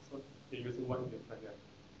 So they using white in Punjab.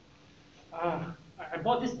 I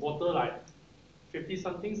bought this bottle like 50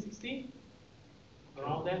 something, 60,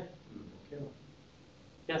 around there. Okay.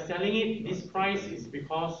 They are selling it, this price is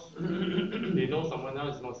because they know someone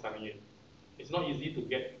else is not selling it. It's not easy to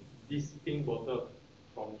get this pink bottle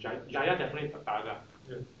from Jaya definitely tak ada.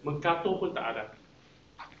 Yes. Mercato pun tak ada.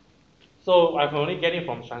 So I can only get it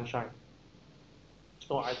from Sunshine.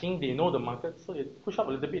 So I think they know the market, so they push up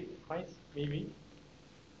a little bit price, maybe.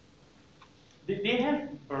 They have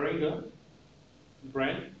Beringa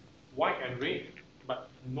brand, white and red, but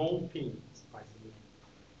no pink, surprisingly.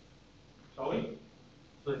 Shall we?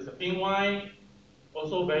 So it's a pink wine,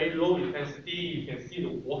 also very low intensity. You can see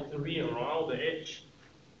the watery around the edge.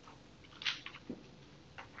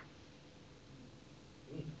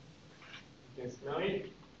 You can smell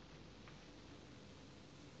it.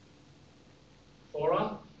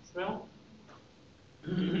 Flora, smell.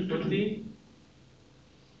 Fruity.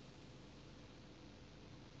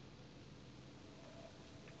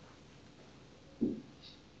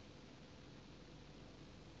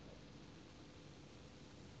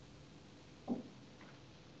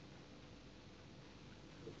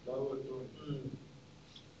 The flower tone.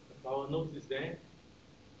 The flower notes is there.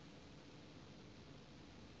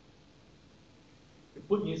 You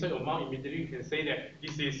put inside your mouth immediately, you can say that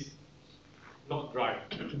this is not dry.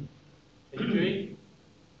 Can you feel it?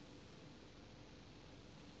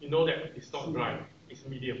 You know that it's not dry, it's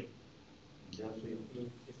medium.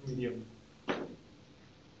 It's medium.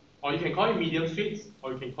 Or you can call it medium sweet,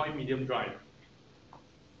 or you can call it medium dry.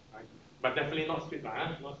 Right? But definitely not sweet,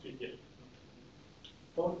 not sweet yet.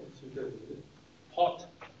 Hot and sweeter, is it? Hot.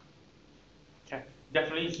 Okay.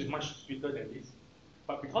 Definitely it's much sweeter than this.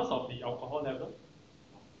 But because of the alcohol level,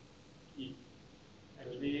 it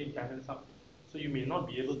actually balance up. So you may not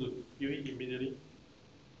be able to feel it immediately.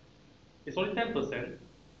 It's only 10%.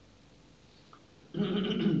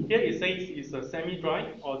 Here it says it's a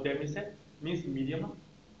semi-dry or demi-set, means medium.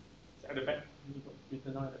 It's at the back.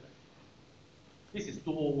 Written down at the back. This is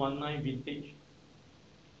 2019 vintage,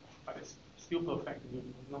 but it's still perfect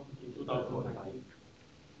not in 2019.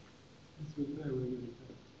 It's good bag when you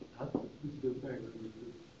Huh? It's good bag when you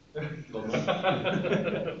Don't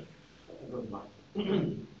know. Don't mind.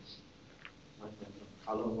 Nice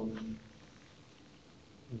color one.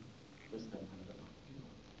 Just the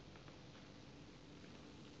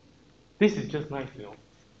This is just nice, you know.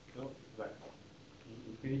 It's like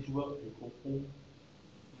you finish work, you go home,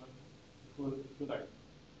 you feel like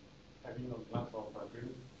having a glass of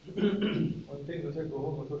drink. One thing, once I go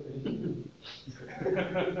home, also finish.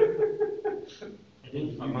 You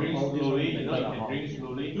drink slowly, you can drink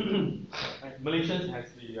slowly. Right. Malaysians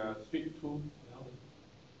has the sweet tooth, you know.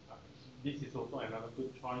 This is also another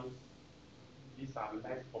good choice. These are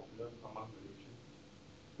less popular among Malaysians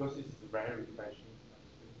because this is very refreshing.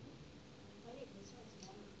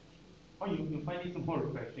 Oh, you find it more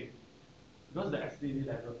refreshing because the acidity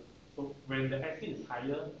level. So when the acid is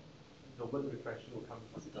higher, the word refreshing will come.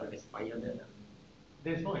 What's the expired then?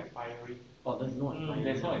 There's no expiry. Oh, there's no expiry.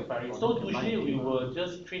 There's no expiry. Oh, So usually we will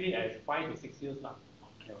just treat it as 5 to 6 years now.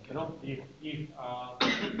 Okay, okay. You know, if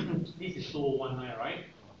this is 2019, right?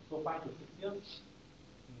 So 5 to 6 years,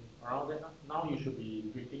 around that. Now you should be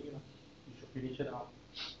drinking it. You should finish it out.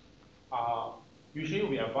 Usually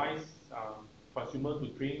we advise consumer to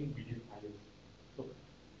drink within 5 years. So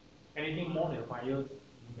anything more than 5 years,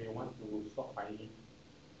 you may want to stop buying it.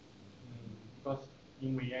 Because you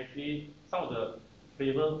may actually, some of the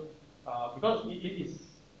flavor, because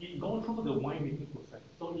it goes through the winemaking process.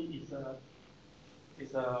 So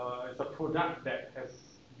it's a product that has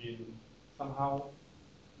been somehow,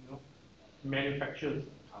 you know, manufactured.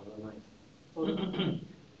 So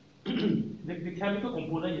the chemical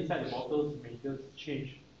component inside the bottles may just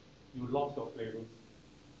change. You lost your flavors.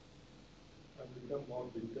 And become more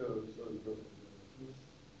bitter also because of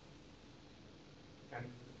And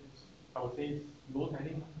I would say it's low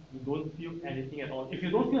tannin. You don't feel anything at all. If you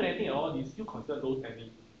don't feel anything at all, you still consider low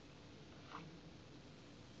tannin.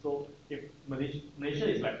 So if Malaysia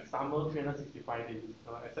is like summer 365 days,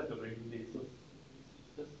 except the rainy days, so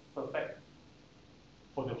it's just perfect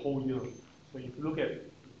for the whole year. So if you look at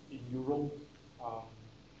in Europe, um,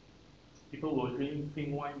 people will drink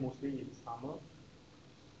pink wine mostly in summer,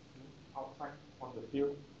 outside on the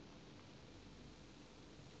field.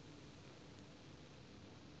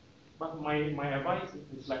 But my advice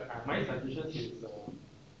is like, my suggestion is,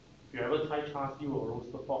 if you ever try char siu or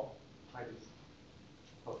roasted pork, try this.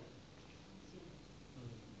 Perfect.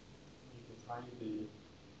 You can try this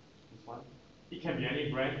one. It can be any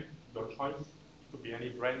brand, your choice. It could be any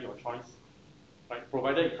brand, your choice. Right?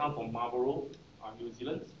 Provided it comes from Marlborough, New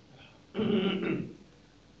Zealand. And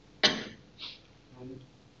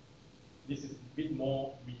this is a bit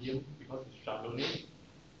more medium because it's Chardonnay.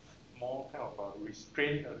 More kind of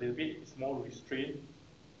restrained a little bit. It's more restrained.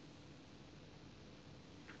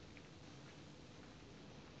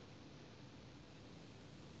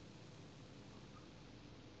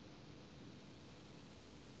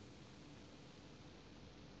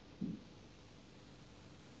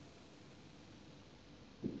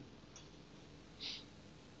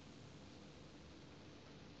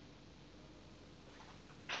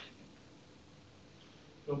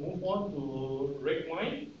 So move on to red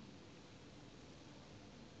wine.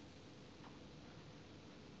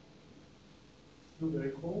 Still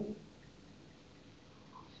very cold.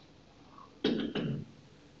 So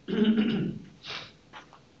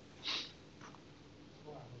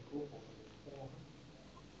I will go for the 4.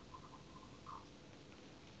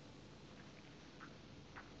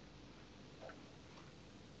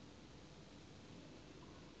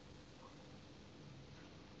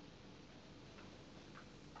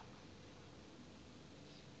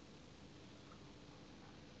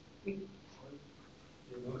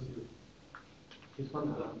 This one,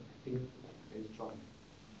 I think very strong.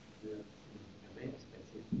 Yeah. Very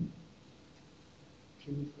expensive.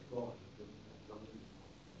 3 weeks ago, I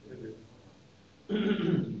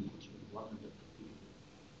 150.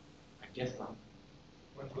 I guess now.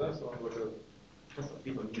 One glass or one bottle? Just a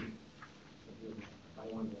bit only. Buy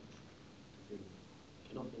one.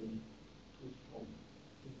 Cannot finish. Too strong.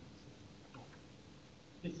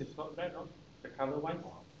 This is not bad, no? The color wise.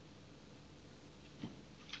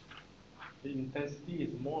 The intensity is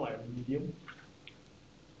more like medium.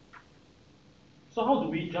 So how do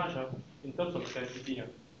we judge in terms of intensity?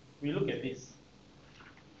 We look at this.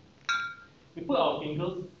 We put our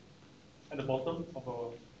fingers at the bottom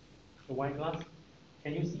of the wine glass.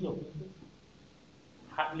 Can you see your fingers?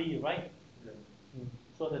 Hardly, right? Yeah.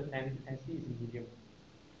 So the intensity is medium.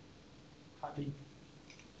 Hardly.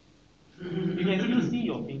 You can still see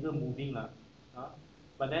your finger moving,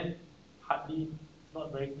 but then hardly,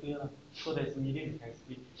 not very clear. So that's medium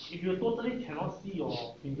intensity. If you totally cannot see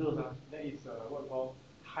your fingers, that is what we call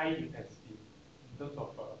high intensity in terms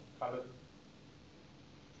of color.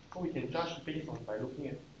 So we can judge based on by looking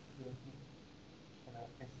at.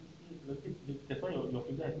 Can see a little bit. That's why your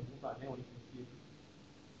finger has to move, then only can see it.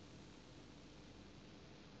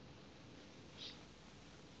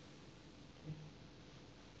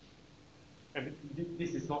 And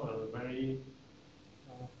this is not a very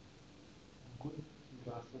good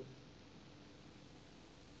glasses.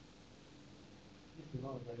 This is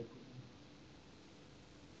not a very good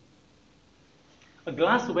one. A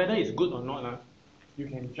glass, whether it's good or not, you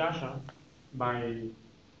can judge by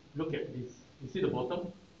look at this. You see the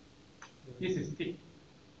bottom? This is thick.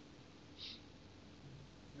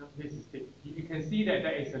 This is thick. You can see that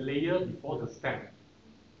there is a layer before the stem.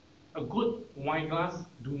 A good wine glass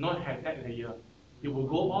do not have that layer. It will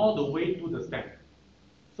go all the way to the stem.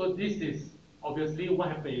 So this is obviously what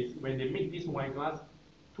happens is when they make this wine glass,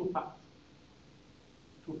 two parts.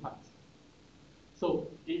 Two parts. So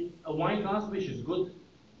a wine glass which is good,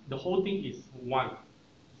 the whole thing is one.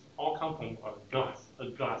 It's all come from a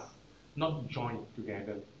glass, not joined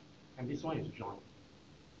together. And this one is joined.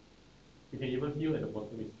 You can even feel at the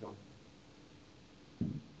bottom is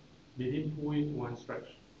joined. They didn't pull it one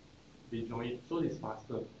stretch. They join it, so it's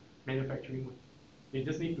faster. Manufacturing, they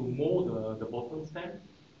just need to mold the bottom stem,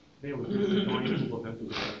 then we just join two of them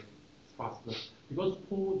together. It's faster. Because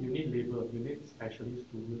pull, you need labor, you need specialists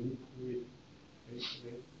to really pull it. It's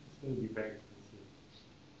going to be very expensive.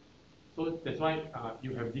 So that's why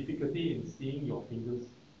you have difficulty in seeing your fingers.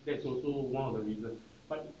 That's also one of the reasons.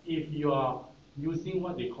 But if you are using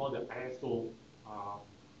what they call the ISO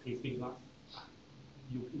tasting glass,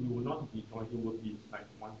 you will not be joined, it will be like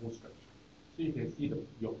one whole stretch. So you can see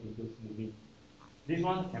your fingers moving. This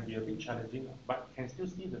one can be a bit challenging, but can still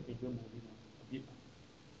see the finger moving a bit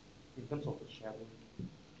in terms of the shadow.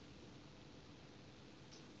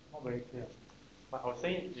 Not very clear. But I would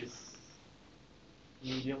say it's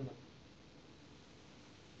medium.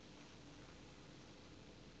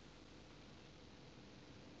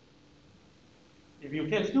 If you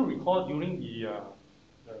can still recall during the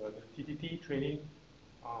TTT training,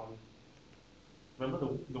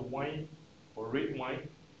 remember the wine or red wine,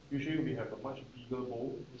 usually we have a much bigger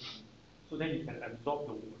bowl. so then you can absorb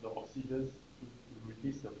the oxygens to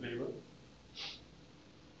release the flavor.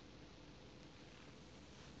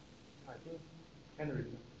 I think can already.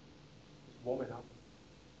 It's warm enough.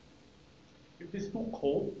 If it's too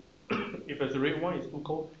cold, if it's a red wine, it's too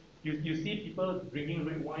cold. You see people drinking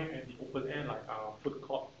red wine at the open air, like food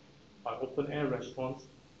court, open air restaurants.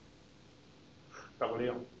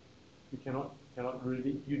 You cannot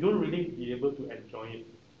really, you don't really be able to enjoy it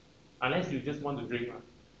unless you just want to drink.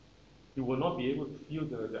 You will not be able to feel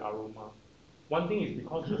the aroma. One thing is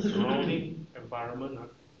because the surrounding environment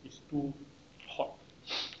is too hot.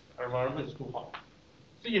 The environment is too hot.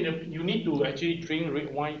 So you need to actually drink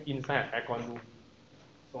red wine inside an aircon room.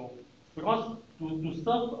 So because to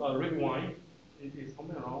serve a red wine, it is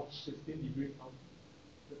somewhere around 16 degrees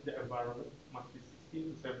Celsius. The environment must be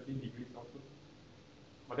 16 to 17 degrees Celsius.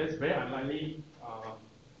 But that's very unlikely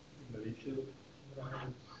in Malaysia.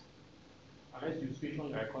 Unless you switch on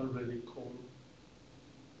your aircon really cold.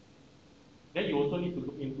 Then you also need to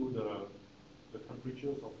look into the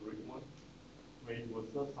temperatures of red wine, where it will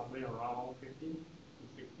serve somewhere around 15 to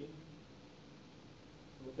 16.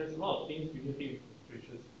 So there's a lot of things you need to take into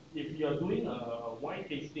consideration. If you are doing a wine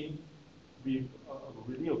tasting with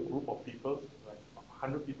really a group of people, like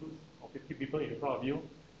 100 people or 50 people in front of you,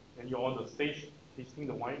 and you're on the stage tasting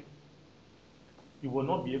the wine, you will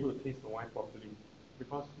not be able to taste the wine properly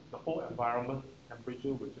because the whole environment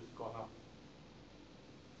temperature will just gone up.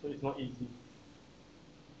 So it's not easy.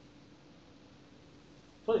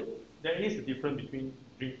 So there is a difference between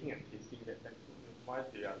drinking and tasting. That's why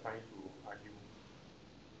they are trying to argue.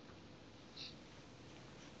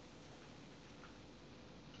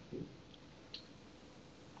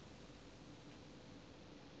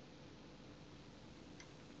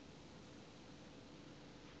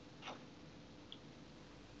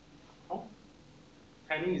 Oh,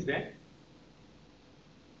 tannin is there.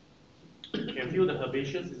 You can feel the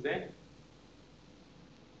herbaceous is there.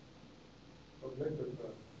 Okay,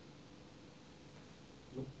 but,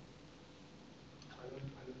 No. I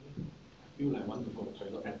feel like I want to go to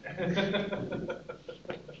toilet.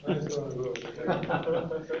 I just want to go.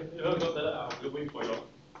 You don't go there, I'm waiting for you.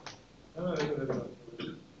 No, no.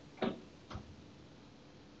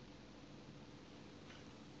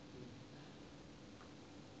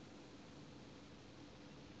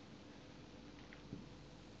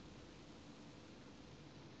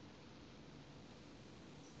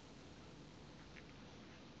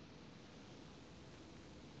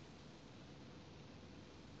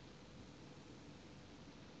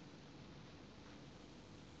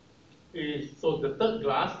 So the third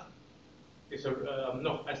glass is a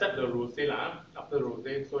no, except the rosé lah. After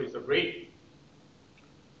rosé, so it's a red.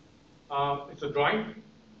 It's a dry.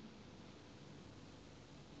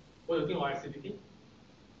 What do you think of acidity?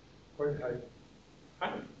 Quite high.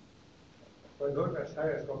 High. But not as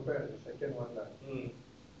high as compared to the second one.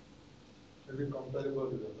 Maybe comparable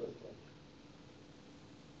to the first one.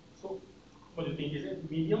 So what do you think? Is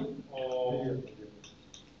it medium or Medium.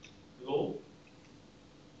 low?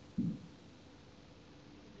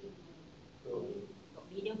 So,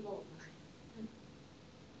 Medium low.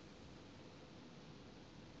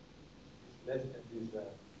 it's less than this,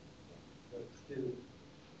 but still.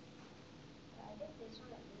 I think this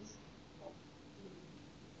one at least 40.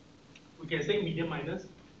 We can say medium minus.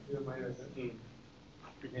 Medium minus.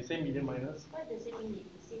 We can say medium minus. What does it mean if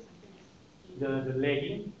you say something is The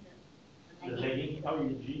lagging, the the lagging,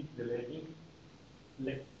 LEG, the lagging,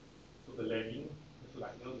 so the lagging, it's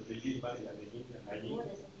like the release by the lagging, What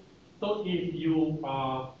does it mean? So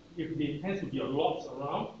if there tends to be a lot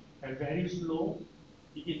around and very slow,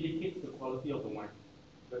 it indicates the quality of the wine.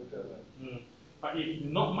 But, But if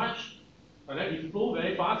not much, and then it flows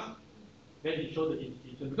very fast, then it shows the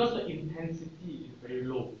indication because the intensity is very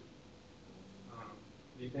low.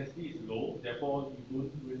 The intensity is low, therefore you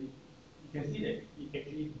don't really, you can see that it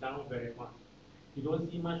actually down very fast. You don't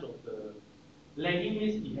see much of the lagging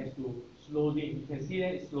means it has to slowly, you can see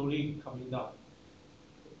that it's slowly coming down.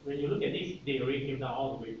 When you look at this, they already came down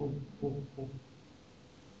all the way, boom, boom, boom.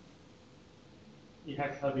 It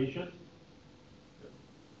has herbaceous,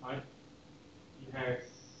 right? It has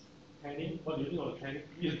tannin. What do you think of the tannin?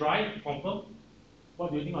 It's dry, confirm.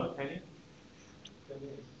 What do you think of the tannin? tannin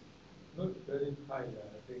is not very high,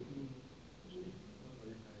 I think. Medium. Not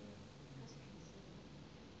very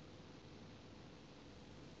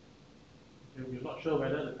high. You're not sure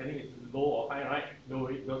whether the tannin is low or high, right? No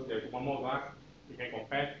worry, because there's one more glass. You can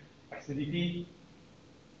compare. Acidity,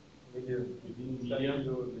 Medium. Medium. Low,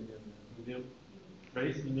 medium. Medium.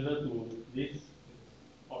 Very similar to this,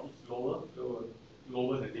 or it's lower? Lower.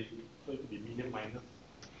 Lower than this. So it could be medium minus.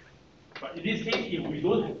 But in this case, if we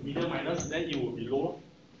don't have medium minus, then it will be low.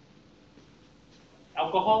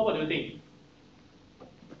 Alcohol, what do you think?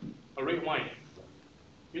 A red wine.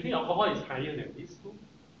 Do you think alcohol is higher than these two?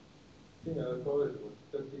 I think alcohol is about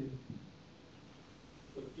 13,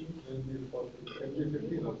 14, maybe 14, maybe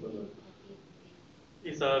 15 also.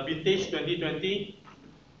 It's a vintage 2020,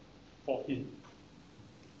 14.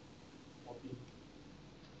 14.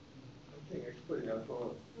 Something expert in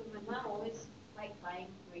alcohol. My mom always liked buying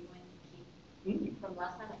red wine to keep from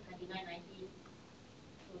last time at 29.90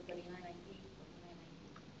 to 39.90,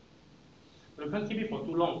 49.90. You can't keep it for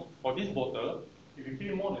too long. For this bottle, if you keep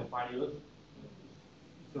it more than 5 years,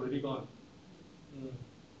 it's already gone.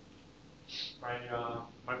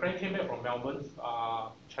 My friend came back from Melbourne,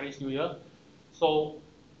 Chinese New Year. So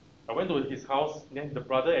I went to his house, then the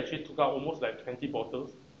brother actually took out almost like 20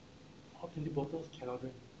 bottles. All 20 bottles cannot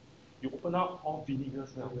drink. You open up all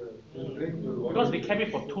vinegars now. Because they kept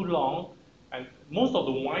it for too long, and most of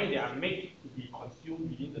the wine they are made to be consumed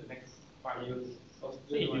within the next 5 years. So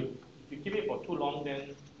if you keep it for too long,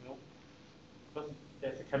 then because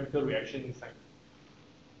there's a chemical reaction inside.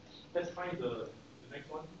 Let's find the next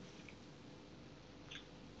one.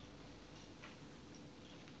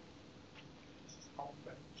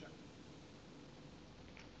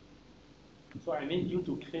 So I need you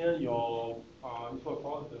to clear your this what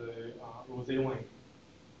called the rosé wine.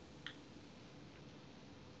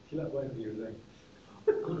 Silap wine dia kan.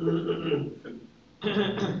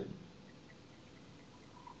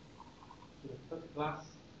 The first glass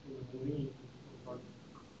will moving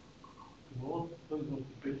tomorrow. Don't go to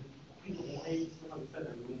bed. Why now inside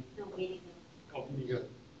the room? No waiting. Oh, vinegar.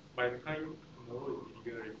 By the time tomorrow is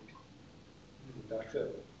vinegar already. Darker.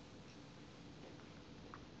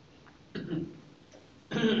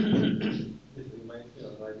 This reminds me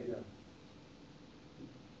of Ribena.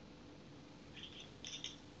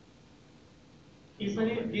 Isn't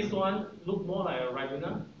it this one look more like a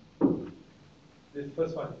Ribena? This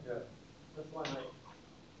first one, yeah. First one, right?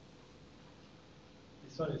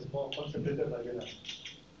 This one is more concentrated Ribena.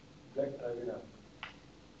 Black Ribena.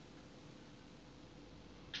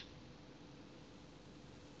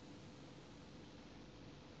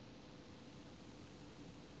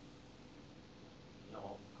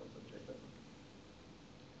 No, concentrated.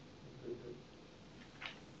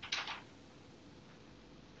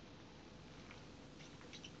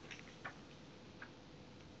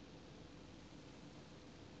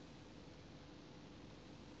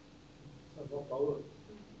 More power.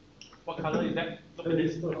 What color is that? Look at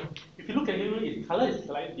this. If you look at it, its color is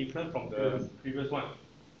slightly different from the previous one.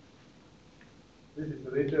 This is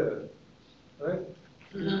redder, right?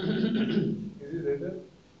 Is it redder?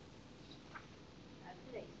 I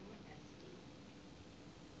feel like it's more acid.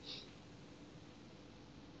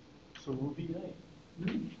 So ruby, right?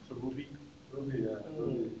 So ruby. Ruby, yeah.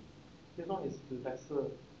 Ruby. This one is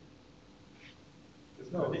lesser.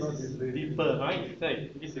 It's not, This not is this deeper, right?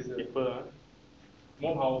 This is deeper,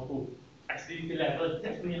 more powerful. Acidity level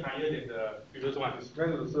definitely higher than the previous one. The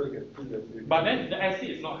smell also you can feel the acidity. But then the acid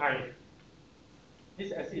is not high.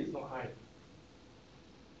 This acid is not high.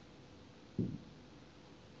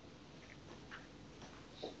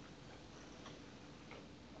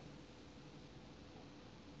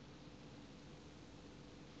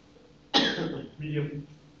 Medium.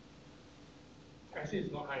 Acid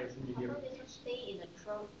is not high, it's medium. How does it stay in the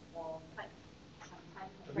throat for quite some time?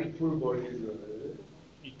 A bit full body is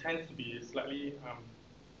It tends to be slightly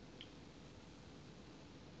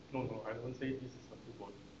no, I don't say this is a full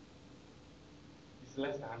body. It's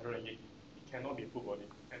less than 180. It cannot be full body,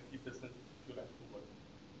 and it doesn't feel like full body.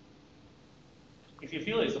 If you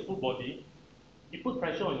feel it's a full body, you put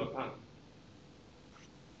pressure on your tongue.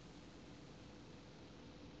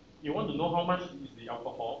 You want to know how much is the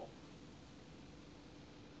alcohol?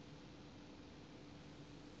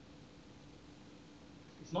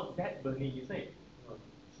 It's not that burning, is it? No.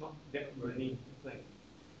 It's not that burning, is it?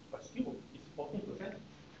 But still, it's 14%.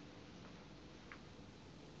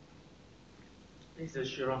 This is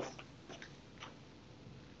Shiraz.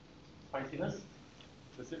 Spiciness.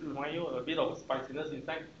 Does it remind you a bit of spiciness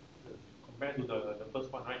inside compared to the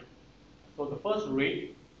first one, right? So the first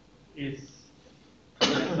rate is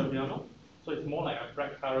Sevillano, so it's more like a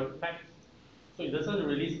blackcurrant type. So it doesn't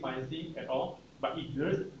really spicy at all, but it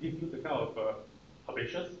does give you the kind of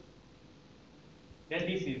herbaceous. Then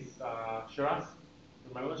this is Shiraz.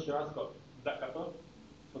 Remember Shiraz got black pepper,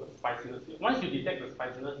 so the spiciness. Once you detect the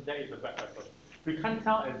spiciness, that is the black pepper. We can't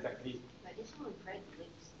tell exactly. Like this one, we try the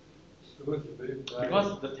lips. Because it's very dry.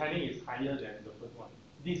 Because the tannin is higher than the first one.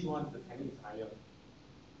 This one, the tannin is higher.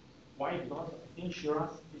 Why? Because I think Shiraz,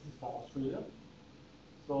 this is from Australia.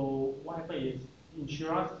 So what happened is, in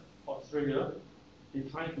Shiraz, Australia, they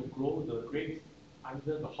try to grow the grapes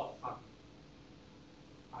under the hot sun.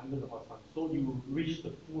 Under the hot sun. So you reach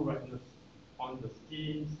the full ripeness on the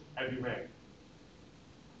skins everywhere.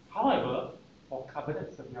 However, for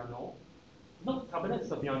Cabernet Sauvignon, not Cabernet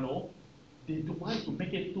Sauvignon, they don't want to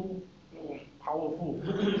make it too powerful.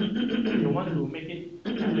 They want to make it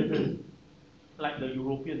elegant, like the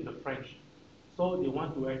European, the French. So they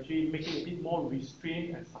want to actually make it a bit more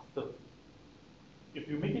restrained and subtle. If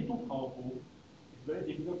you make it too powerful, it's very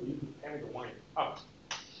difficult for you to pair the wine up,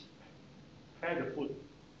 pair the food.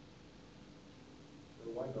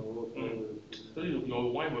 The wine overpower. So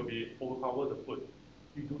your wine will be overpower the food.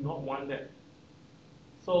 You do not want that.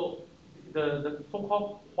 So the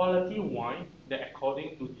so-called quality wine, that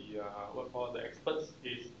according to the what called the experts,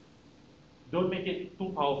 is don't make it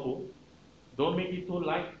too powerful, don't make it too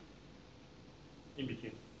light, in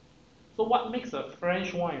between. So what makes a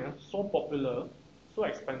French wine so popular, so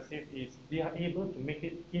expensive, is they are able to make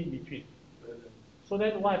it in between. So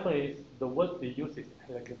then what happens is the word they use is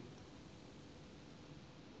elegant.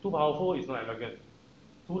 Too powerful is not elegant.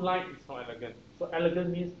 Too light is not elegant. So elegant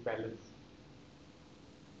means balance.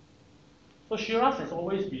 So Shiraz has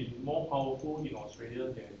always been more powerful in Australia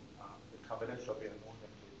than the Cabernet Sauvignon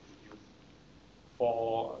that they use.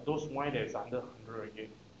 For those wine that is under 100 again.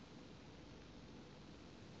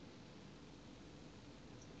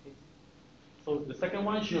 Okay. So the second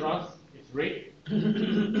one, Shiraz, is red.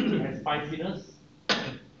 It has spiciness,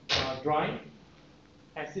 dry,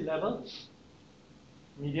 acid level,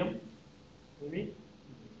 medium, maybe,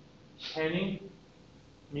 tanning,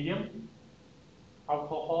 medium,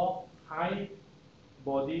 alcohol, high,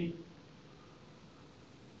 body,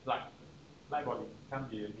 light. Light body, can't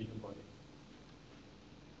be a medium body.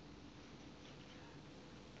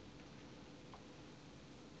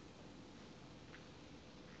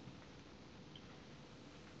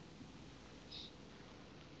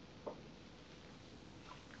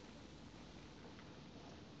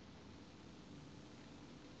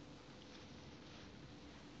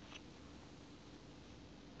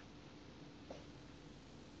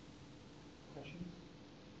 Questions?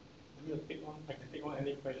 I can take on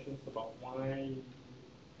any questions about why.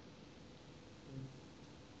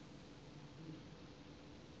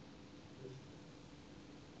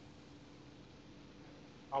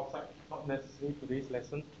 Outside, not necessarily today's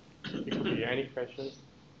lesson. It could be any questions.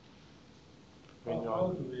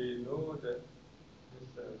 How do we know that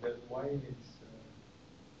that wine is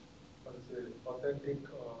how to say, authentic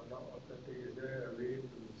or not authentic? Is there a way to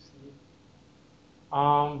see?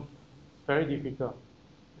 It's very difficult.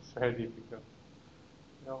 It's very difficult.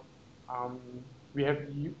 You know, we have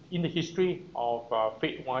in the history of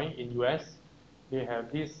fake wine in US, they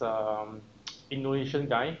have this Indonesian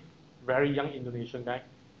guy, very young Indonesian guy.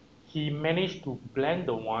 He managed to blend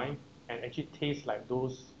the wine and actually taste like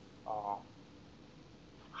those uh,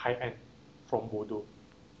 high end from Bordeaux.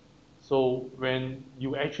 So when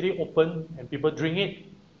you actually open and people drink it,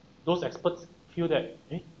 those experts feel that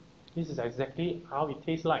this is exactly how it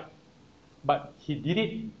tastes like. But he did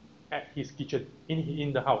it at his kitchen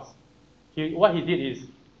in the house. What he did is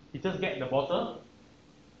he just get the bottle,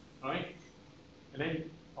 right? And then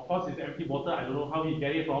of course it's an empty bottle. I don't know how he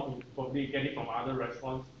get it from. He probably get it from other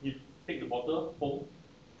restaurants. He take the bottle home,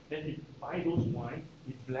 then he buy those wine,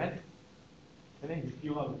 he blend, and then he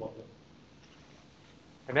fill out the bottle.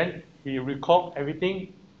 And then he records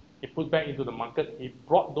everything, he put back into the market. He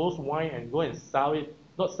brought those wine and go and sell it,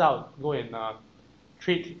 not sell, go and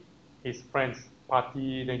treat his friends,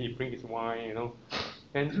 party, then he bring his wine, you know.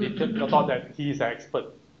 Then they thought that he is an expert.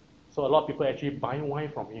 So a lot of people actually buy wine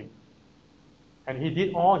from him. And he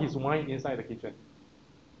did all his wine inside the kitchen.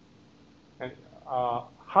 And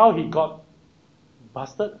how he got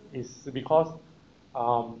busted is because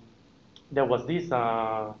there was this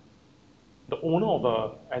the owner of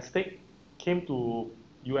a estate came to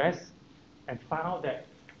US and found out that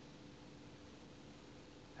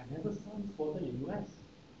I never saw this bottle in US.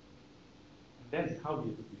 And that is how he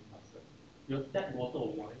is being busted. Because that bottle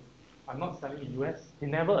of wine, I'm not selling in US. He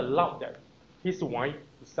never allowed that his wine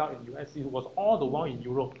to sell in US. It was all the while in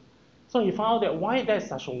Europe. So he found out that why there's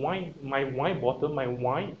such a wine, my wine bottle, my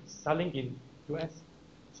wine selling in US.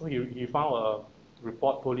 So he found a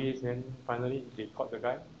report police, and finally they caught the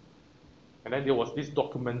guy. And then there was this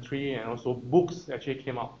documentary and also books actually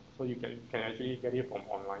came out. So you can actually get it from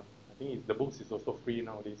online. I think the books is also free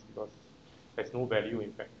nowadays because there's no value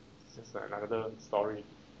in fact. It's just another story.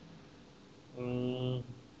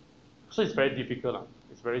 So it's very difficult.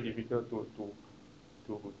 It's very difficult to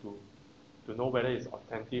know whether it's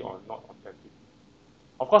authentic or not authentic.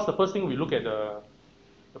 Of course, the first thing we look at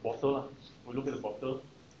the bottle lah. We look at the bottle,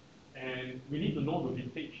 and we need to know the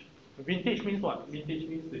vintage. The vintage means what? Vintage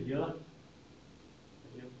means the year lah.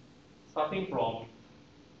 The year. Starting from,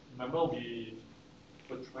 remember we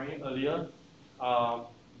were trying earlier,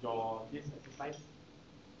 this exercise,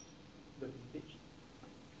 the vintage.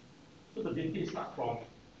 So the vintage starts from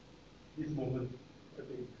this moment,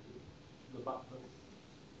 okay, the bud burst.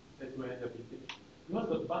 That's where the vintage. Because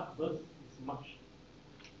the bud burst is March.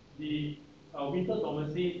 The winter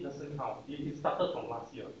dormancy doesn't count. It started from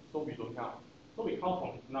last year, so we don't count. So we count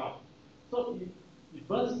from now. So it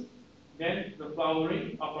bursts, then the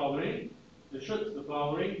flowering, the shoots, the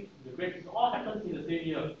flowering, the grapes, all happens in the same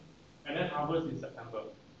year, and then harvest in September.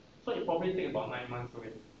 So it probably takes about 9 months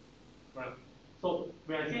already. Right? So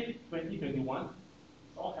when I say 2021, it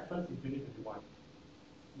all happens in 2021.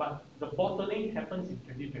 But the bottling happens in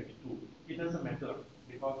 2022. It doesn't matter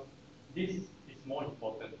because this is more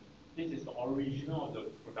important. This is the original of the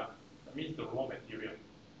product. That means the raw material.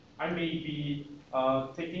 I may be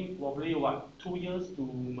taking probably 2 years to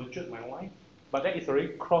mature my wine, but that is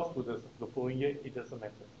already crossed to the following year. It doesn't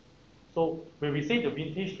matter. So when we say the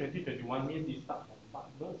vintage 2021 means it starts from bud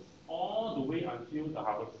burst all the way until the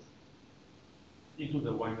harvest into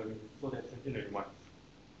the winery. So that's 2021.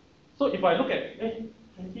 So if I look at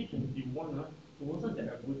 2021, it wasn't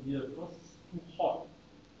that a good year because it's too hot.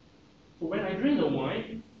 So when I drink the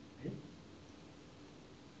wine,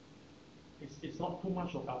 it's not too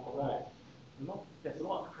much of alcohol. You know, there's a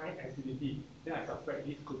lot of high acidity. Then I suspect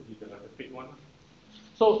this could be the fake one.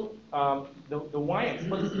 So the wine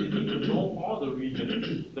experts they need to know all the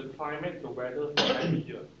regions, the climate, the weather for every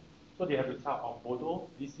year. So they have to tell, Bordeaux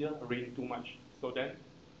this year rained too much. So then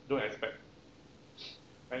don't expect.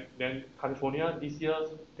 Right? Then California this year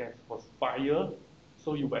there was fire,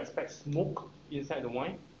 so you will expect smoke inside the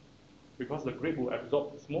wine because the grape will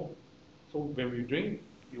absorb the smoke. So when we drink,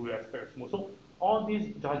 you will expect smoke. So all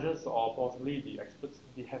these judges or possibly the experts,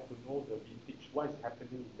 they have to know the vintage, what is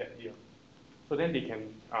happening in that year. So then they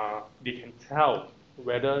can tell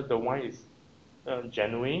whether the wine is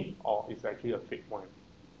genuine or it's actually a fake wine.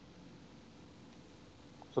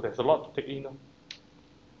 So there's a lot to take in.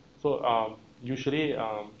 So usually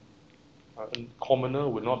a commoner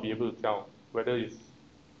would not be able to tell whether it's.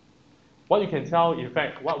 What you can tell, in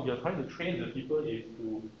fact, what we are trying to train the people is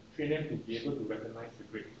to train them to be able to recognize the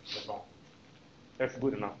grape. That's all. That's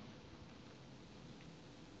good enough.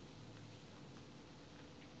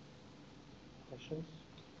 Questions?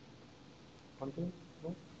 Something?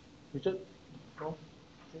 No? Richard? No?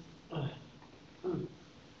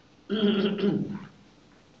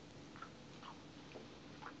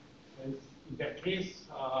 In that case,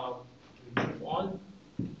 we move on.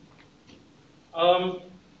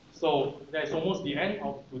 So that's almost the end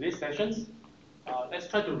of today's sessions. Let's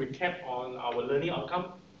try to recap on our learning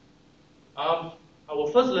outcome. Our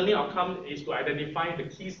first learning outcome is to identify the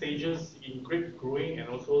key stages in grape growing and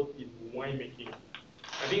also in winemaking.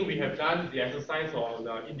 I think we have done the exercise or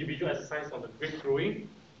the individual exercise on the grape growing.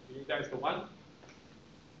 That's the one.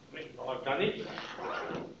 We have done it.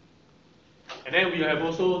 And then we have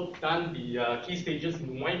also done the key stages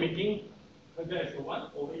in winemaking. That is the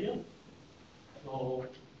one over here. So,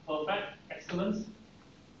 perfect, excellence.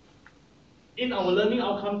 In our learning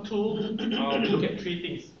outcome 2, we look at 3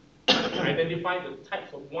 things. We identify the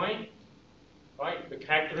types of wine, right? The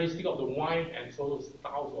characteristic of the wine, and so the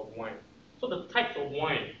styles of wine. So the types of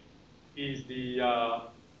wine is the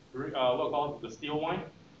what called the still wine,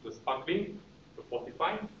 the sparkling, the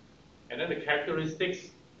fortified, and then the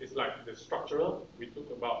characteristics is like the structural. We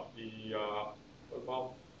talked about the what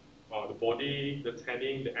called the body, the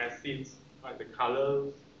tannin, the acids, right? The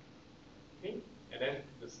colors, okay, and then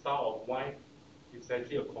the style of wine is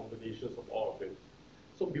actually a combination of all of them.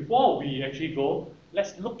 So before we actually go,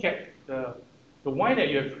 let's look at the wine that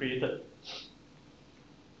you have created.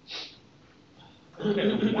 Look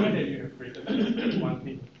at the wine that you have created. That's one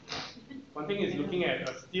thing. One thing is looking at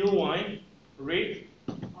a still wine, red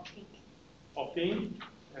or pink,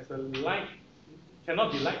 as a light,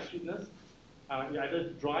 cannot be light sweetness,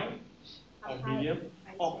 either dry or medium,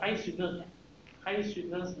 or high sweetness. High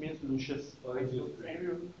sweetness means luscious.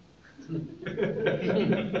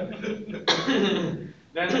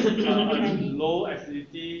 Then low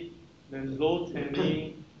acidity, then low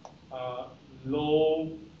tannin,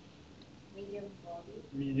 low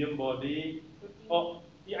medium body, or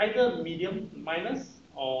either medium minus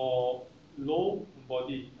or low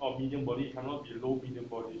body or medium body. It cannot be low medium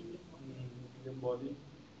body. Medium body,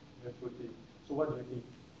 then fruity. So what do you think?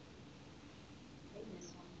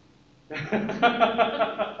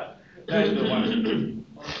 That is the one.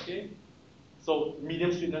 Okay. So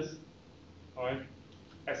medium sweetness. Alright.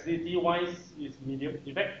 acidity wise is medium.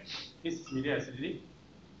 In fact, this is medium acidity,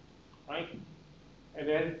 right? And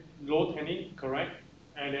then low tannin, correct?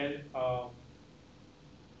 And then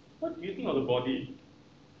what do you think of the body?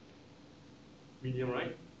 Medium,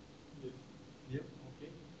 right? Yes. Medium,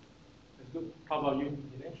 okay. That's good. How about you,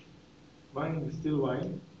 Dinesh? Wine is still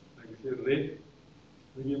wine, like I said, red,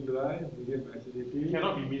 medium dry, medium acidity.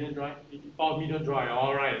 Cannot be medium dry. Oh, medium dry.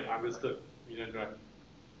 All right, understood. Medium dry.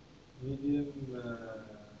 Medium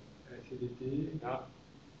acidity. Yeah.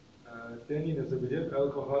 Tannin is a medium,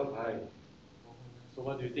 alcohol high. So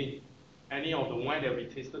what do you think? Any of the wine that we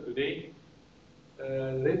tasted today?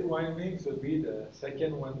 Red wine mix will be the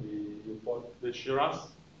second one we bought. The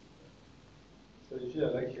Shiraz? So usually I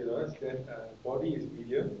like Shiraz, then body is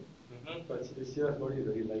medium, Mm-hmm. but the Shiraz body is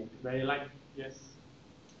very light. Very light, yes.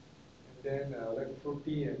 And then like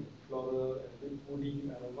fruity and floral and a bit woody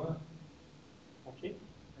aroma. Okay,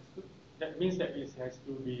 that's good. That means that it has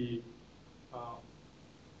to be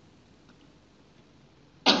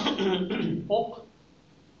oak.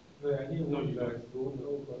 No, any No, wood you like don't. stone,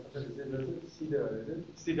 oak or something, is it cedar, is it?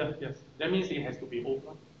 Cedar, yes. That means it has to be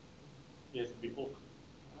oak. It has to be oak.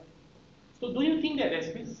 So do you think that there's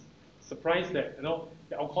been surprise that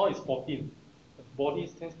the alcohol is 14, but the body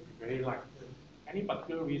tends to be very light? Any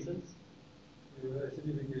particular reasons?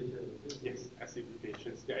 Acidification. Yes,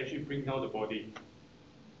 acidifications. They actually bring down the body.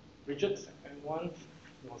 Richard, anyone?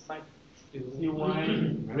 Your side? Still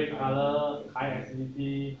wine, red color, high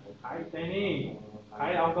acidity, high tannin,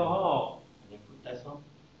 high alcohol. That's all.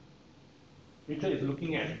 Richard is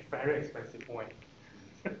looking at very expensive wine.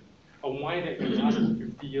 A wine that can last for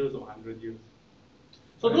 50 years or 100 years.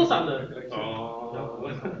 So those are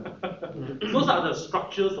those are the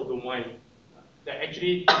structures of the wine that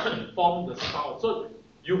actually form the style. So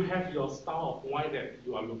you have your style of wine that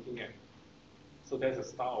you are looking at. So that's a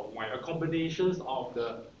style of wine, a combinations of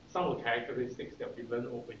some of the characteristics that we learn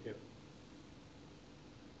over here.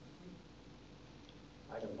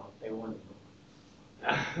 I don't know, they want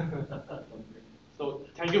So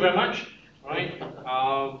thank you very much. All right.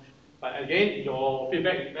 But again, your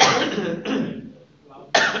feedback is very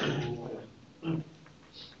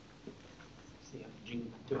See, I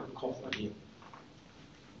drink cough again.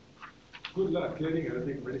 Good luck clearing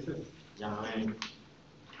everything, medicine. Yeah, man.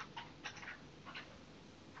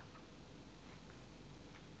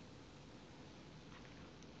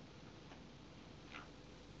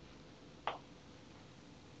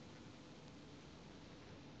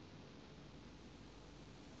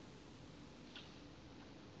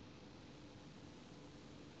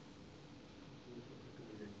 Oh, he says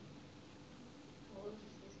social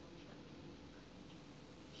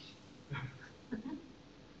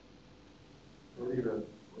Very well.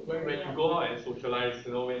 when you go out and socialize,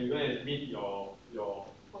 when you go and meet your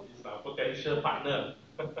potential partner,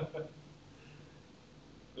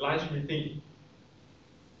 lunch meeting.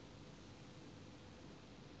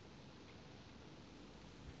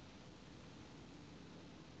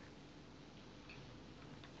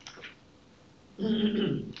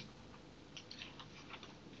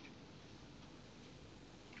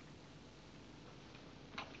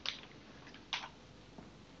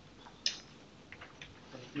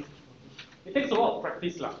 It takes a lot of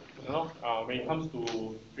practice, when it comes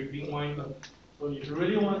to drinking wine. So if you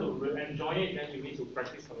really want to enjoy it, then you need to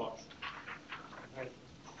practice a lot. Right.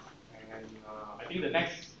 And I think the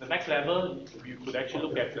next level, you could actually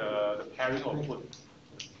look at the pairing of food.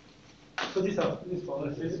 So this for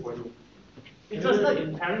us, This is for you. Interested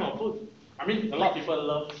in pairing of food? I mean, a lot of people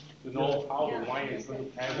love to know how the wine is going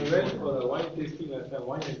to pair I with went food. for a wine tasting last time,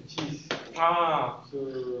 wine and cheese.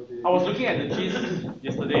 So I was looking at the cheese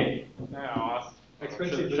yesterday. Then I asked,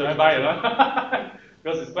 Expensive, should I buy it?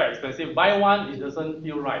 Because it's quite expensive. Buy one, it doesn't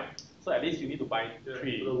feel right. So at least you need to buy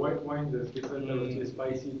three. The white wine, there's different type of cheese,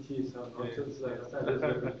 spicy cheese, nonsense like that. I just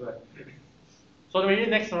went to try. So maybe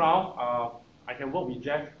next round, I can work with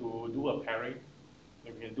Jeff to do a pairing.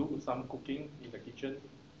 Maybe we can do some cooking in the kitchen.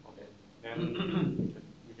 Okay. Then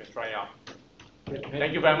we can try out.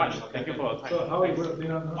 Thank you very much. Thank you for your time. So how are you going to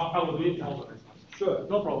clean up now? I will do it now. Sure.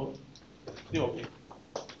 No problem. Still okay.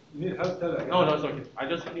 You need help, tell No, it's okay. I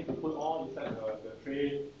just need to put all inside the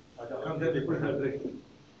tray. Come then, we put in the tray.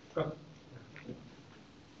 Come.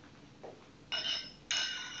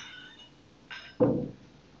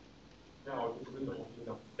 Yeah, I'll just bring the whole thing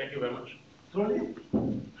down. Thank you very much. Really?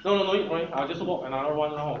 No, I'll just walk another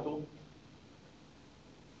 1 round or two.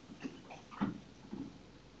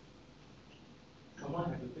 Someone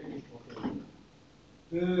has to take this.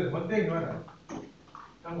 Okay. One thing, one.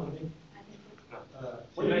 Come on, thing. I can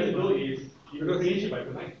put What you like to do is, you finish it by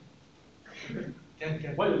tonight. Can.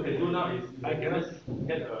 What you can do now is I cannot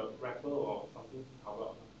get a wrapper or something to cover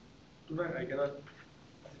up. Tonight I cannot.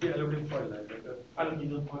 Get aluminum foil like better.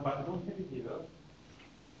 Aluminum foil, but I don't have it here.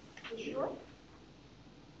 You sure?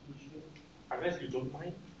 Unless you don't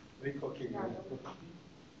mind. Very cocky. No, Right? no.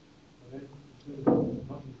 Then it's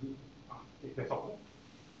not easy. Okay, that's all.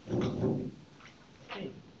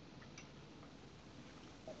 Okay.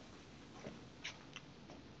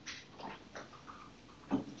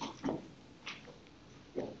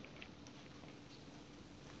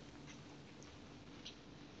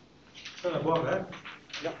 So nak buang kan?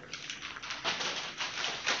 Yeah.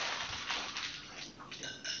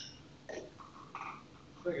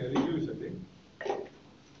 So I can reuse I think.